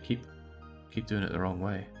 did I? Keep doing it the wrong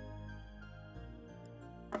way.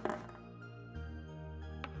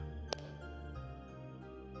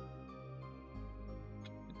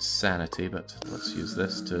 It's sanity, but let's use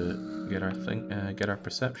this to get our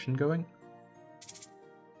perception going.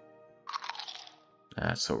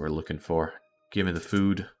 That's what we're looking for. Give me the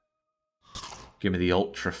food. Give me the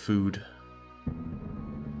ultra food.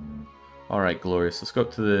 Alright, glorious. Let's go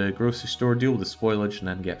up to the grocery store, deal with the spoilage, and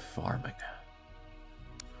then get farming.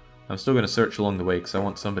 I'm still going to search along the way because I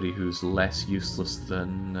want somebody who's less useless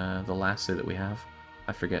than the lassie that we have.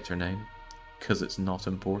 I forget her name because it's not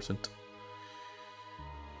important.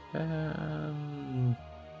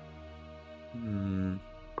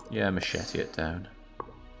 Yeah, machete it down.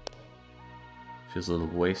 Feels a little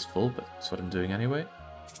wasteful, but that's what I'm doing anyway.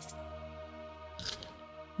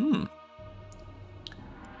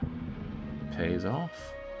 Pays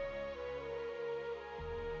off.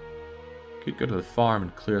 Could go to the farm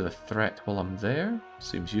and clear the threat while I'm there.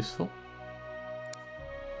 Seems useful.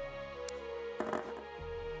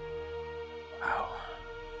 Wow.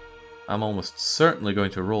 I'm almost certainly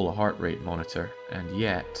going to roll a heart rate monitor, and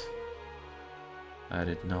yet I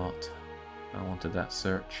did not. I wanted that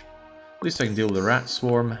search. At least I can deal with the rat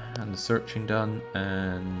swarm and the searching done,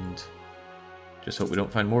 and just hope we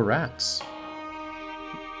don't find more rats.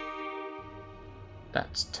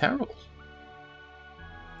 That's terrible.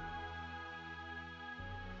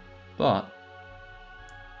 But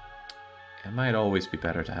it might always be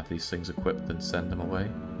better to have these things equipped than send them away.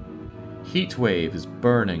 Heat wave is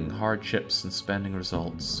burning hardships and spending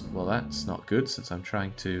results. Well, that's not good since I'm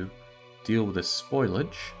trying to deal with this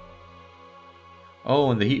spoilage. Oh,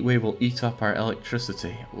 and the heat wave will eat up our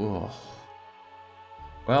electricity. Oh.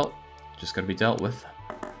 Well, just gotta be dealt with.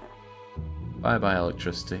 Bye-bye,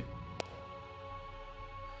 electricity.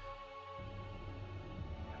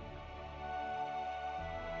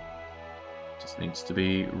 Just needs to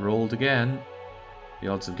be rolled again. The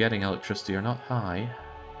odds of getting electricity are not high.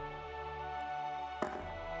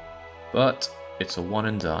 But it's a one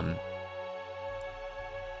and done.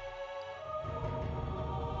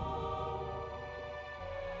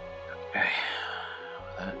 Okay,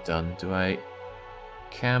 with that done, do I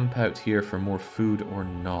camp out here for more food or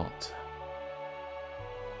not?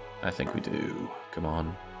 I think we do. Come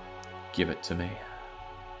on, give it to me.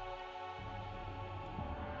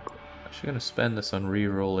 Actually going to spend this on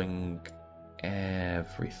re-rolling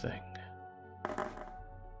everything.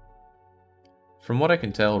 From what I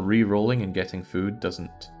can tell, re-rolling and getting food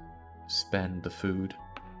doesn't spend the food.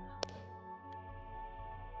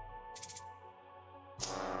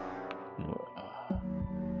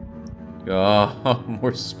 Oh,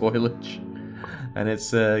 more spoilage. And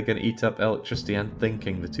it's going to eat up electricity and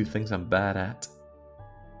thinking, the two things I'm bad at.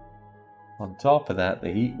 On top of that,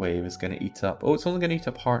 the heat wave is going to eat up... Oh, it's only going to eat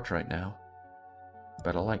up heart right now.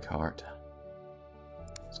 But I like heart.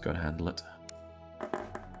 Let's go and handle it.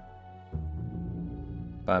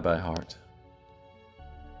 Bye-bye, heart.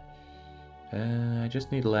 I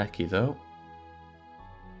just need Lecky, though.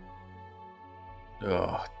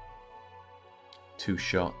 Ugh. Two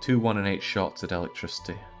 1 and 8 shots at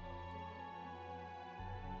electricity.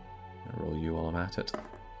 I'll roll you while I'm at it.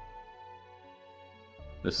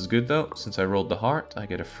 This is good, though. Since I rolled the heart, I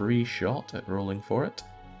get a free shot at rolling for it.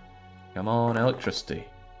 Come on, electricity.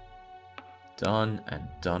 Done, and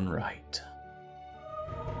done right.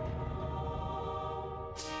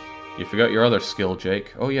 You forgot your other skill,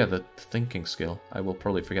 Jake. Oh yeah, the thinking skill. I will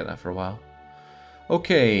probably forget that for a while.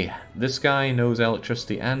 Okay, this guy knows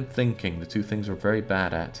electricity and thinking, the two things we're very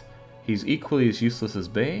bad at. He's equally as useless as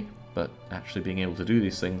Bay, but actually being able to do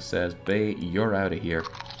these things says, Bay, you're out of here.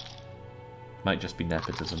 Might just be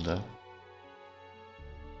nepotism, though.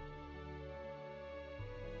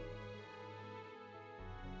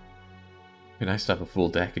 Be nice to have a full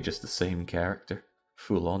deck of just the same character.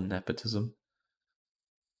 Full-on nepotism.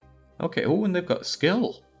 Okay, oh, and they've got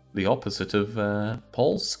skill. The opposite of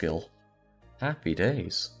Paul's skill. Happy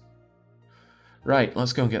days. Right,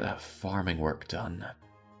 let's go and get that farming work done.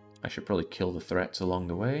 I should probably kill the threats along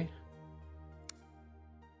the way.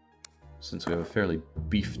 Since we have a fairly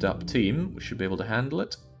beefed up team, we should be able to handle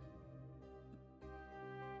it.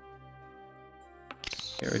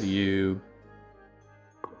 Get rid of you.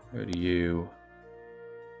 Get rid of you.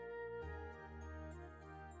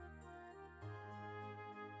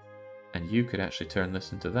 And you could actually turn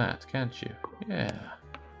this into that, can't you? Yeah.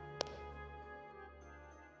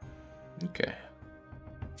 Okay.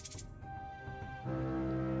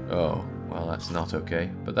 Oh, well that's not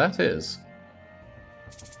okay, but that is.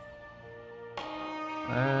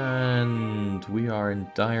 And we are in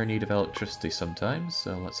dire need of electricity sometimes,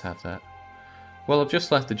 so let's have that. Well, I've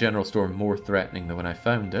just left the general store more threatening than when I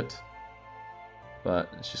found it, but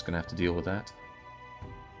it's just going to have to deal with that.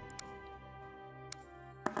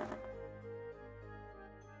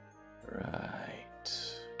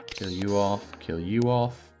 Right. Kill you off, kill you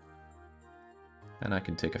off. And I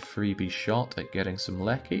can take a freebie shot at getting some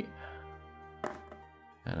Lecky.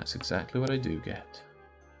 And that's exactly what I do get.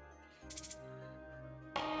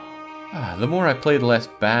 The more I play, the less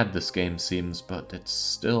bad this game seems, but it's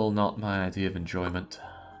still not my idea of enjoyment.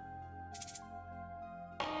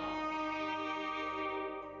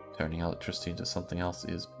 Turning electricity into something else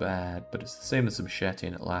is bad, but it's the same as the machete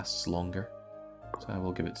and it lasts longer. So I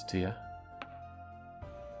will give it to Tia.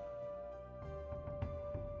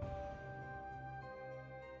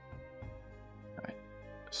 Right,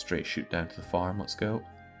 straight shoot down to the farm, let's go.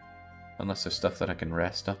 Unless there's stuff that I can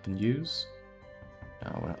rest up and use.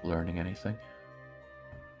 No, we're not learning anything.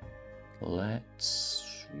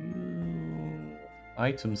 Let's...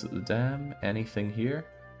 items at the dam. Anything here?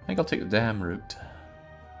 I think I'll take the dam route.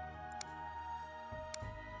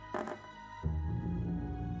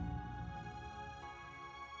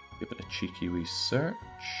 Give it a cheeky wee search.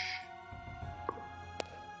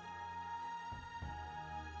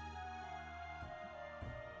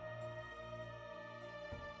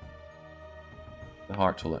 The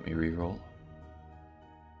heart will let me reroll.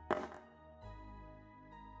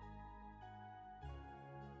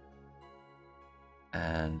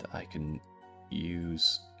 And I can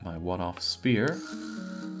use my one-off spear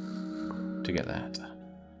to get that.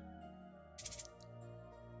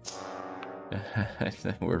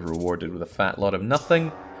 We're rewarded with a fat lot of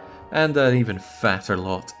nothing, and an even fatter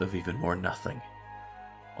lot of even more nothing.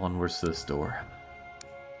 Onwards to this door.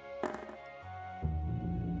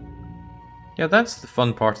 Yeah, that's the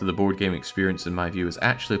fun part of the board game experience in my view, is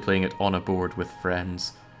actually playing it on a board with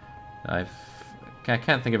friends. I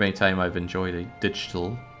can't think of any time I've enjoyed a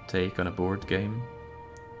digital take on a board game.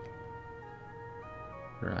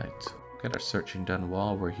 Right, get our searching done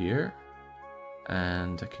while we're here.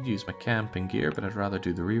 And I could use my camping gear, but I'd rather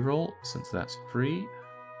do the reroll since that's free.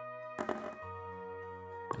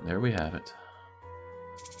 And there we have it.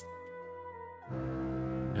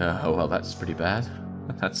 Oh, well, that's pretty bad.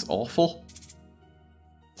 That's awful.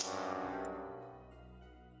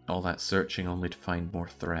 All that searching only to find more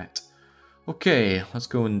threat. Okay, let's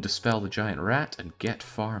go and dispel the giant rat and get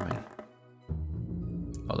farming.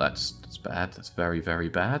 Oh, that's bad. That's very, very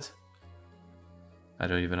bad. I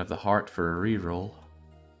don't even have the heart for a reroll.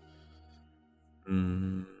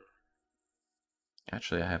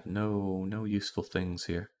 Actually, I have no useful things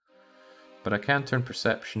here. But I can turn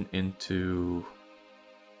perception into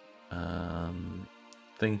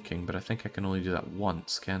thinking, but I think I can only do that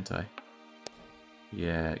once, can't I?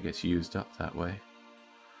 Yeah, it gets used up that way.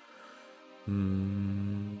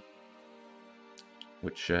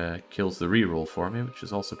 Which kills the reroll for me, which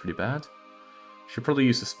is also pretty bad. Should probably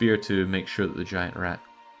use the spear to make sure that the giant rat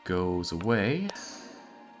goes away.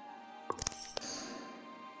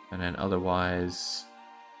 And then otherwise,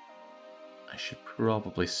 I should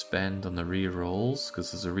probably spend on the rerolls,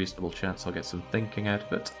 because there's a reasonable chance I'll get some thinking out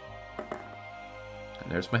of it. And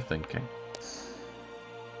there's my thinking.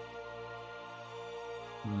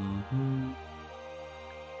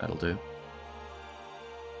 That'll do.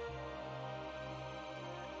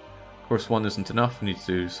 Of course, one isn't enough. We need to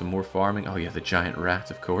do some more farming. Oh yeah, the giant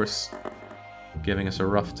rat, of course. Giving us a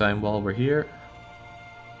rough time while we're here.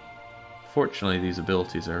 Fortunately, these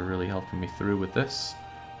abilities are really helping me through with this.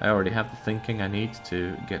 I already have the thinking I need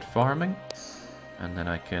to get farming. And then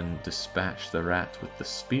I can dispatch the rat with the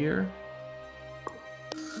spear.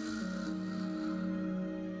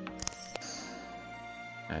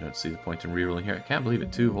 I don't see the point in rerolling here. I can't believe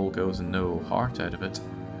it. 2 whole goes and no heart out of it.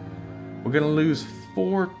 We're going to lose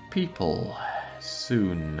 4 people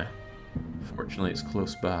soon. Fortunately, it's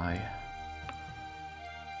close by.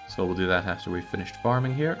 So we'll do that after we've finished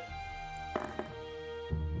farming here.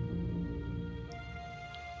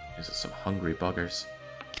 These are some hungry buggers.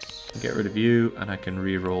 Get rid of you, and I can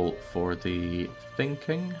reroll for the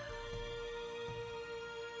thinking.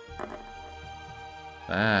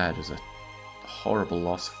 That is a horrible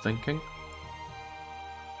loss of thinking.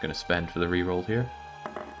 Gonna spend for the reroll here.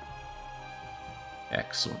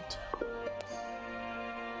 Excellent.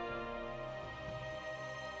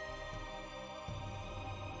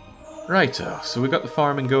 Righto, so we got the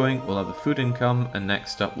farming going, we'll have the food income, and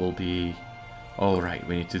next up will be... Oh right,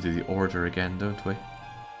 we need to do the order again, don't we?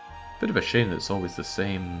 Bit of a shame that it's always the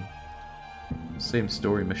same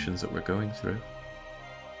story missions that we're going through.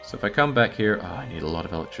 So if I come back here, oh, I need a lot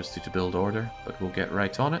of electricity to build order, but we'll get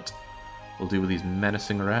right on it. We'll deal with these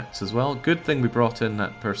menacing rats as well. Good thing we brought in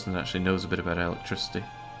that person that actually knows a bit about electricity.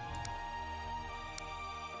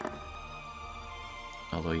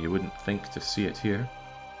 Although you wouldn't think to see it here.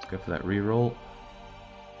 Let's go for that reroll.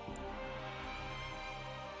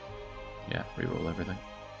 Yeah, reroll everything.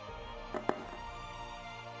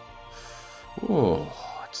 Oh,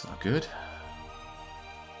 that's not good.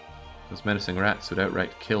 Those menacing rats would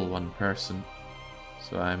outright kill one person.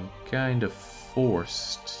 So I'm kind of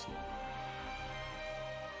forced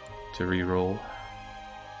to reroll.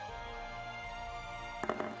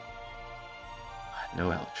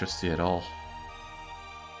 No electricity at all.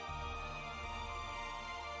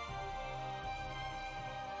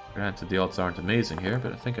 Granted, the odds aren't amazing here,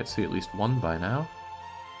 but I think I'd see at least one by now.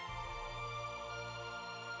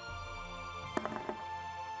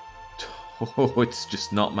 Oh, it's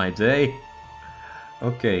just not my day.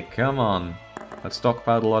 Okay, come on. I've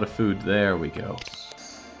stockpiled a lot of food. There we go.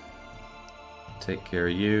 Take care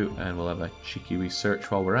of you, and we'll have a cheeky wee search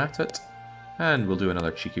while we're at it. And we'll do another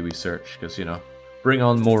cheeky wee search, because, you know, bring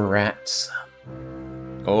on more rats.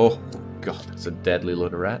 Oh, God, that's a deadly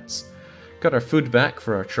load of rats. Got our food back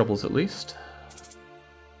for our troubles, at least.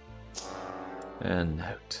 And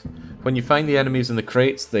out. When you find the enemies in the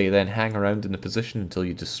crates, they then hang around in a position until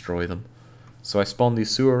you destroy them. So I spawned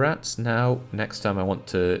these sewer rats. Now, next time I want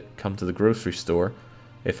to come to the grocery store,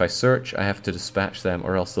 if I search, I have to dispatch them,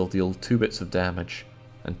 or else they'll deal 2 bits of damage.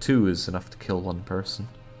 And 2 is enough to kill 1 person.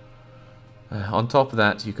 On top of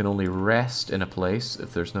that, you can only rest in a place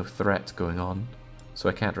if there's no threat going on. So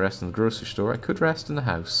I can't rest in the grocery store. I could rest in the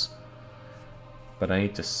house. But I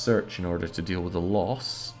need to search in order to deal with the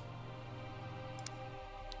loss.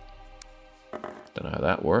 Don't know how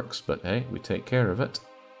that works, but hey, we take care of it.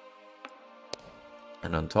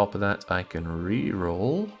 And on top of that, I can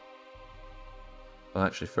re-roll. Well,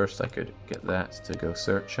 actually, first I could get that to go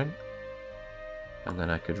searching. And then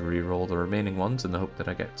I could re-roll the remaining ones in the hope that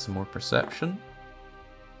I get some more perception.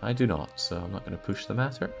 I do not, so I'm not going to push the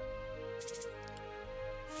matter.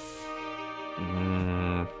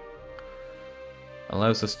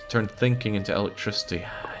 Allows us to turn thinking into electricity.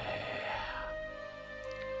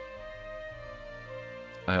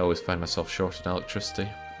 I always find myself short in electricity.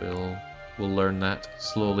 We'll learn that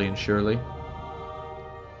slowly and surely.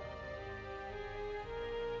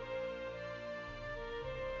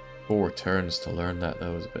 Four turns to learn that,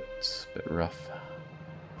 though, is a bit rough.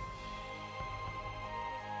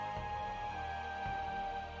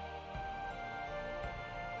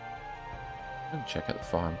 And check out the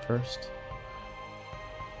farm first.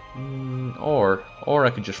 Or I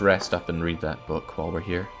could just rest up and read that book while we're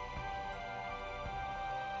here.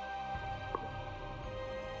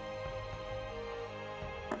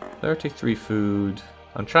 $33 food.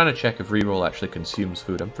 I'm trying to check if reroll actually consumes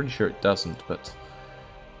food. I'm pretty sure it doesn't, but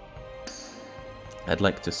I'd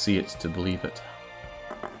like to see it to believe it.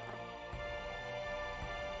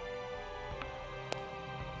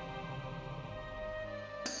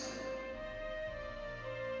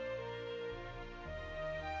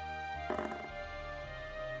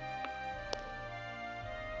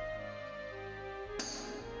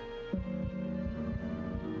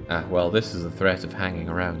 Ah, well, this is the threat of hanging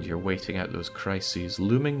around. You're waiting out those crises.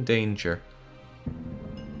 Looming danger.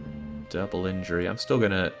 Double injury. I'm still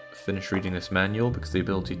going to finish reading this manual because the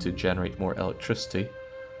ability to generate more electricity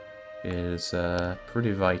is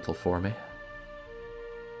pretty vital for me.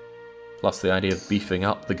 Plus the idea of beefing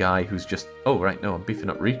up the guy who's just... Oh, right, no, I'm beefing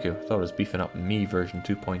up Riku. I thought I was beefing up me version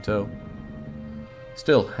 2.0.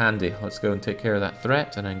 Still handy. Let's go and take care of that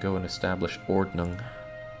threat and then go and establish Ordnung.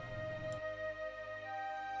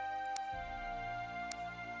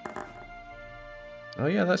 Oh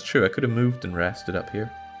yeah, that's true. I could have moved and rested up here.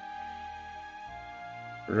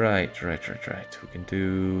 Right. We can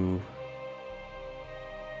do...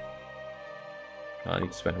 I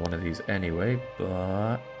need to spend one of these anyway,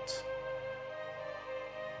 but...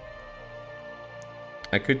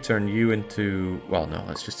 I could turn you into... Well, no,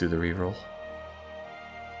 let's just do the reroll.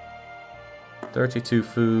 32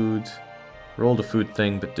 food. Rolled a food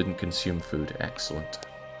thing, but didn't consume food. Excellent.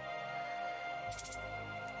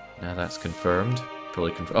 Now that's confirmed.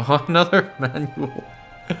 Fully confirmed. Oh, another manual.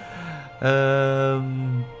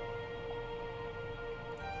 Do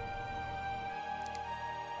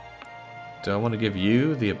I want to give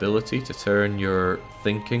you the ability to turn your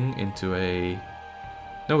thinking into a...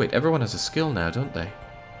 No, wait, everyone has a skill now, don't they?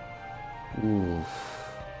 Ooh.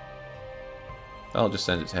 I'll just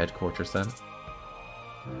send it to headquarters then.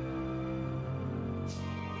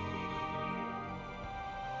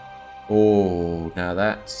 Oh, now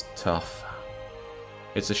that's tough.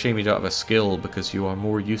 It's a shame you don't have a skill because you are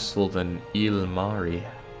more useful than Ilmari.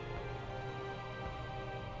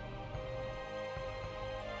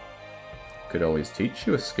 Could always teach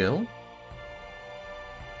you a skill.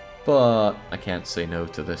 But I can't say no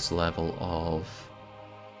to this level of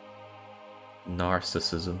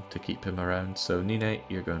narcissism to keep him around. So Nine,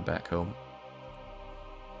 you're going back home.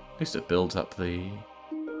 At least it builds up the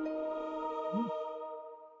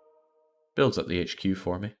HQ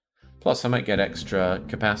for me. Plus I might get extra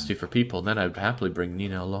capacity for people, then I'd happily bring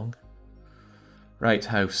Nina along. Right,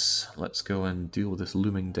 house. Let's go and deal with this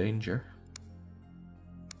looming danger.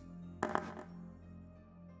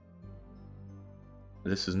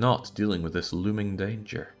 This is not dealing with this looming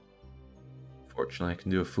danger. Fortunately, I can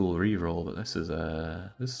do a full reroll, but this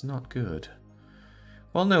is not good.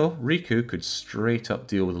 Well, no, Riku could straight up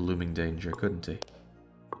deal with the looming danger, couldn't he?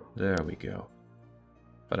 There we go.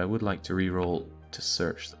 But I would like to reroll to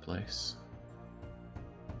search the place.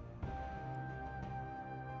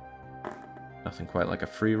 Nothing quite like a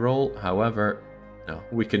free roll. However, no,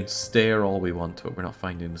 we can stare all we want, but we're not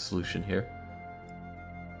finding the solution here.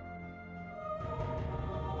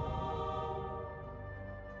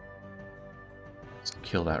 Let's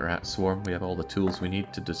kill that rat swarm. We have all the tools we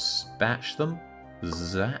need to dispatch them.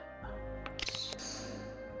 Zap.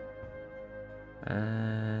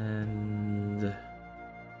 And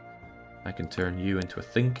I can turn you into a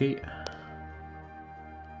thinky.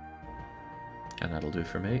 And that'll do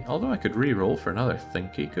for me. Although I could re-roll for another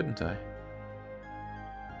thinky, couldn't I?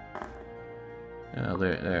 Oh,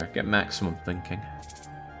 there. Get maximum thinking.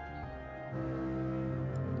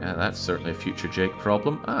 Yeah, that's certainly a future Jake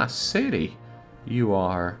problem. Ah, Sadie! You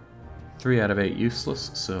are 3 out of 8 useless,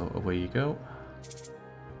 so away you go.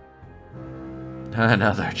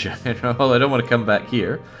 Another general. I don't want to come back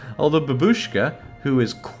here. Although Babushka, who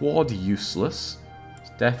is quad useless, is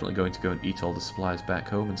definitely going to go and eat all the supplies back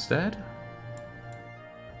home instead.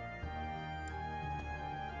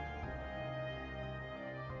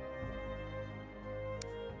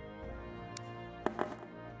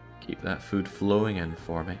 Keep that food flowing in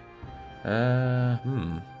for me. I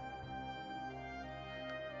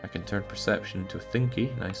can turn perception into a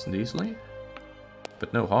thinky nice and easily.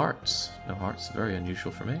 But no hearts. No hearts, very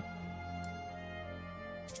unusual for me.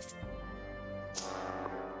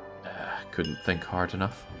 Couldn't think hard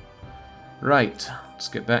enough. Right, let's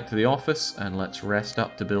get back to the office and let's rest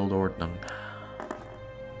up to build Ordnung.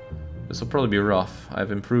 This will probably be rough.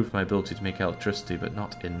 I've improved my ability to make electricity, but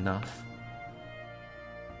not enough.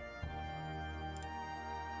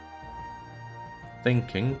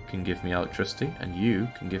 Thinking can give me electricity, and you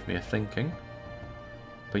can give me a thinking.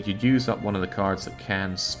 But you'd use up one of the cards that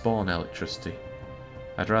can spawn electricity.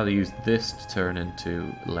 I'd rather use this to turn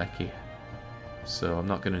into Lecky. So I'm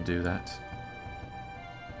not going to do that.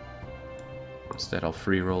 Instead I'll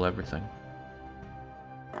free roll everything.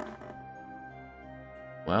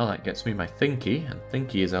 Well, that gets me my thinky, and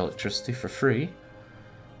thinky is electricity for free.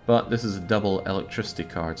 But this is a double electricity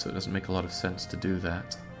card, so it doesn't make a lot of sense to do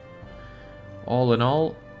that. All in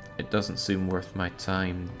all, it doesn't seem worth my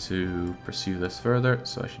time to pursue this further,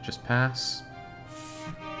 so I should just pass.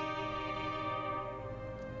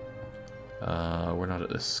 We're not at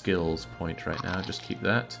the skills point right now, just keep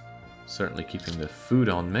that. Certainly keeping the food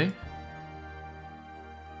on me.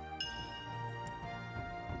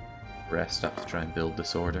 Rest up to try and build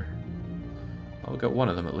this order. Well, we've got one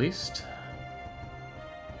of them at least.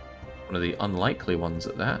 One of the unlikely ones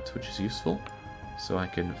at that, which is useful. So I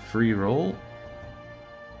can free roll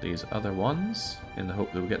these other ones in the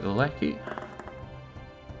hope that we get the Lecky.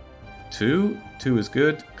 2 is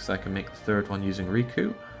good because I can make the third one using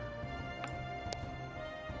Riku.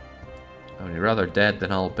 I mean, rather dead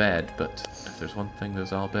than all bed, but if there's one thing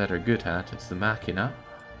those all bed are good at, it's the Machina.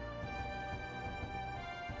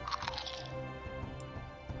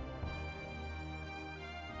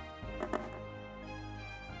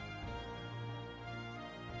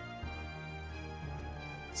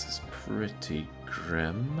 This is pretty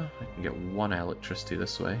grim. I can get 1 electricity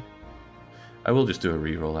this way. I will just do a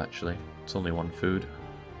reroll actually. It's only 1 food.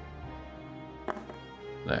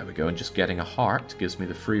 There we go, and just getting a heart gives me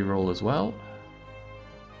the free roll as well.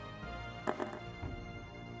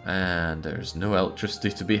 And there's no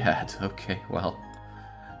electricity to be had. Okay, well,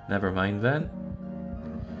 never mind then.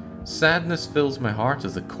 Sadness fills my heart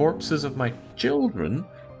as the corpses of my children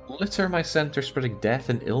litter my center, spreading death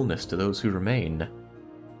and illness to those who remain.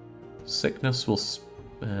 Sickness will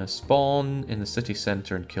spawn in the city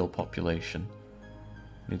center and kill population.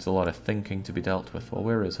 Needs a lot of thinking to be dealt with. Well,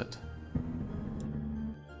 where is it?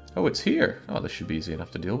 Oh, it's here. Oh, this should be easy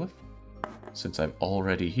enough to deal with. Since I'm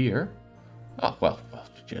already here. Oh, well,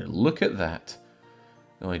 look at that.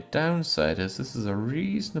 The only downside is this is a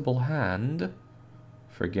reasonable hand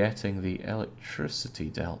for getting the electricity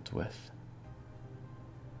dealt with.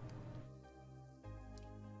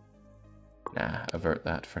 Nah, avert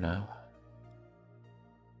that for now.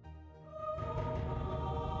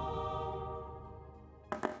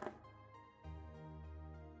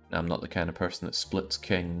 I'm not the kind of person that splits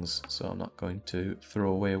kings, so I'm not going to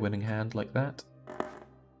throw away a winning hand like that.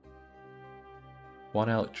 1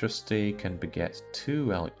 electricity can beget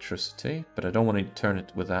 2 electricity, but I don't want to turn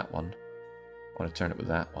it with that one. I want to turn it with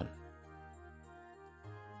that one.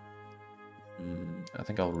 I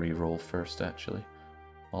think I'll re-roll first, actually.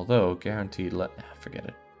 Although, guaranteed forget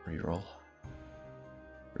it. Reroll.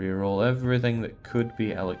 Reroll everything that could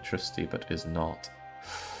be electricity, but is not.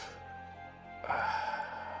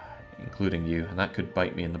 Including you, and that could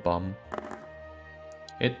bite me in the bum.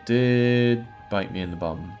 It did bite me in the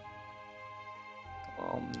bum.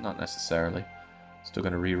 Not necessarily. Still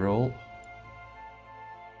gonna reroll.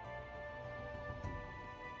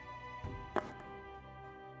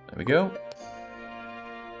 There we go.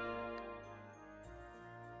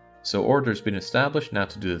 So order's been established, now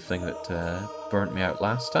to do the thing that burnt me out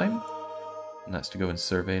last time. And that's to go and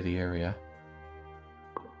survey the area.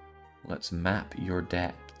 Let's map your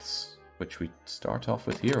depths, which we start off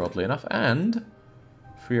with here, oddly enough, and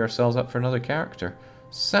free ourselves up for another character.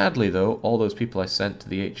 Sadly, though, all those people I sent to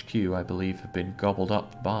the HQ, I believe, have been gobbled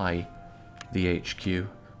up by the HQ.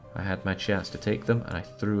 I had my chance to take them, and I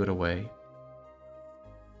threw it away.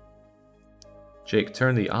 Jake,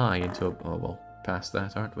 turn the eye into a... Oh, well, past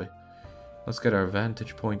that, aren't we? Let's get our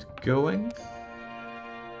vantage point going.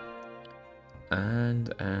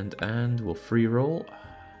 And we'll free roll.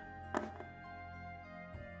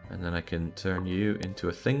 And then I can turn you into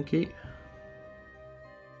a thinky.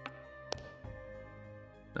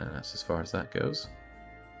 And that's as far as that goes.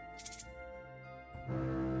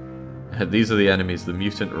 These are the enemies, the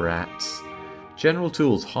mutant rats. General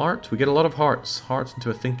tools, heart. We get a lot of hearts. Heart into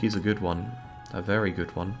a thinky is a good one. A very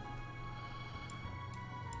good one.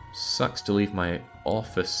 Sucks to leave my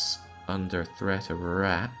office under threat of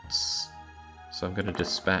rats. So I'm going to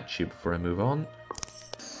dispatch you before I move on.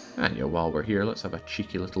 And yeah, while we're here, let's have a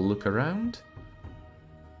cheeky little look around.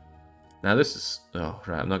 Now this is... Oh,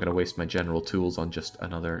 right, I'm not going to waste my general tools on just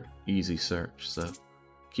another easy search, so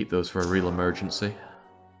keep those for a real emergency.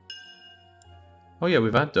 Oh yeah,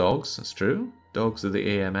 we've had dogs, that's true. Dogs of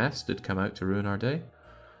the AMS did come out to ruin our day.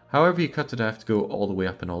 However you cut it, I have to go all the way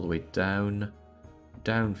up and all the way down.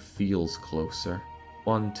 Down feels closer.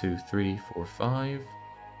 1, 2, 3, 4, 5.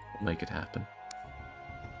 We'll make it happen.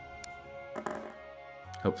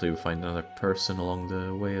 Hopefully we'll find another person along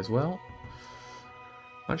the way as well.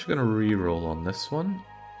 I'm actually going to re-roll on this one.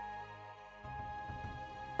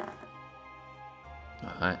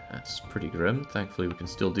 Alright, that's pretty grim. Thankfully we can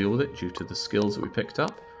still deal with it due to the skills that we picked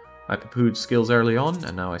up. I poo-pooed skills early on,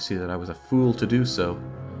 and now I see that I was a fool to do so.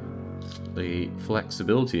 The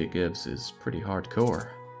flexibility it gives is pretty hardcore.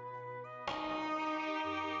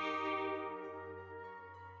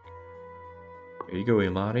 Here you go,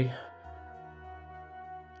 Imari.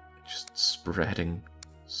 Just spreading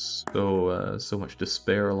so much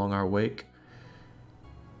despair along our wake.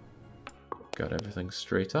 Got everything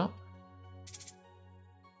straight up.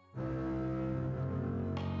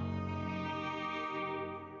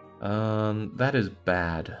 That is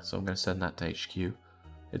bad, so I'm going to send that to HQ.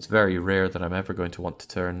 It's very rare that I'm ever going to want to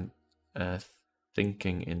turn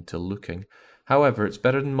thinking into looking. However, it's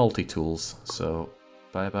better than multi-tools, so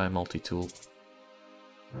bye-bye multi-tool.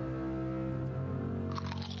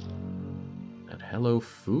 And hello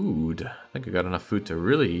food. I think I got enough food to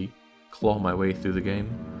really claw my way through the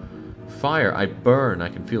game. Fire, I burn. I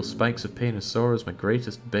can feel spikes of pain and sorrow as my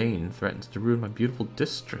greatest bane threatens to ruin my beautiful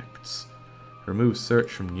districts. Remove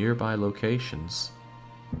search from nearby locations.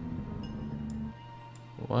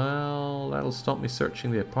 Well, that'll stop me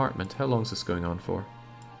searching the apartment. How long is this going on for?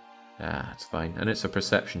 Ah, it's fine. And it's a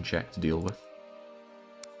perception check to deal with.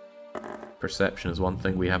 Perception is one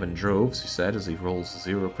thing we have in droves, he said, as he rolls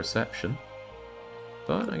 0 perception.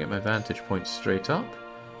 But I get my vantage point straight up.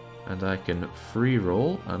 And I can free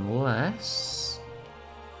roll unless...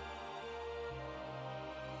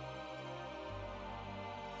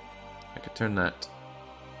 I could turn that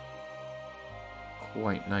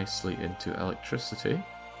quite nicely into electricity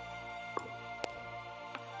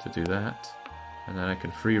to do that. And then I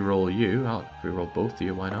can free roll you. I'll free roll both of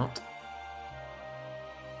you, why not?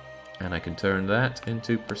 And I can turn that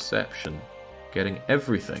into perception, getting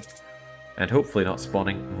everything. And hopefully not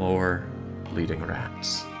spawning more bleeding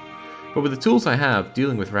rats. But with the tools I have,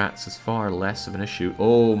 dealing with rats is far less of an issue.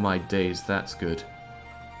 Oh my days, that's good.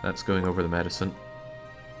 That's going over the medicine.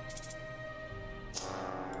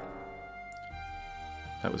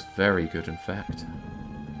 That was very good, in fact.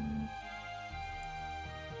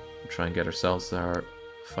 We'll try and get ourselves our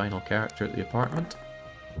final character at the apartment.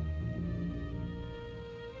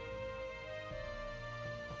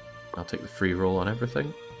 I'll take the free roll on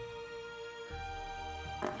everything.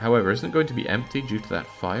 However, isn't it going to be empty due to that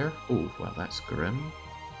fire? Oh, well, that's grim.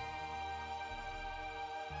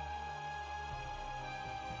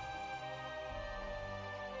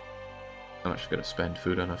 I'm actually going to spend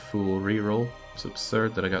food on a full reroll. It's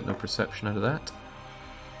absurd that I got no perception out of that.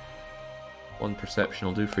 1 perception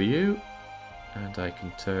will do for you. And I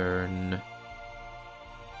can turn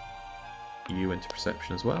you into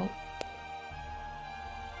perception as well.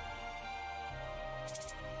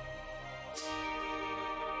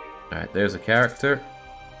 Alright, there's a character.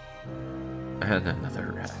 And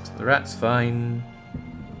another rat. The rat's fine.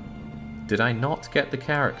 Did I not get the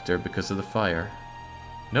character because of the fire?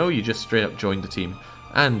 No, you just straight up joined the team.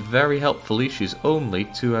 And very helpfully, she's only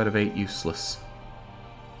 2 out of 8 useless.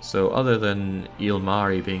 So other than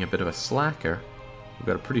Ilmari being a bit of a slacker, we've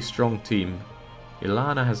got a pretty strong team.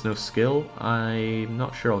 Ilana has no skill. I'm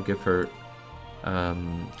not sure I'll give her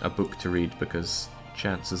a book to read because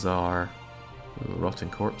chances are... Ooh, rotting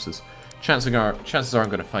corpses. Chances are I'm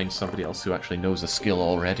going to find somebody else who actually knows a skill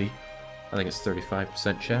already. I think it's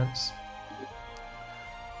 35% chance.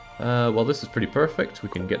 Well, this is pretty perfect. We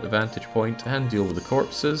can get the vantage point and deal with the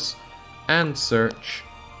corpses. And search.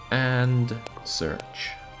 And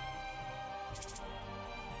search.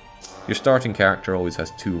 Your starting character always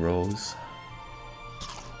has 2 rows.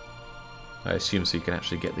 I assume so you can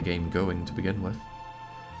actually get the game going to begin with.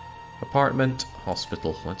 Apartment,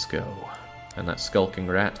 hospital, let's go. And that skulking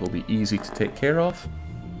rat will be easy to take care of.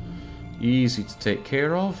 Easy to take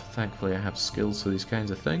care of. Thankfully I have skills for these kinds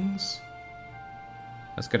of things.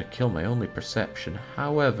 That's going to kill my only perception.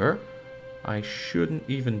 However, I shouldn't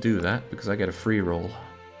even do that because I get a free roll.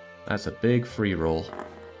 That's a big free roll.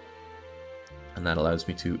 And that allows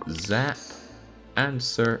me to zap and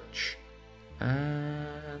search and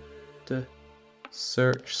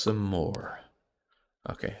search some more.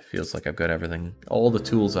 Okay, feels like I've got everything, all the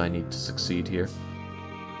tools I need to succeed here.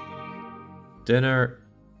 Dinner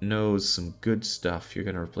knows some good stuff. You're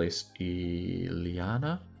going to replace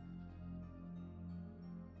Iliana?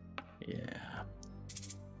 Yeah.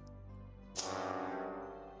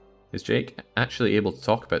 Is Jake actually able to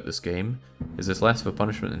talk about this game? Is this less of a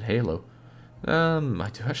punishment than Halo? I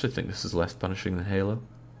do actually think this is less punishing than Halo.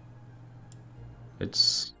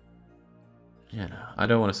 It's... yeah, I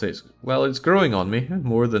don't want to say it's... well, it's growing on me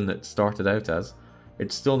more than it started out as.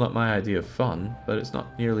 It's still not my idea of fun, but it's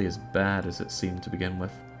not nearly as bad as it seemed to begin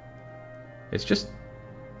with. It's just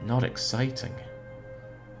not exciting.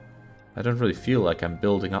 I don't really feel like I'm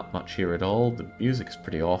building up much here at all. The music is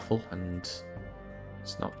pretty awful, and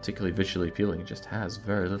it's not particularly visually appealing. It just has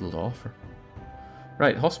very little to offer.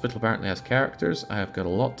 Right, hospital apparently has characters. I have got a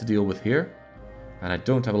lot to deal with here, and I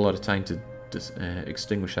don't have a lot of time to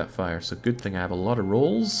extinguish that fire, so good thing I have a lot of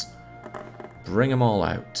rolls. Bring them all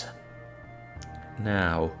out.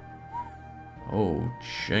 Now, oh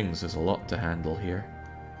jings, there's a lot to handle here.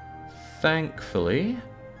 Thankfully,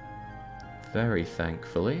 very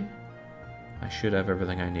thankfully, I should have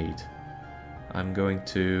everything I need. I'm going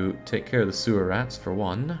to take care of the sewer rats for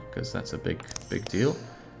one, because that's a big deal,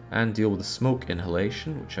 and deal with the smoke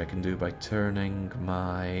inhalation, which I can do by turning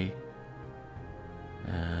my...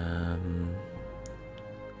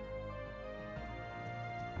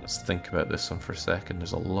 let's think about this one for a second.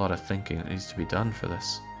 There's a lot of thinking that needs to be done for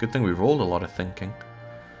this. Good thing we rolled a lot of thinking.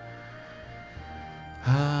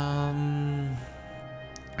 I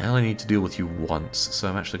only need to deal with you once, so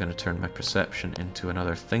I'm actually going to turn my perception into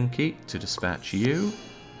another thinky to dispatch you.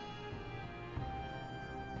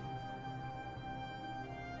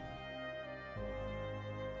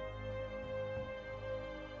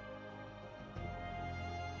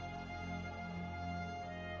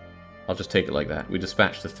 I'll just take it like that. We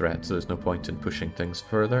dispatched the threat, so there's no point in pushing things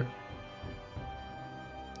further.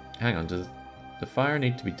 Hang on, does the fire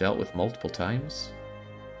need to be dealt with multiple times?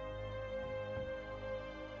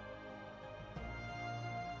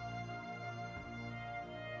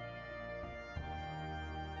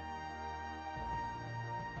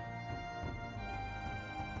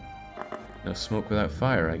 No smoke without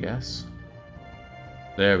fire, I guess.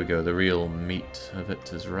 There we go, the real meat of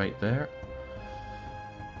it is right there.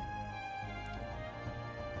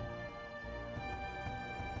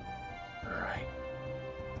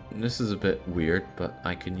 This is a bit weird, but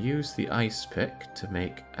I can use the ice pick to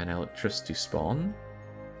make an electricity spawn.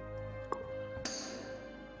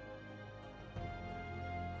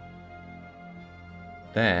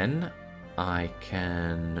 Then I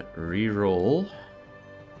can re-roll,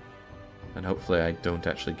 and hopefully I don't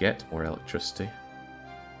actually get more electricity.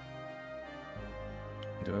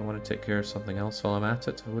 Do I want to take care of something else while I'm at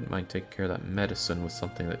it? I wouldn't mind taking care of that medicine with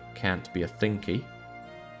something that can't be a thinky,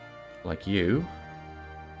 like you.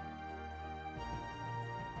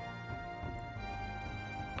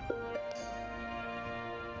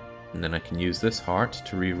 And then I can use this heart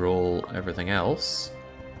to re-roll everything else.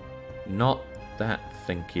 Not that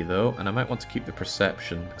thinky though, and I might want to keep the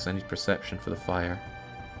perception, because I need perception for the fire.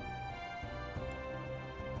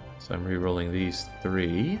 So I'm re-rolling these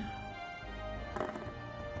 3.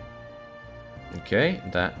 Okay,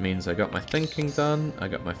 that means I got my thinking done, I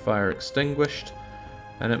got my fire extinguished,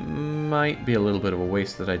 and it might be a little bit of a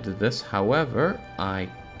waste that I did this. However, I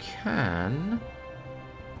can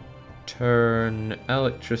turn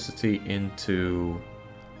electricity into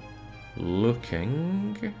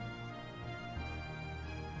looking,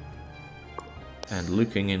 and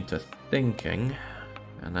looking into thinking,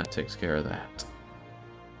 and that takes care of that.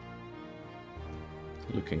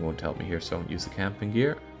 Looking won't help me here, so I won't use the camping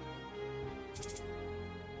gear.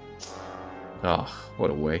 Ah,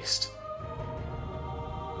 what a waste.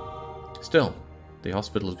 Still, the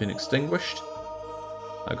hospital has been extinguished.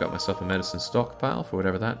 I've got myself a medicine stockpile for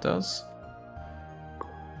whatever that does.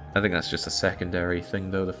 I think that's just a secondary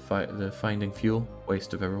thing though, the finding fuel.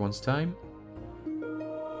 Waste of everyone's time.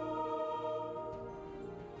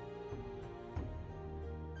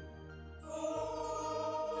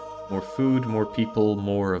 More food, more people,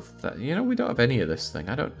 more of that. You know, we don't have any of this thing.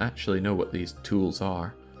 I don't actually know what these tools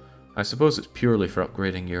are. I suppose it's purely for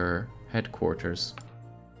upgrading your headquarters.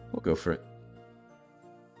 We'll go for it.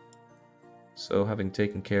 So, having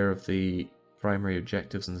taken care of the primary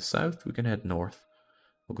objectives in the south, we can head north.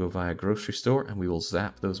 We'll go via grocery store and we will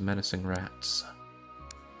zap those menacing rats.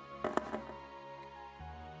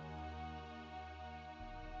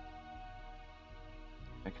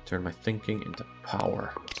 I can turn my thinking into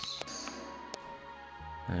power.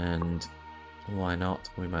 And why not?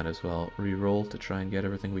 We might as well re-roll to try and get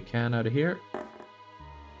everything we can out of here.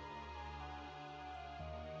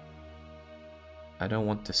 I don't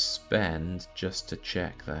want to spend just to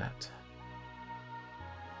check that.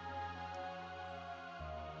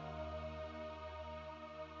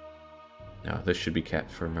 No, this should be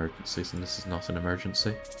kept for emergencies, and this is not an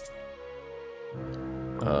emergency.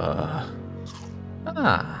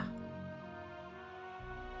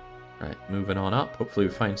 Right, moving on up. Hopefully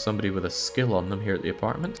we find somebody with a skill on them here at the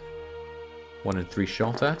apartment. 1 in 3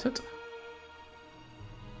 shot at it.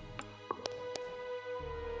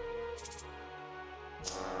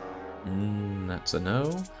 That's a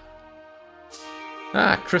no.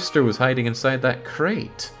 Ah, Krister was hiding inside that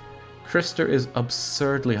crate. Krister is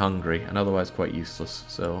absurdly hungry and otherwise quite useless,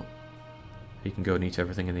 so he can go and eat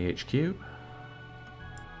everything in the HQ.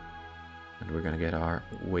 And we're going to get our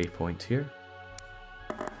waypoint here.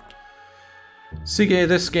 Sige,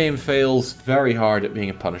 this game fails very hard at being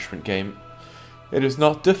a punishment game. It is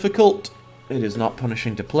not difficult, it is not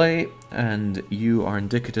punishing to play, and you are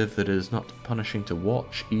indicative that it is not punishing to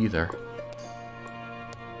watch either.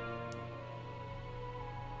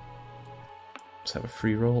 Let's have a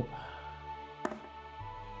free roll.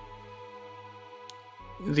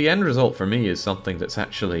 The end result for me is something that's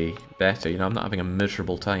actually better. You know, I'm not having a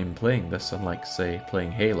miserable time playing this, unlike, say,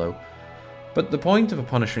 playing Halo. But the point of a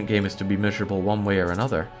punishment game is to be miserable one way or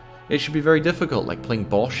another. It should be very difficult, like playing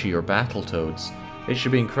Boshi or Battletoads. It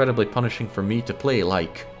should be incredibly punishing for me to play,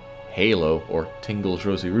 like Halo or Tingle's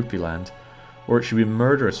Rosy Rupee Land. Or it should be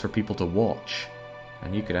murderous for people to watch.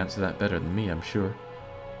 And you could answer that better than me, I'm sure.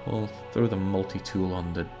 We'll throw the multi-tool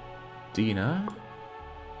on the Dina.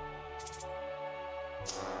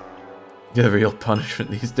 The real punishment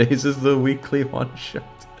these days is the weekly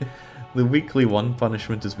one-shot. The weekly one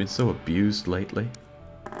punishment has been so abused lately.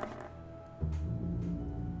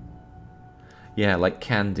 Yeah, like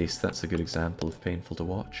Candice, that's a good example of painful to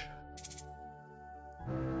watch.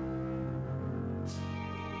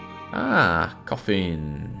 Ah,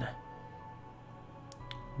 Coffin.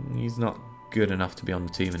 He's not good enough to be on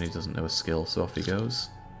the team and he doesn't know a skill, so off he goes.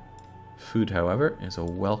 Food, however, is a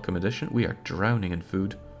welcome addition. We are drowning in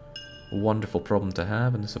food. A wonderful problem to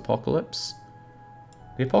have in this apocalypse.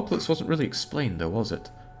 The apocalypse wasn't really explained though, was it?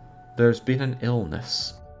 There's been an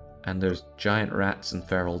illness, and there's giant rats and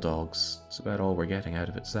feral dogs. That's about all we're getting out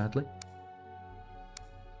of it, sadly.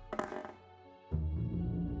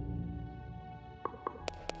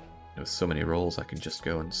 With so many rolls, I can just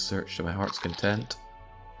go and search to my heart's content.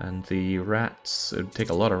 And the rats, it would take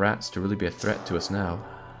a lot of rats to really be a threat to us now.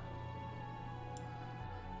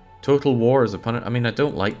 Total War is a I mean, I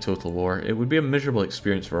don't like Total War. It would be a miserable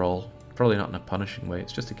experience for all. Probably not in a punishing way,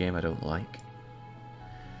 it's just a game I don't like.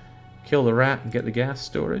 Kill the rat and get the gas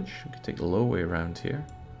storage. We could take the low way around here.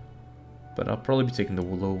 But I'll probably be taking the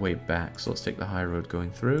low way back, so let's take the high road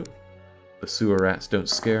going through. The sewer rats don't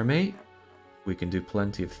scare me. We can do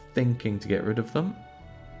plenty of thinking to get rid of them.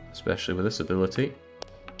 Especially with this ability.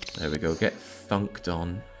 There we go, get thunked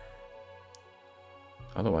on.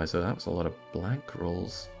 Otherwise though, that was a lot of blank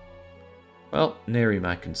rolls. Well, nary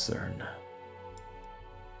my concern.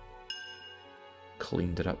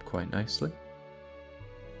 Cleaned it up quite nicely.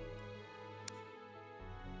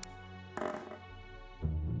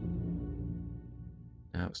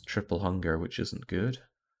 Now it's triple hunger, which isn't good.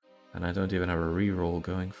 And I don't even have a reroll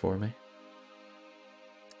going for me.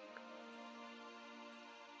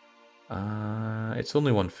 It's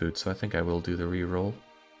only one food, so I think I will do the reroll.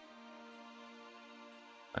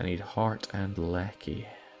 I need heart and lecky.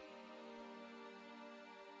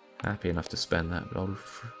 Happy enough to spend that, but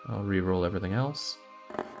I'll re-roll everything else.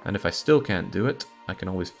 And if I still can't do it, I can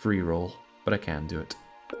always free roll, but I can do it.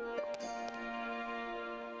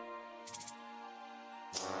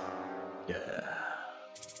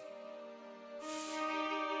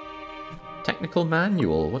 Technical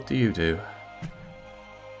manual, what do you do?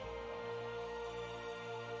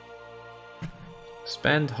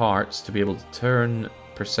 Spend hearts to be able to turn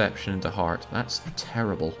perception into heart. That's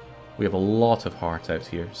terrible. We have a lot of heart out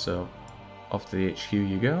here, so off to the HQ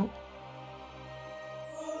you go.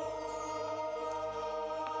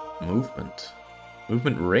 Movement.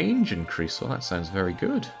 Movement range increase. Well, that sounds very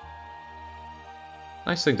good.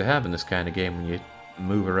 Nice thing to have in this kind of game when you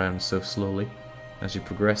move around so slowly. As you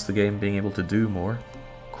progress the game, being able to do more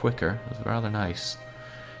quicker is rather nice.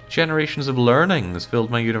 Generations of learning has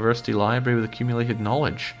filled my university library with accumulated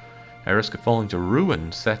knowledge. At risk of falling to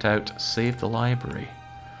ruin, set out, save the library.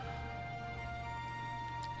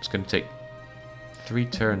 It's going to take 3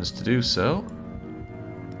 turns to do so.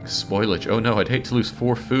 Spoilage. Oh no, I'd hate to lose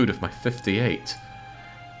 4 food of my 58.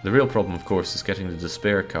 The real problem, of course, is getting the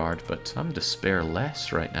despair card, but I'm despair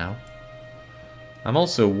less right now. I'm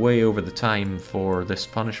also way over the time for this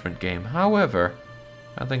punishment game. However,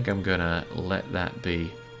 I think I'm gonna let that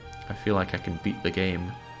be. I feel like I can beat the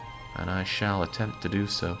game, and I shall attempt to do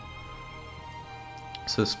so.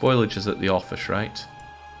 So spoilage is at the office, right?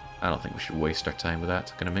 I don't think we should waste our time with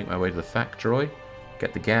that. I'm gonna make my way to the factory,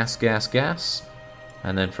 get the gas,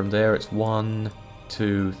 and then from there it's 1,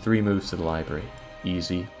 2, 3 moves to the library.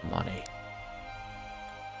 Easy money.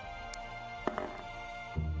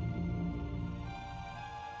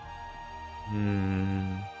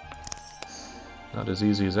 Not as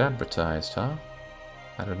easy as advertised, huh?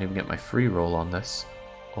 I don't even get my free roll on this.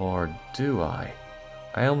 Or do I?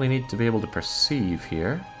 I only need to be able to perceive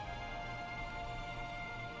here.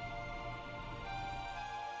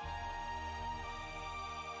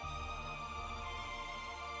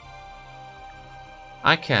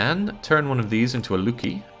 I can turn one of these into a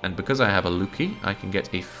lookie, and because I have a lookie, I can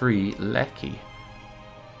get a free lecky.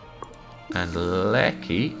 And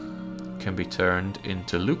lecky can be turned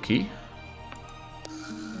into lookie.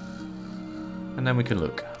 And then we can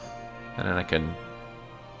look. And then I can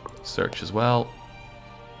search as well.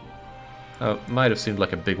 Might have seemed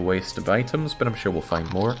like a big waste of items, but I'm sure we'll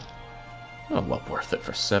find more. Oh, well worth it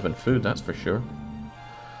for 7 food, that's for sure.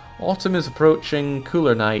 Autumn is approaching,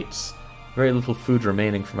 cooler nights. Very little food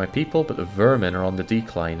remaining for my people, but the vermin are on the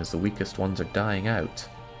decline as the weakest ones are dying out.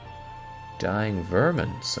 Dying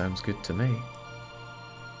vermin sounds good to me.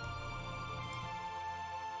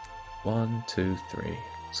 1, 2, 3.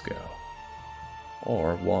 Let's go.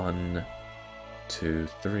 Or 1, 2,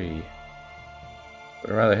 3.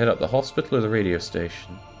 Would I rather hit up the hospital or the radio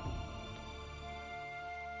station?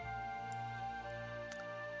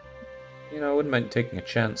 You know, I wouldn't mind taking a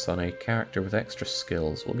chance on a character with extra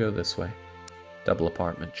skills. We'll go this way. Double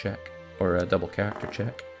apartment check. Or a double character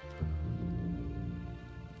check.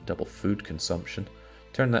 Double food consumption.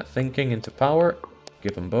 Turn that thinking into power.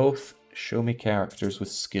 Give them both. Show me characters with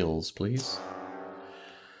skills, please.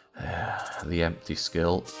 The empty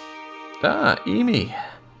skill. Ah, Emi!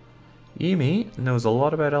 Emi knows a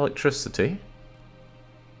lot about electricity,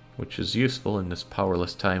 which is useful in this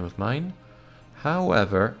powerless time of mine.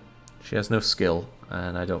 However, she has no skill,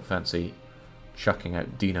 and I don't fancy chucking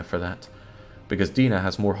out Dina for that. Because Dina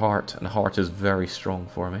has more heart, and heart is very strong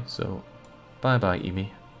for me, so bye-bye, Emi.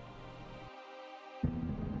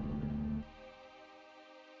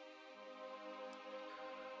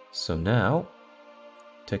 So now,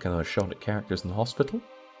 take another shot at characters in the hospital.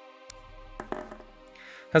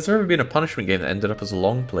 Has there ever been a punishment game that ended up as a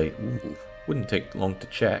long play? Ooh, wouldn't take long to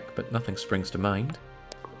check, but nothing springs to mind.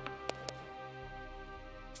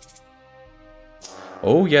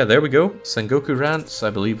 Oh yeah, there we go. Sengoku Rants,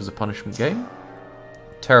 I believe, is a punishment game.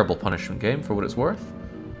 Terrible punishment game, for what it's worth.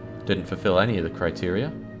 Didn't fulfill any of the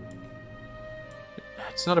criteria.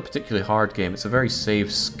 It's not a particularly hard game, it's a very save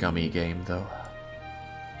scummy game, though.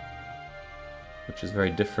 Which is very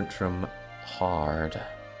different from hard.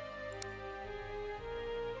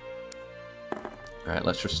 Alright,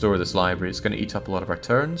 let's restore this library. It's going to eat up a lot of our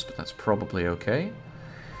turns, but that's probably okay.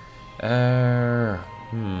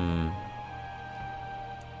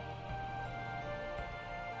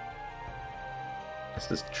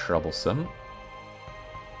 This is troublesome.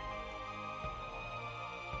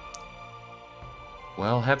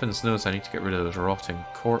 Well, heavens knows I need to get rid of those rotting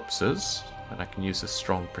corpses, and I can use a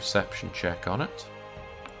strong perception check on it.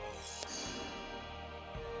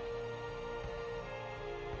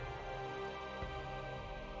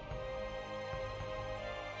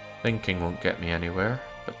 Thinking won't get me anywhere,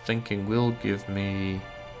 but thinking will give me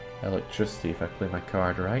electricity if I play my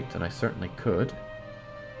card right, and I certainly could.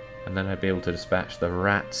 And then I'd be able to dispatch the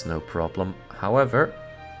rats, no problem. However,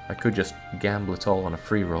 I could just gamble it all on a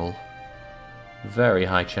free roll. very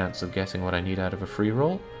high chance of getting what I need out of a free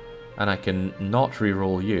roll. And I can not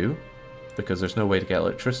re-roll you, because there's no way to get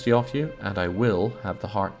electricity off you, and I will have the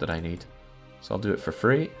heart that I need. So I'll do it for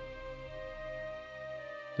free.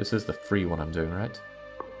 This is the free one I'm doing, right?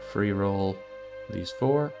 Free roll these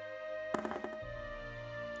 4.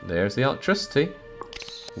 There's the electricity.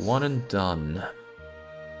 One and done.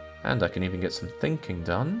 And I can even get some thinking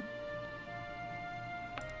done.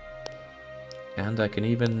 And I can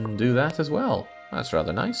even do that as well. That's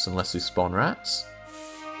rather nice, unless we spawn rats.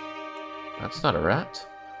 That's not a rat.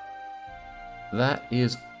 That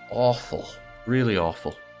is awful. Really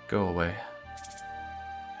awful. Go away.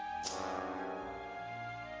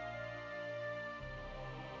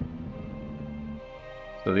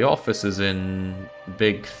 So the office is in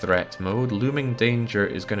big threat mode. Looming danger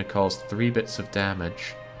is going to cause 3 bits of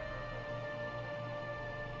damage.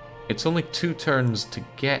 It's only 2 turns to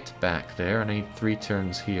get back there, and I need 3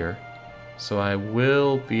 turns here. So I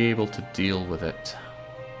will be able to deal with it.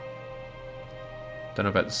 Don't know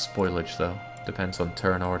about the spoilage though. Depends on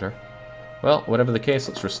turn order. Well, whatever the case,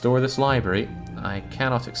 let's restore this library. I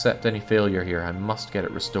cannot accept any failure here. I must get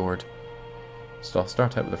it restored. So I'll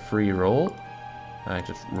start out with a free roll. I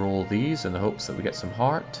just roll these in the hopes that we get some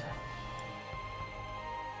heart.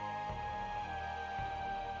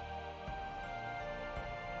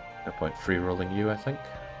 No point free rolling you, I think.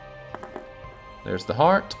 There's the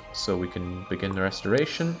heart, so we can begin the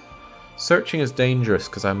restoration. Searching is dangerous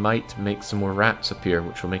because I might make some more rats appear,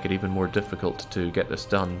 which will make it even more difficult to get this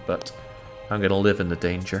done, but I'm going to live in the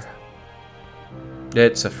danger.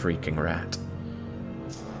 It's a freaking rat.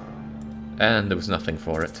 And there was nothing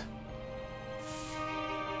for it.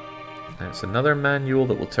 It's another manual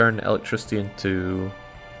that will turn electricity into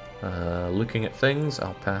looking at things.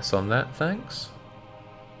 I'll pass on that, thanks.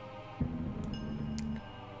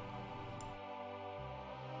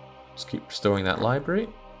 Just keep restoring that library.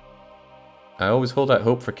 I always hold out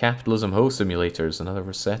hope for capitalism hoe simulators. Another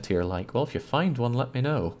reset here like, well, if you find one, let me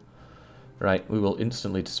know. Right, we will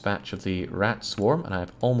instantly dispatch of the rat swarm, and I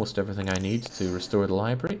have almost everything I need to restore the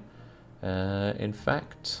library. In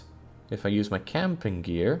fact, if I use my camping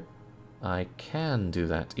gear, I can do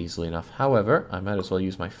that easily enough. However, I might as well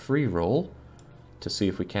use my free roll to see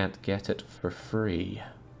if we can't get it for free.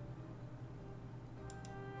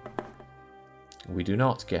 We do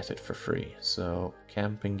not get it for free, so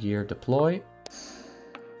camping gear deploy.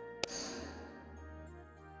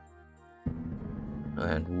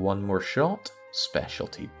 And one more shot.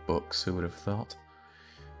 Specialty books, who would have thought?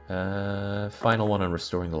 Final one on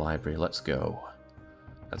restoring the library, let's go.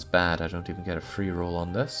 That's bad, I don't even get a free roll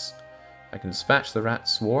on this. I can dispatch the rat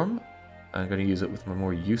swarm. I'm going to use it with my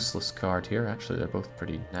more useless card here. Actually, they're both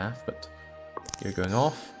pretty naff, but you're going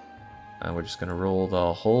off. And we're just going to roll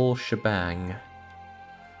the whole shebang.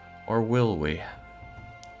 Or will we?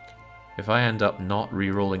 If I end up not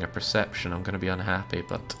re-rolling a perception, I'm going to be unhappy,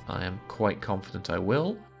 but I am quite confident I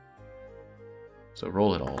will. So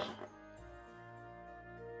roll it all.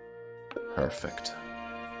 Perfect.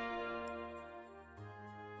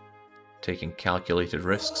 Taking calculated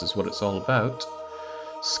risks is what it's all about.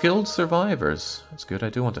 Skilled survivors. That's good.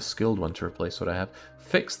 I do want a skilled one to replace what I have.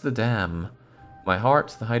 Fix the dam. My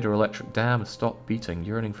heart, the hydroelectric dam, has stopped beating.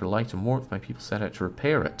 Yearning for light and warmth, my people set out to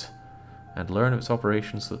repair it and learn of its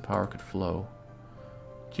operations so the power could flow.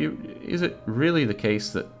 Is it really the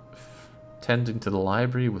case that tending to the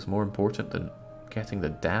library was more important than getting the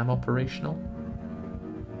dam operational?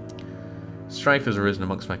 Strife has arisen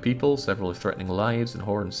amongst my people. Several are threatening lives. In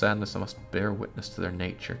horror and sadness, I must bear witness to their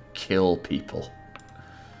nature. Kill people.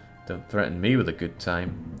 Don't threaten me with a good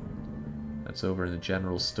time. That's over in the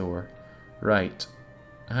general store. Right.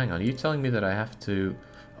 Hang on, are you telling me that I have to...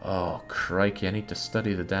 Oh, crikey, I need to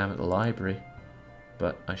study the dam at the library.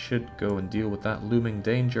 But I should go and deal with that looming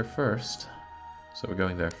danger first. So we're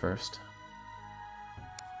going there first.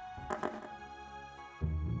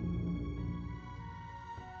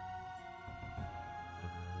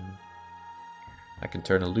 I can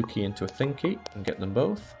turn a Lukey into a Thinky and get them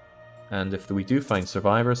both. And if we do find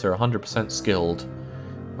survivors, they're 100% skilled.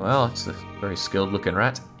 Well, it's a very skilled looking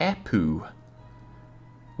rat. Epu!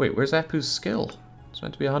 Wait, where's Epu's skill? It's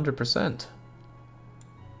meant to be 100%.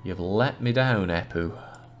 You've let me down, Epu.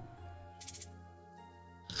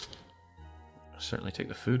 I'll certainly take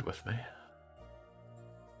the food with me.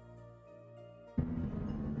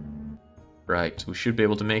 Right, we should be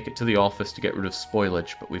able to make it to the office to get rid of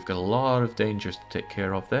spoilage, but we've got a lot of dangers to take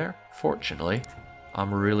care of there. Fortunately,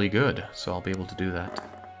 I'm really good, so I'll be able to do that.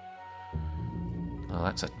 Oh,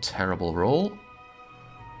 that's a terrible roll.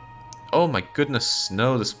 Oh my goodness,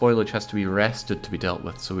 no, the spoilage has to be rested to be dealt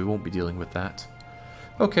with, so we won't be dealing with that.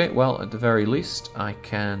 Okay, well, at the very least, I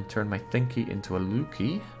can turn my Thinky into a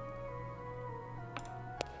Lukey.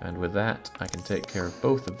 And with that, I can take care of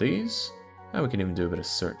both of these. And we can even do a bit of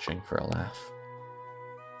searching for a laugh.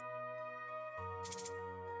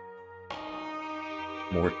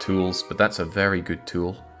 More tools, but that's a very good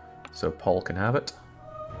tool. So Paul can have it.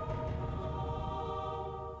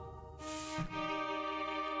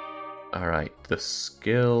 Alright, the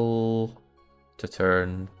skill to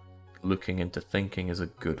turn looking into thinking is a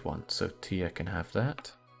good one, so Tia can have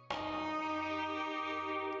that.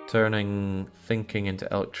 Turning thinking into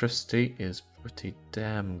electricity is pretty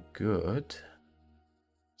damn good,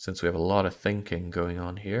 since we have a lot of thinking going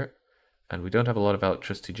on here, and we don't have a lot of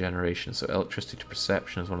electricity generation, so electricity to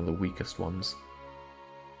perception is one of the weakest ones.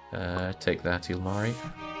 Take that, Ilmari.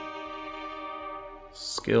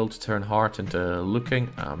 Skill to turn heart into looking.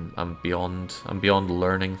 I'm beyond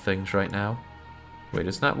learning things right now. Wait,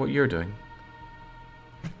 is that what you're doing?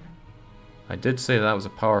 I did say that was a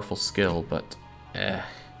powerful skill, but I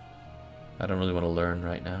don't really want to learn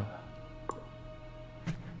right now.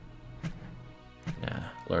 Nah,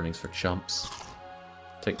 learning's for chumps.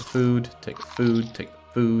 Take the food, take the food, take the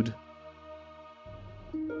food.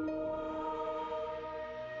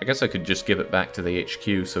 I guess I could just give it back to the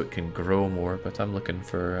HQ so it can grow more, but I'm looking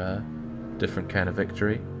for a different kind of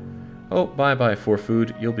victory. Oh, bye-bye, 4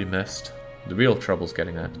 food. You'll be missed. The real trouble's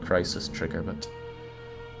getting that crisis trigger, but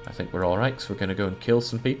I think we're alright, so we're going to go and kill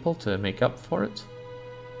some people to make up for it.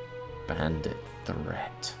 Bandit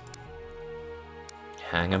threat.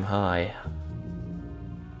 Hang 'em high.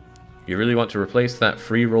 You really want to replace that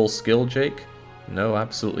free roll skill, Jake? No,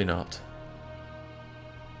 absolutely not.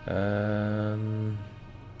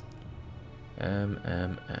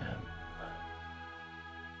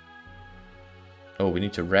 Oh, we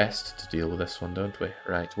need to rest to deal with this one, don't we?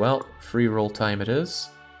 Right, well, free roll time it is.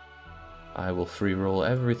 I will free roll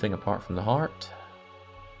everything apart from the heart.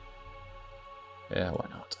 Yeah, why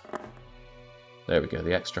not? There we go,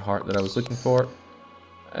 the extra heart that I was looking for.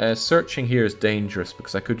 Searching here is dangerous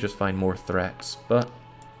because I could just find more threats, but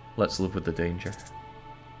let's live with the danger.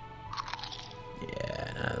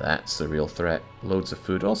 Yeah, now that's the real threat. Loads of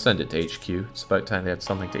food. I'll send it to HQ. It's about time they had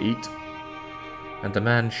something to eat. And the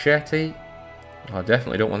manchete. I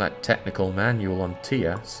definitely don't want that technical manual on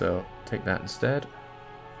Tia, so take that instead.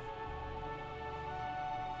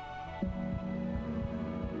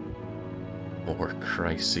 More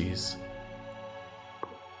crises.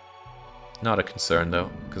 Not a concern though,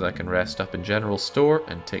 because I can rest up in general store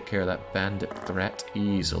and take care of that bandit threat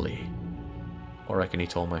easily. Or I can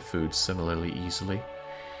eat all my food similarly easily.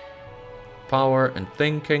 Power and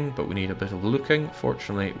thinking, but we need a bit of looking.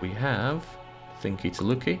 Fortunately, we have thinky to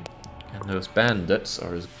looky, and those bandits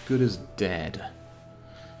are as good as dead.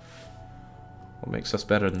 What makes us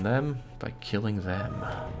better than them? By killing them.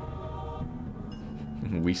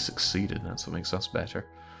 We succeeded, that's what makes us better.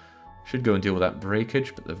 Should go and deal with that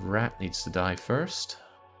breakage, but the rat needs to die first.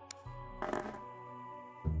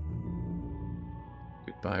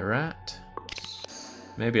 Goodbye, rat.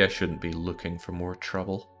 Maybe I shouldn't be looking for more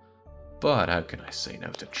trouble. But how can I say no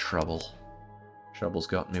to trouble? Trouble's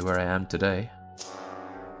got me where I am today.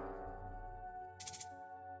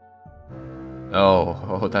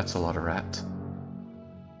 Oh, that's a lot of rat.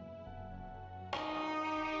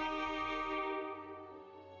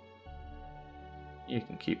 You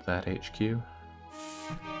can keep that, HQ.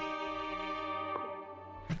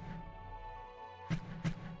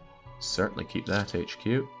 Certainly keep that,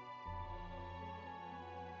 HQ.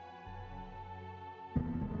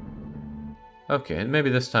 Okay, and maybe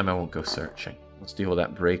this time I won't go searching. Let's deal with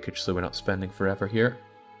that breakage so we're not spending forever here.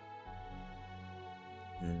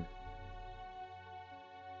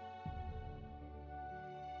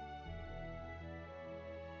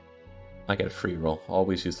 I get a free roll.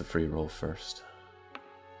 Always use the free roll first.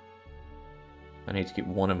 I need to keep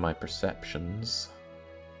one of my perceptions.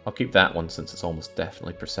 I'll keep that one since it's almost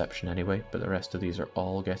definitely perception anyway, but the rest of these are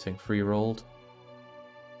all getting free rolled.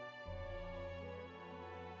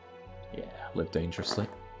 Yeah, live dangerously.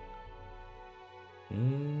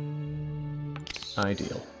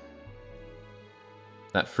 Ideal.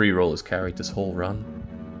 That free roll has carried this whole run.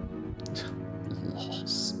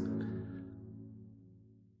 Loss.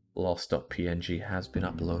 Loss.png has been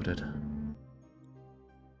uploaded.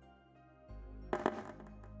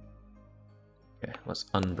 Okay, let's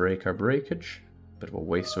unbreak our breakage. Bit of a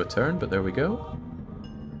waste of a turn, but there we go.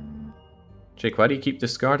 Jake, why do you keep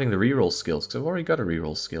discarding the reroll skills? Because I've already got a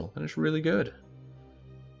reroll skill, and it's really good.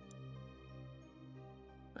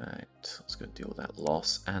 Alright, let's go deal with that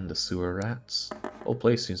loss and the sewer rats. The whole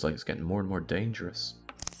place seems like it's getting more and more dangerous.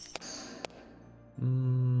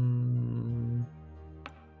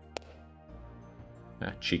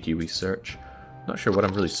 Cheeky wee search. Not sure what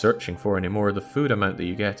I'm really searching for anymore. The food amount that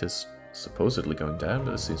you get is supposedly going down,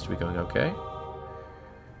 but this seems to be going okay.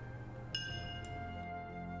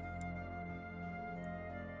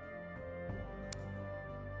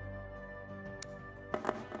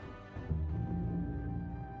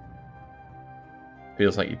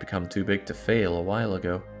 Feels like you've become too big to fail a while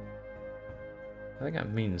ago. I think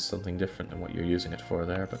that means something different than what you're using it for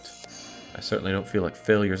there, but I certainly don't feel like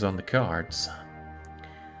failure's on the cards.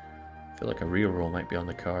 I feel like a reroll might be on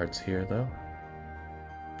the cards here, though.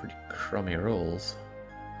 Pretty crummy rolls.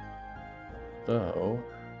 Though...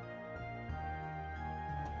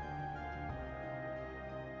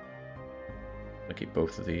 I'll keep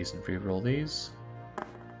both of these and reroll these.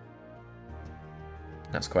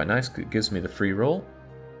 That's quite nice, it gives me the free roll.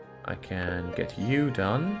 I can get you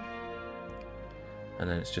done. And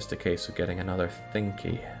then it's just a case of getting another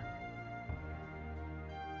thinky.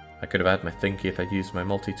 I could have had my thinky if I'd used my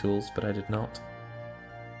multi-tools, but I did not.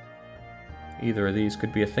 Either of these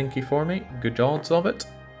could be a thinky for me. Good odds of it.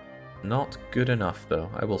 Not good enough, though.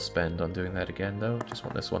 I will spend on doing that again, though. Just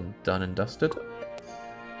want this one done and dusted.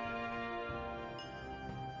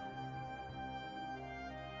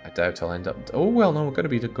 I doubt I'll end up... Oh, well, no, we're going to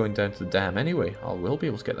be going down to the dam anyway. I will be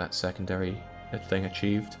able to get that secondary thing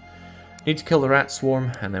achieved. Need to kill the rat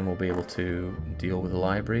swarm, and then we'll be able to deal with the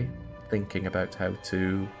library. Thinking about how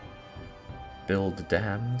to build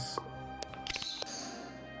dams.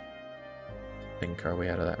 Think our way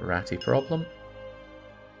out of that ratty problem.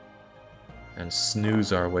 And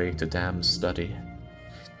snooze our way to dam study.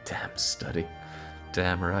 Dam study.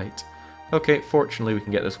 Damn right. Okay, fortunately we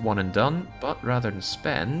can get this one and done, but rather than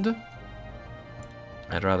spend,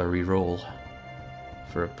 I'd rather re-roll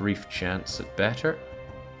for a brief chance at better.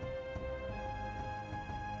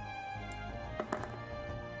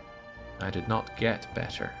 I did not get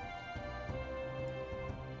better.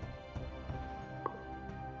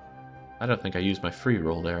 I don't think I used my free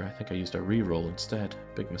roll there. I think I used a re-roll instead.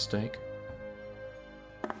 Big mistake.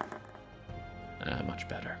 Much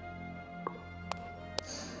better.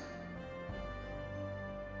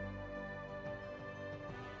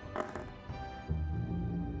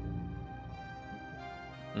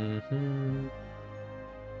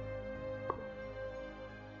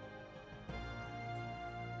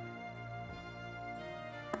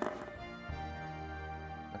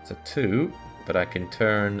 That's a 2, but I can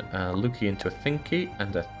turn a Lukey into a Thinky,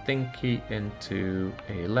 and a Thinky into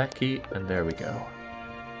a Lecky, and there we go.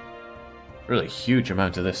 Really huge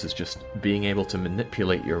amount of this is just being able to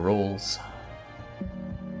manipulate your rolls.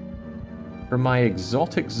 For my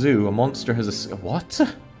exotic zoo, a monster has a... What?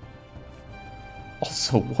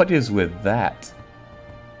 Also, what is with that?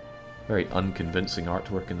 Very unconvincing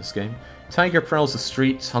artwork in this game. Tiger prowls the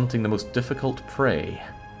streets, hunting the most difficult prey.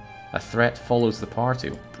 A threat follows the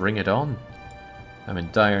party. Bring it on. I'm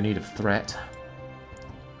in dire need of threat.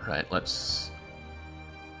 Right, let's...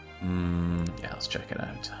 yeah, let's check it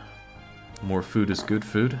out. More food is good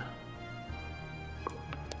food.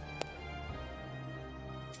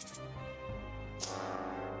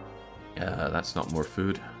 That's not more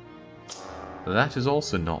food. That is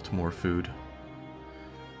also not more food.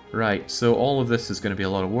 Right, so all of this is going to be a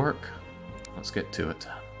lot of work. Let's get to it.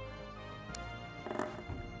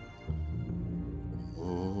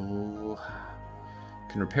 Oh,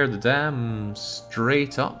 can repair the dam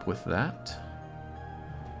straight up with that.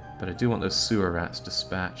 But I do want those sewer rats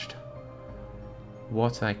dispatched.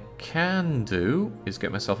 What I can do is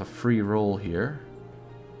get myself a free roll here.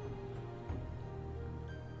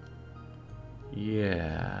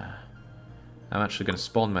 Yeah. I'm actually going to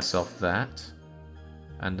spawn myself that.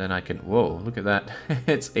 And then I can... Whoa, look at that.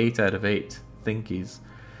 It's 8 out of 8 Thinkies.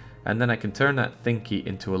 And then I can turn that Thinky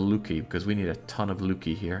into a Lukey, because we need a ton of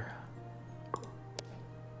Lukey here.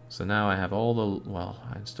 So now I have all the... Well,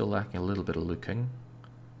 I'm still lacking a little bit of looking.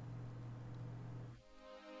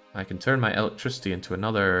 I can turn my electricity into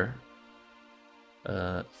another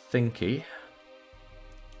Thinky,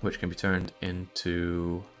 which can be turned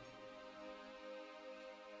into...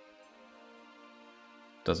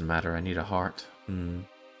 Doesn't matter, I need a heart.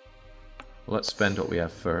 Let's spend what we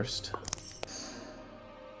have first.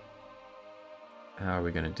 How are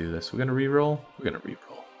we going to do this? We're going to reroll? We're going to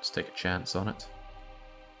reroll. Let's take a chance on it.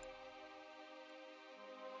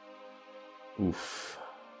 Oof.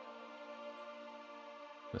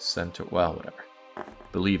 The center... Well, whatever.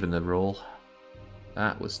 Believe in the roll.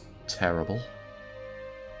 That was terrible.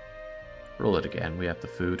 Roll it again. We have the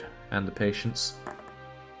food and the patience.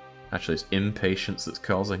 Actually, it's impatience that's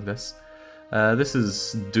causing this. This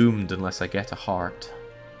is doomed unless I get a heart.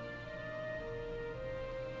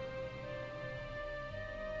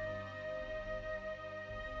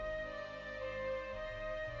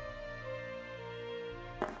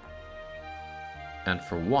 And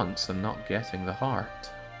for once, I'm not getting the heart.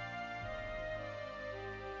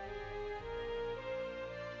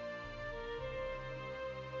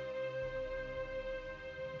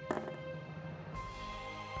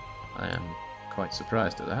 I am quite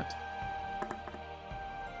surprised at that.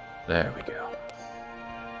 There we go.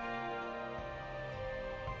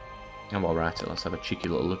 And while we're at it, let's have a cheeky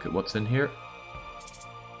little look at what's in here.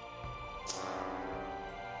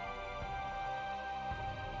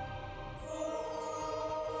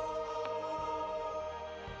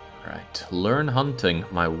 Right. Learn hunting,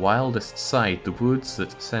 my wildest side. The woods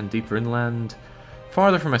that ascend deeper inland.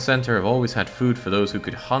 Farther from my centre, I've always had food for those who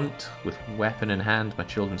could hunt. With weapon in hand, my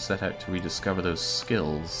children set out to rediscover those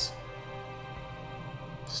skills.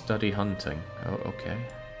 Study hunting. Oh, okay.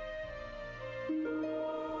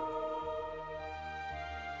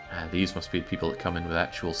 Ah, these must be the people that come in with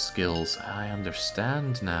actual skills. I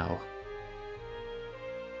understand now.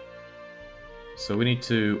 So we need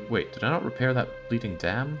to... Wait, did I not repair that bleeding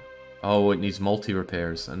dam? Oh, it needs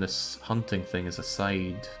multi-repairs, and this hunting thing is a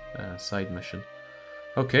side mission.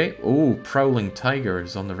 Okay. Oh, prowling tiger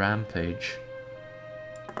is on the rampage.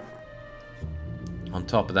 On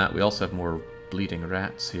top of that, we also have more bleeding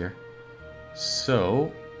rats here.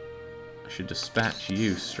 So, I should dispatch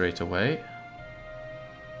you straight away.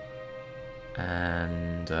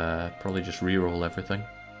 And probably just reroll everything.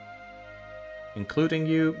 Including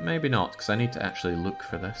you? Maybe not, because I need to actually look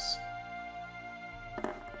for this.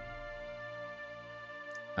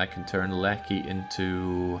 I can turn Lecky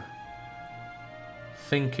into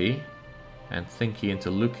Thinky, and Thinky into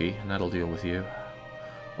Lukey, and that'll deal with you.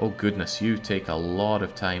 Oh goodness, you take a lot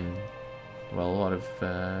of time. Well, a lot of...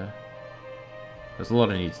 there's a lot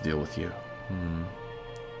I need to deal with you.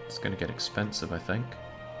 It's going to get expensive, I think.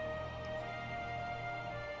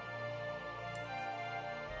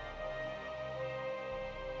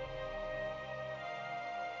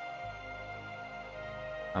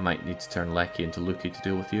 I might need to turn Lecky into Lukey to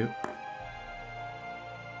deal with you.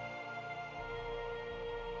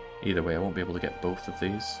 Either way, I won't be able to get both of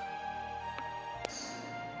these.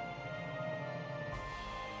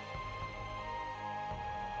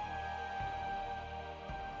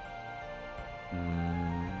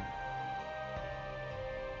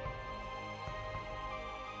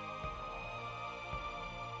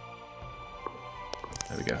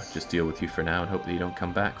 There we go. Just deal with you for now and hope that you don't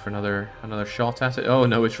come back for another shot at it. Oh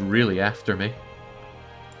no, it's really after me.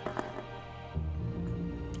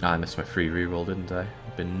 Ah, I missed my free reroll, didn't I?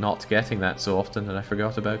 I've been not getting that so often that I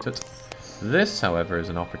forgot about it. This, however, is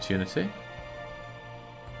an opportunity.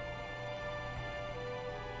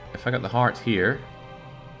 If I got the heart here...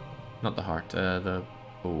 Not the heart, the...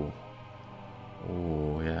 Oh.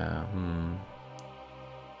 Oh, yeah,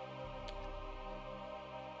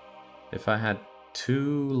 If I had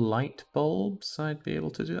 2 light bulbs, I'd be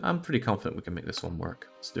able to do it. I'm pretty confident we can make this one work.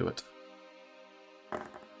 Let's do it.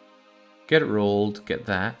 Get it rolled, get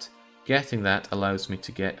that. Getting that allows me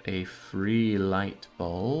to get a free light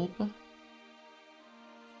bulb.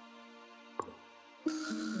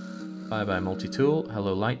 Bye-bye multi-tool,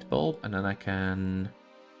 hello light bulb, and then I can...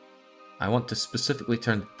 I want to specifically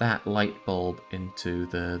turn that light bulb into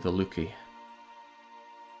the Lukey.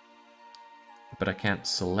 But I can't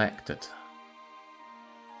select it.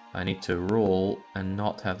 I need to roll and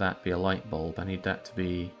not have that be a light bulb. I need that to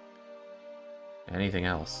be anything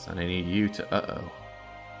else. And I need you to... Uh-oh.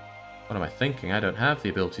 What am I thinking? I don't have the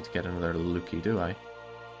ability to get another Lukey, do I?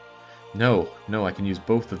 No. No, I can use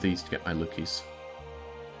both of these to get my Lukeys.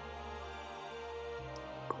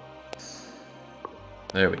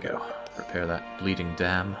 There we go. Repair that bleeding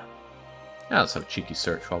dam. Now let's have a cheeky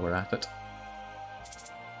search while we're at it.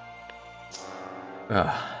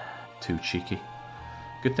 Ah, too cheeky.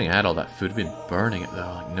 Good thing I had all that food. I've been burning it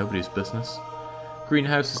though, like nobody's business.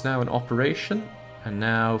 Greenhouse is now in operation. And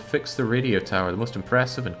now fix the radio tower, the most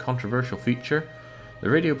impressive and controversial feature.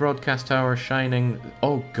 The radio broadcast tower shining...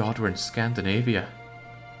 Oh god, we're in Scandinavia.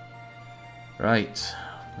 Right.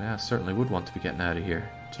 Yeah, I certainly would want to be getting out of here.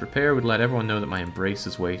 To repair would let everyone know that my embrace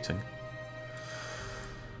is waiting.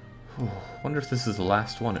 Wonder if this is the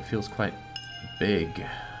last one. It feels quite big.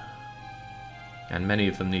 And many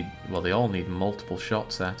of them need... Well, they all need multiple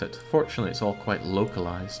shots at it. Fortunately, it's all quite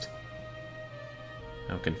localized.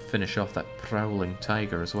 Now we can finish off that prowling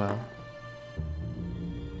tiger as well.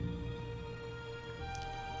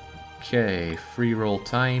 Okay, free roll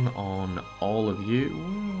time on all of you.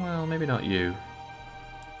 Well, maybe not you.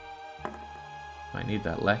 Might need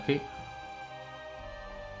that Lecky.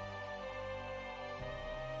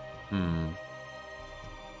 I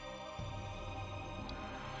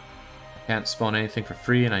can't spawn anything for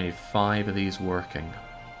free and I need 5 of these working.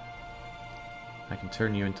 I can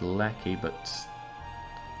turn you into Lecky, but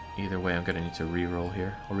either way I'm going to need to reroll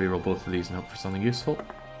here. I'll reroll both of these and hope for something useful.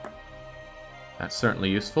 That's certainly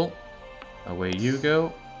useful. Away you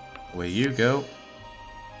go. Away you go.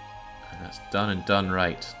 And that's done and done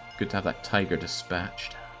right. Good to have that tiger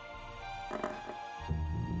dispatched.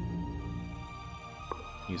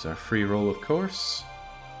 Use our free roll, of course.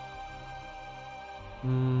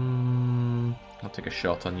 I'll take a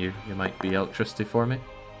shot on you. You might be electricity for me.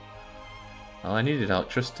 Well, I needed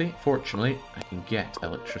electricity. Fortunately, I can get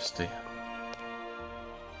electricity.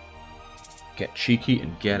 Get cheeky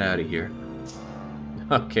and get out of here.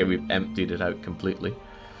 Okay, we've emptied it out completely.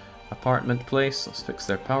 Apartment place. Let's fix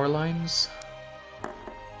their power lines.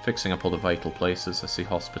 Fixing up all the vital places. I see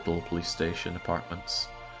hospital, police station, apartments.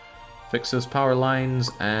 Fix those power lines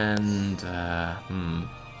and...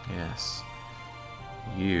 yes.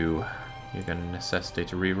 You're going to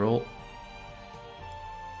necessitate a reroll.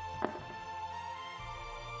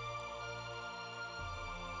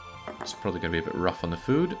 It's probably going to be a bit rough on the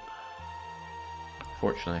food.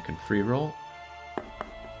 Fortunately, I can free roll.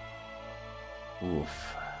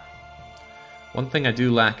 Oof. One thing I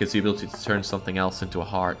do lack is the ability to turn something else into a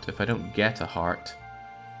heart. If I don't get a heart,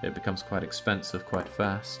 it becomes quite expensive quite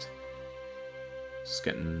fast. It's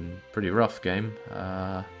getting pretty rough, game.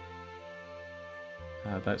 How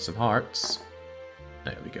about some hearts?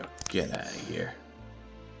 There we go. Get out of here.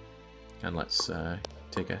 And let's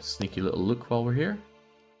take a sneaky little look while we're here.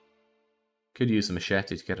 Could use a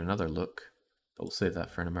machete to get another look, but we'll save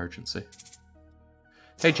that for an emergency.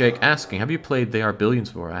 Hey Jake, asking, have you played They Are Billions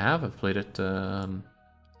before? I have. I've played it.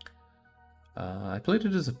 I played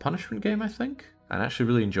it as a punishment game, I think, and actually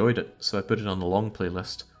really enjoyed it. So I put it on the long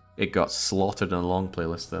playlist. It got slaughtered on the long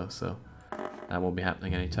playlist though, so that won't be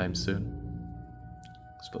happening anytime soon.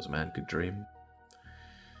 I suppose a man could dream.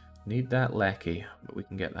 Need that lackey, but we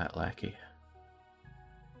can get that lackey.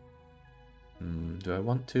 Do I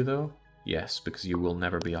want to though? Yes, because you will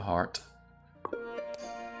never be a heart.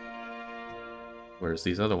 Whereas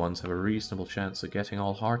these other ones have a reasonable chance of getting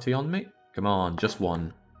all hearty on me. Come on, just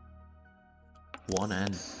one. One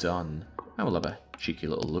and done. And we'll have a cheeky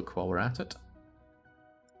little look while we're at it.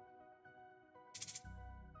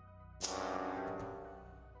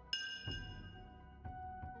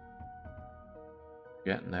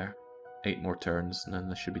 Getting there. 8 more turns, and then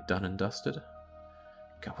this should be done and dusted.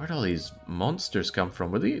 God, where'd all these monsters come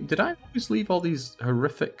from? Did I always leave all these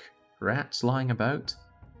horrific rats lying about?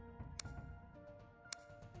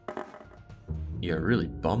 You're really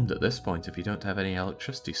bummed at this point if you don't have any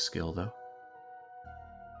electricity skill, though.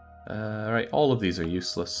 Right, all of these are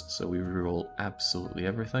useless, so we reroll absolutely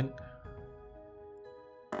everything.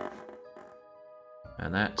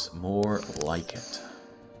 And that's more like it.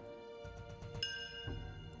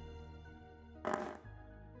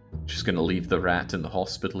 Just gonna leave the rat in the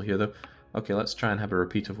hospital here, though. Okay, let's try and have a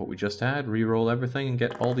repeat of what we just had. Reroll everything and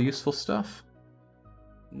get all the useful stuff.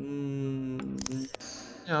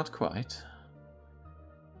 Not quite.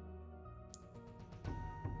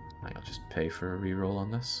 I'll just pay for a reroll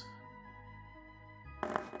on this.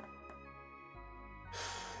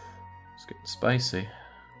 It's getting spicy.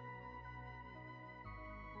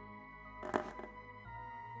 It's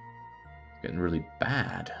getting really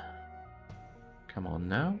bad. Come on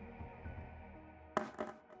now.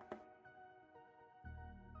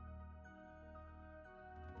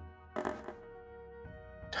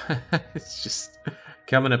 It's just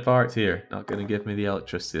coming apart here. Not going to give me the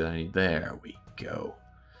electricity that I need. There we go.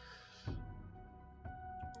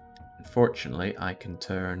 Unfortunately, I can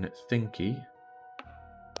turn Thinky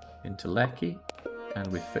into Lecky, and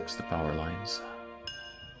we fix the power lines.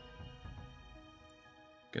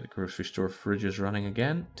 Get the grocery store fridges running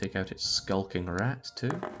again. Take out its skulking rat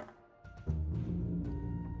too.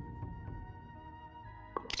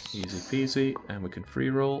 Easy peasy, and we can free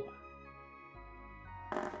roll.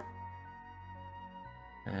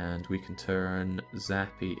 And we can turn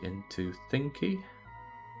Zappy into Thinky.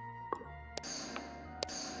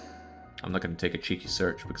 I'm not going to take a cheeky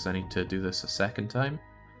search because I need to do this a second time.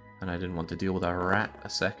 And I didn't want to deal with a rat a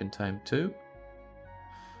second time too.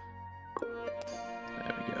 There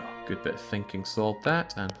we go. Good bit of thinking solved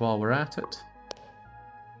that. And while we're at it,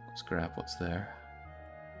 let's grab what's there.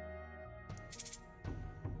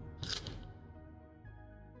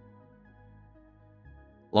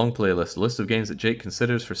 Long playlist. A list of games that Jake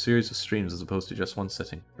considers for series of streams as opposed to just one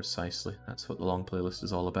sitting. Precisely. That's what the long playlist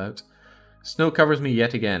is all about. Snow covers me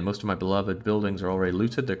yet again. Most of my beloved buildings are already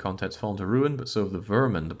looted, their contents fallen to ruin, but so have the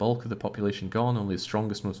vermin. The bulk of the population gone, only the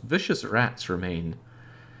strongest, most vicious rats remain.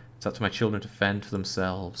 It's up to my children to fend for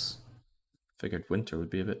themselves. Figured winter would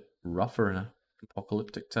be a bit rougher in an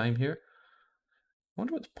apocalyptic time here.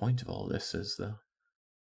 wonder what the point of all this is, though.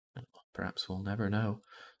 Perhaps we'll never know.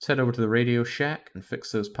 Let's head over to the radio shack and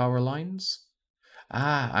fix those power lines.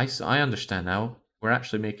 Ah, I understand now. We're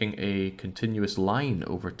actually making a continuous line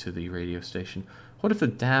over to the radio station. What if the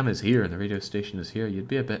dam is here and the radio station is here? You'd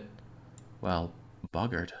be a bit, well,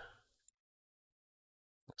 buggered.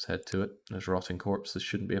 Let's head to it. There's rotting corpses,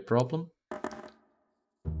 shouldn't be a problem.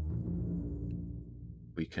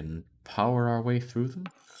 We can power our way through them,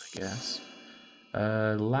 I guess.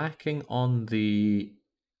 Lacking on the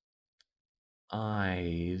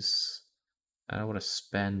eyes. I don't want to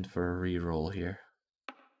spend for a reroll here.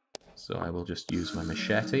 So I will just use my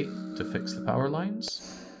machete to fix the power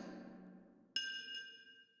lines.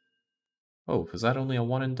 Oh, was that only a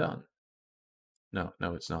one and done? No,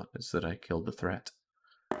 it's not. It's that I killed the threat.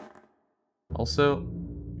 Also,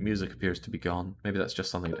 music appears to be gone. Maybe that's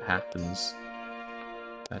just something that happens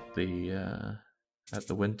at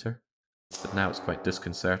the winter. But now it's quite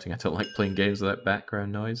disconcerting. I don't like playing games without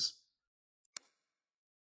background noise.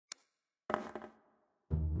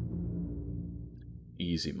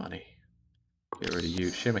 Easy money. Get rid of you.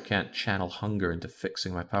 Shame I can't channel hunger into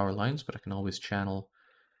fixing my power lines, but I can always channel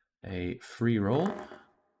a free roll.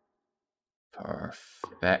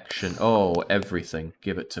 Perfection. Oh, everything.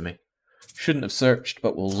 Give it to me. Shouldn't have searched,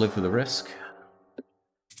 but we'll live with the risk.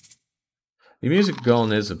 The music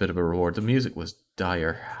gone is a bit of a reward. The music was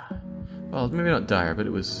dire. Well, maybe not dire, but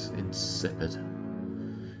it was insipid.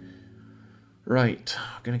 Right,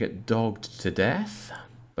 I'm gonna get dogged to death.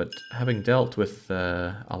 But having dealt with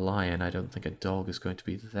a lion, I don't think a dog is going to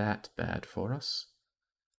be that bad for us.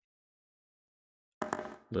 A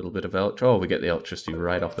little bit of electricity. Oh, we get the electricity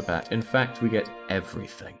right off the bat. In fact, we get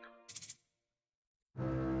everything.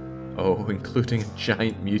 Oh, including a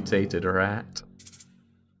giant mutated rat.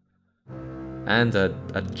 And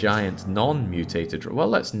a giant non-mutated rat. Well,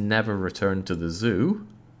 let's never return to the zoo.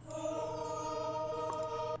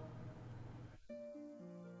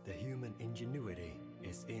 The human ingenuity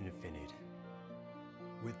is infinite.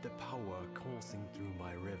 With the power coursing through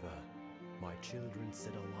my river, my children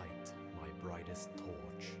set alight my brightest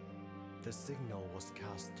torch. The signal was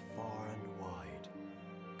cast far and wide,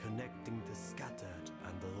 connecting the scattered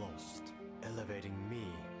and the lost, elevating me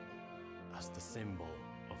as the symbol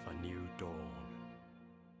of a new dawn.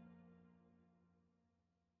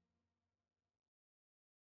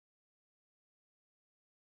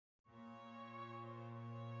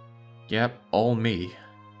 Yep, all me.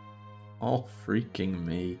 All freaking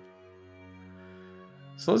me.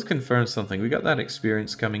 So let's confirm something. We got that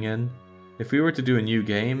experience coming in. If we were to do a new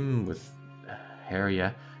game with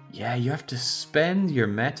Heria, yeah, you have to spend your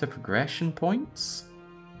meta progression points?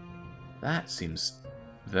 That seems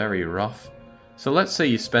very rough. So let's say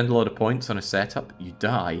you spend a lot of points on a setup, you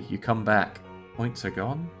die, you come back, points are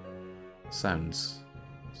gone? Sounds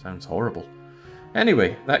horrible.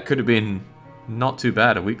 Anyway, that could have been not too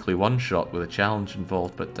bad, a weekly one-shot with a challenge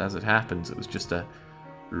involved, but as it happens, it was just a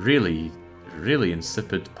really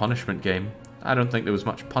insipid punishment game. I don't think there was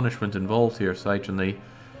much punishment involved here, aside from the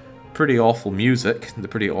pretty awful music, the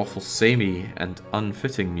pretty awful samey and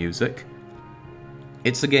unfitting music.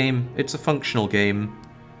 It's a game, it's a functional game,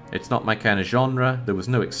 it's not my kind of genre, there was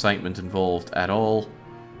no excitement involved at all,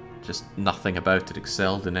 just nothing about it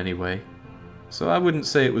excelled in any way. So I wouldn't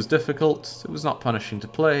say it was difficult, it was not punishing to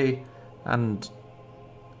play, and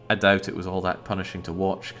I doubt it was all that punishing to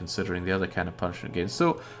watch, considering the other kind of punishment games.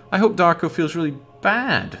 So I hope Darko feels really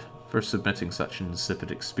bad for submitting such an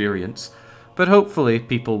insipid experience, but hopefully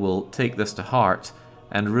people will take this to heart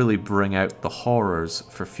and really bring out the horrors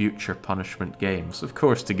for future punishment games. Of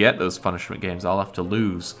course, to get those punishment games, I'll have to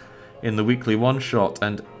lose in the weekly one-shot,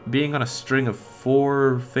 and being on a string of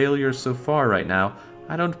 4 failures so far right now,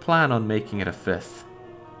 I don't plan on making it a 5th.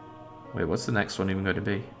 Wait, what's the next one even going to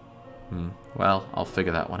be? Well, I'll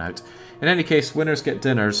figure that one out. In any case, winners get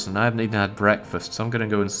dinners, and I haven't even had breakfast, so I'm going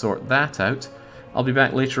to go and sort that out. I'll be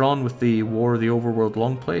back later on with the War of the Overworld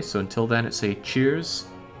long play, so until then it's a cheers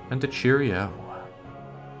and a cheerio.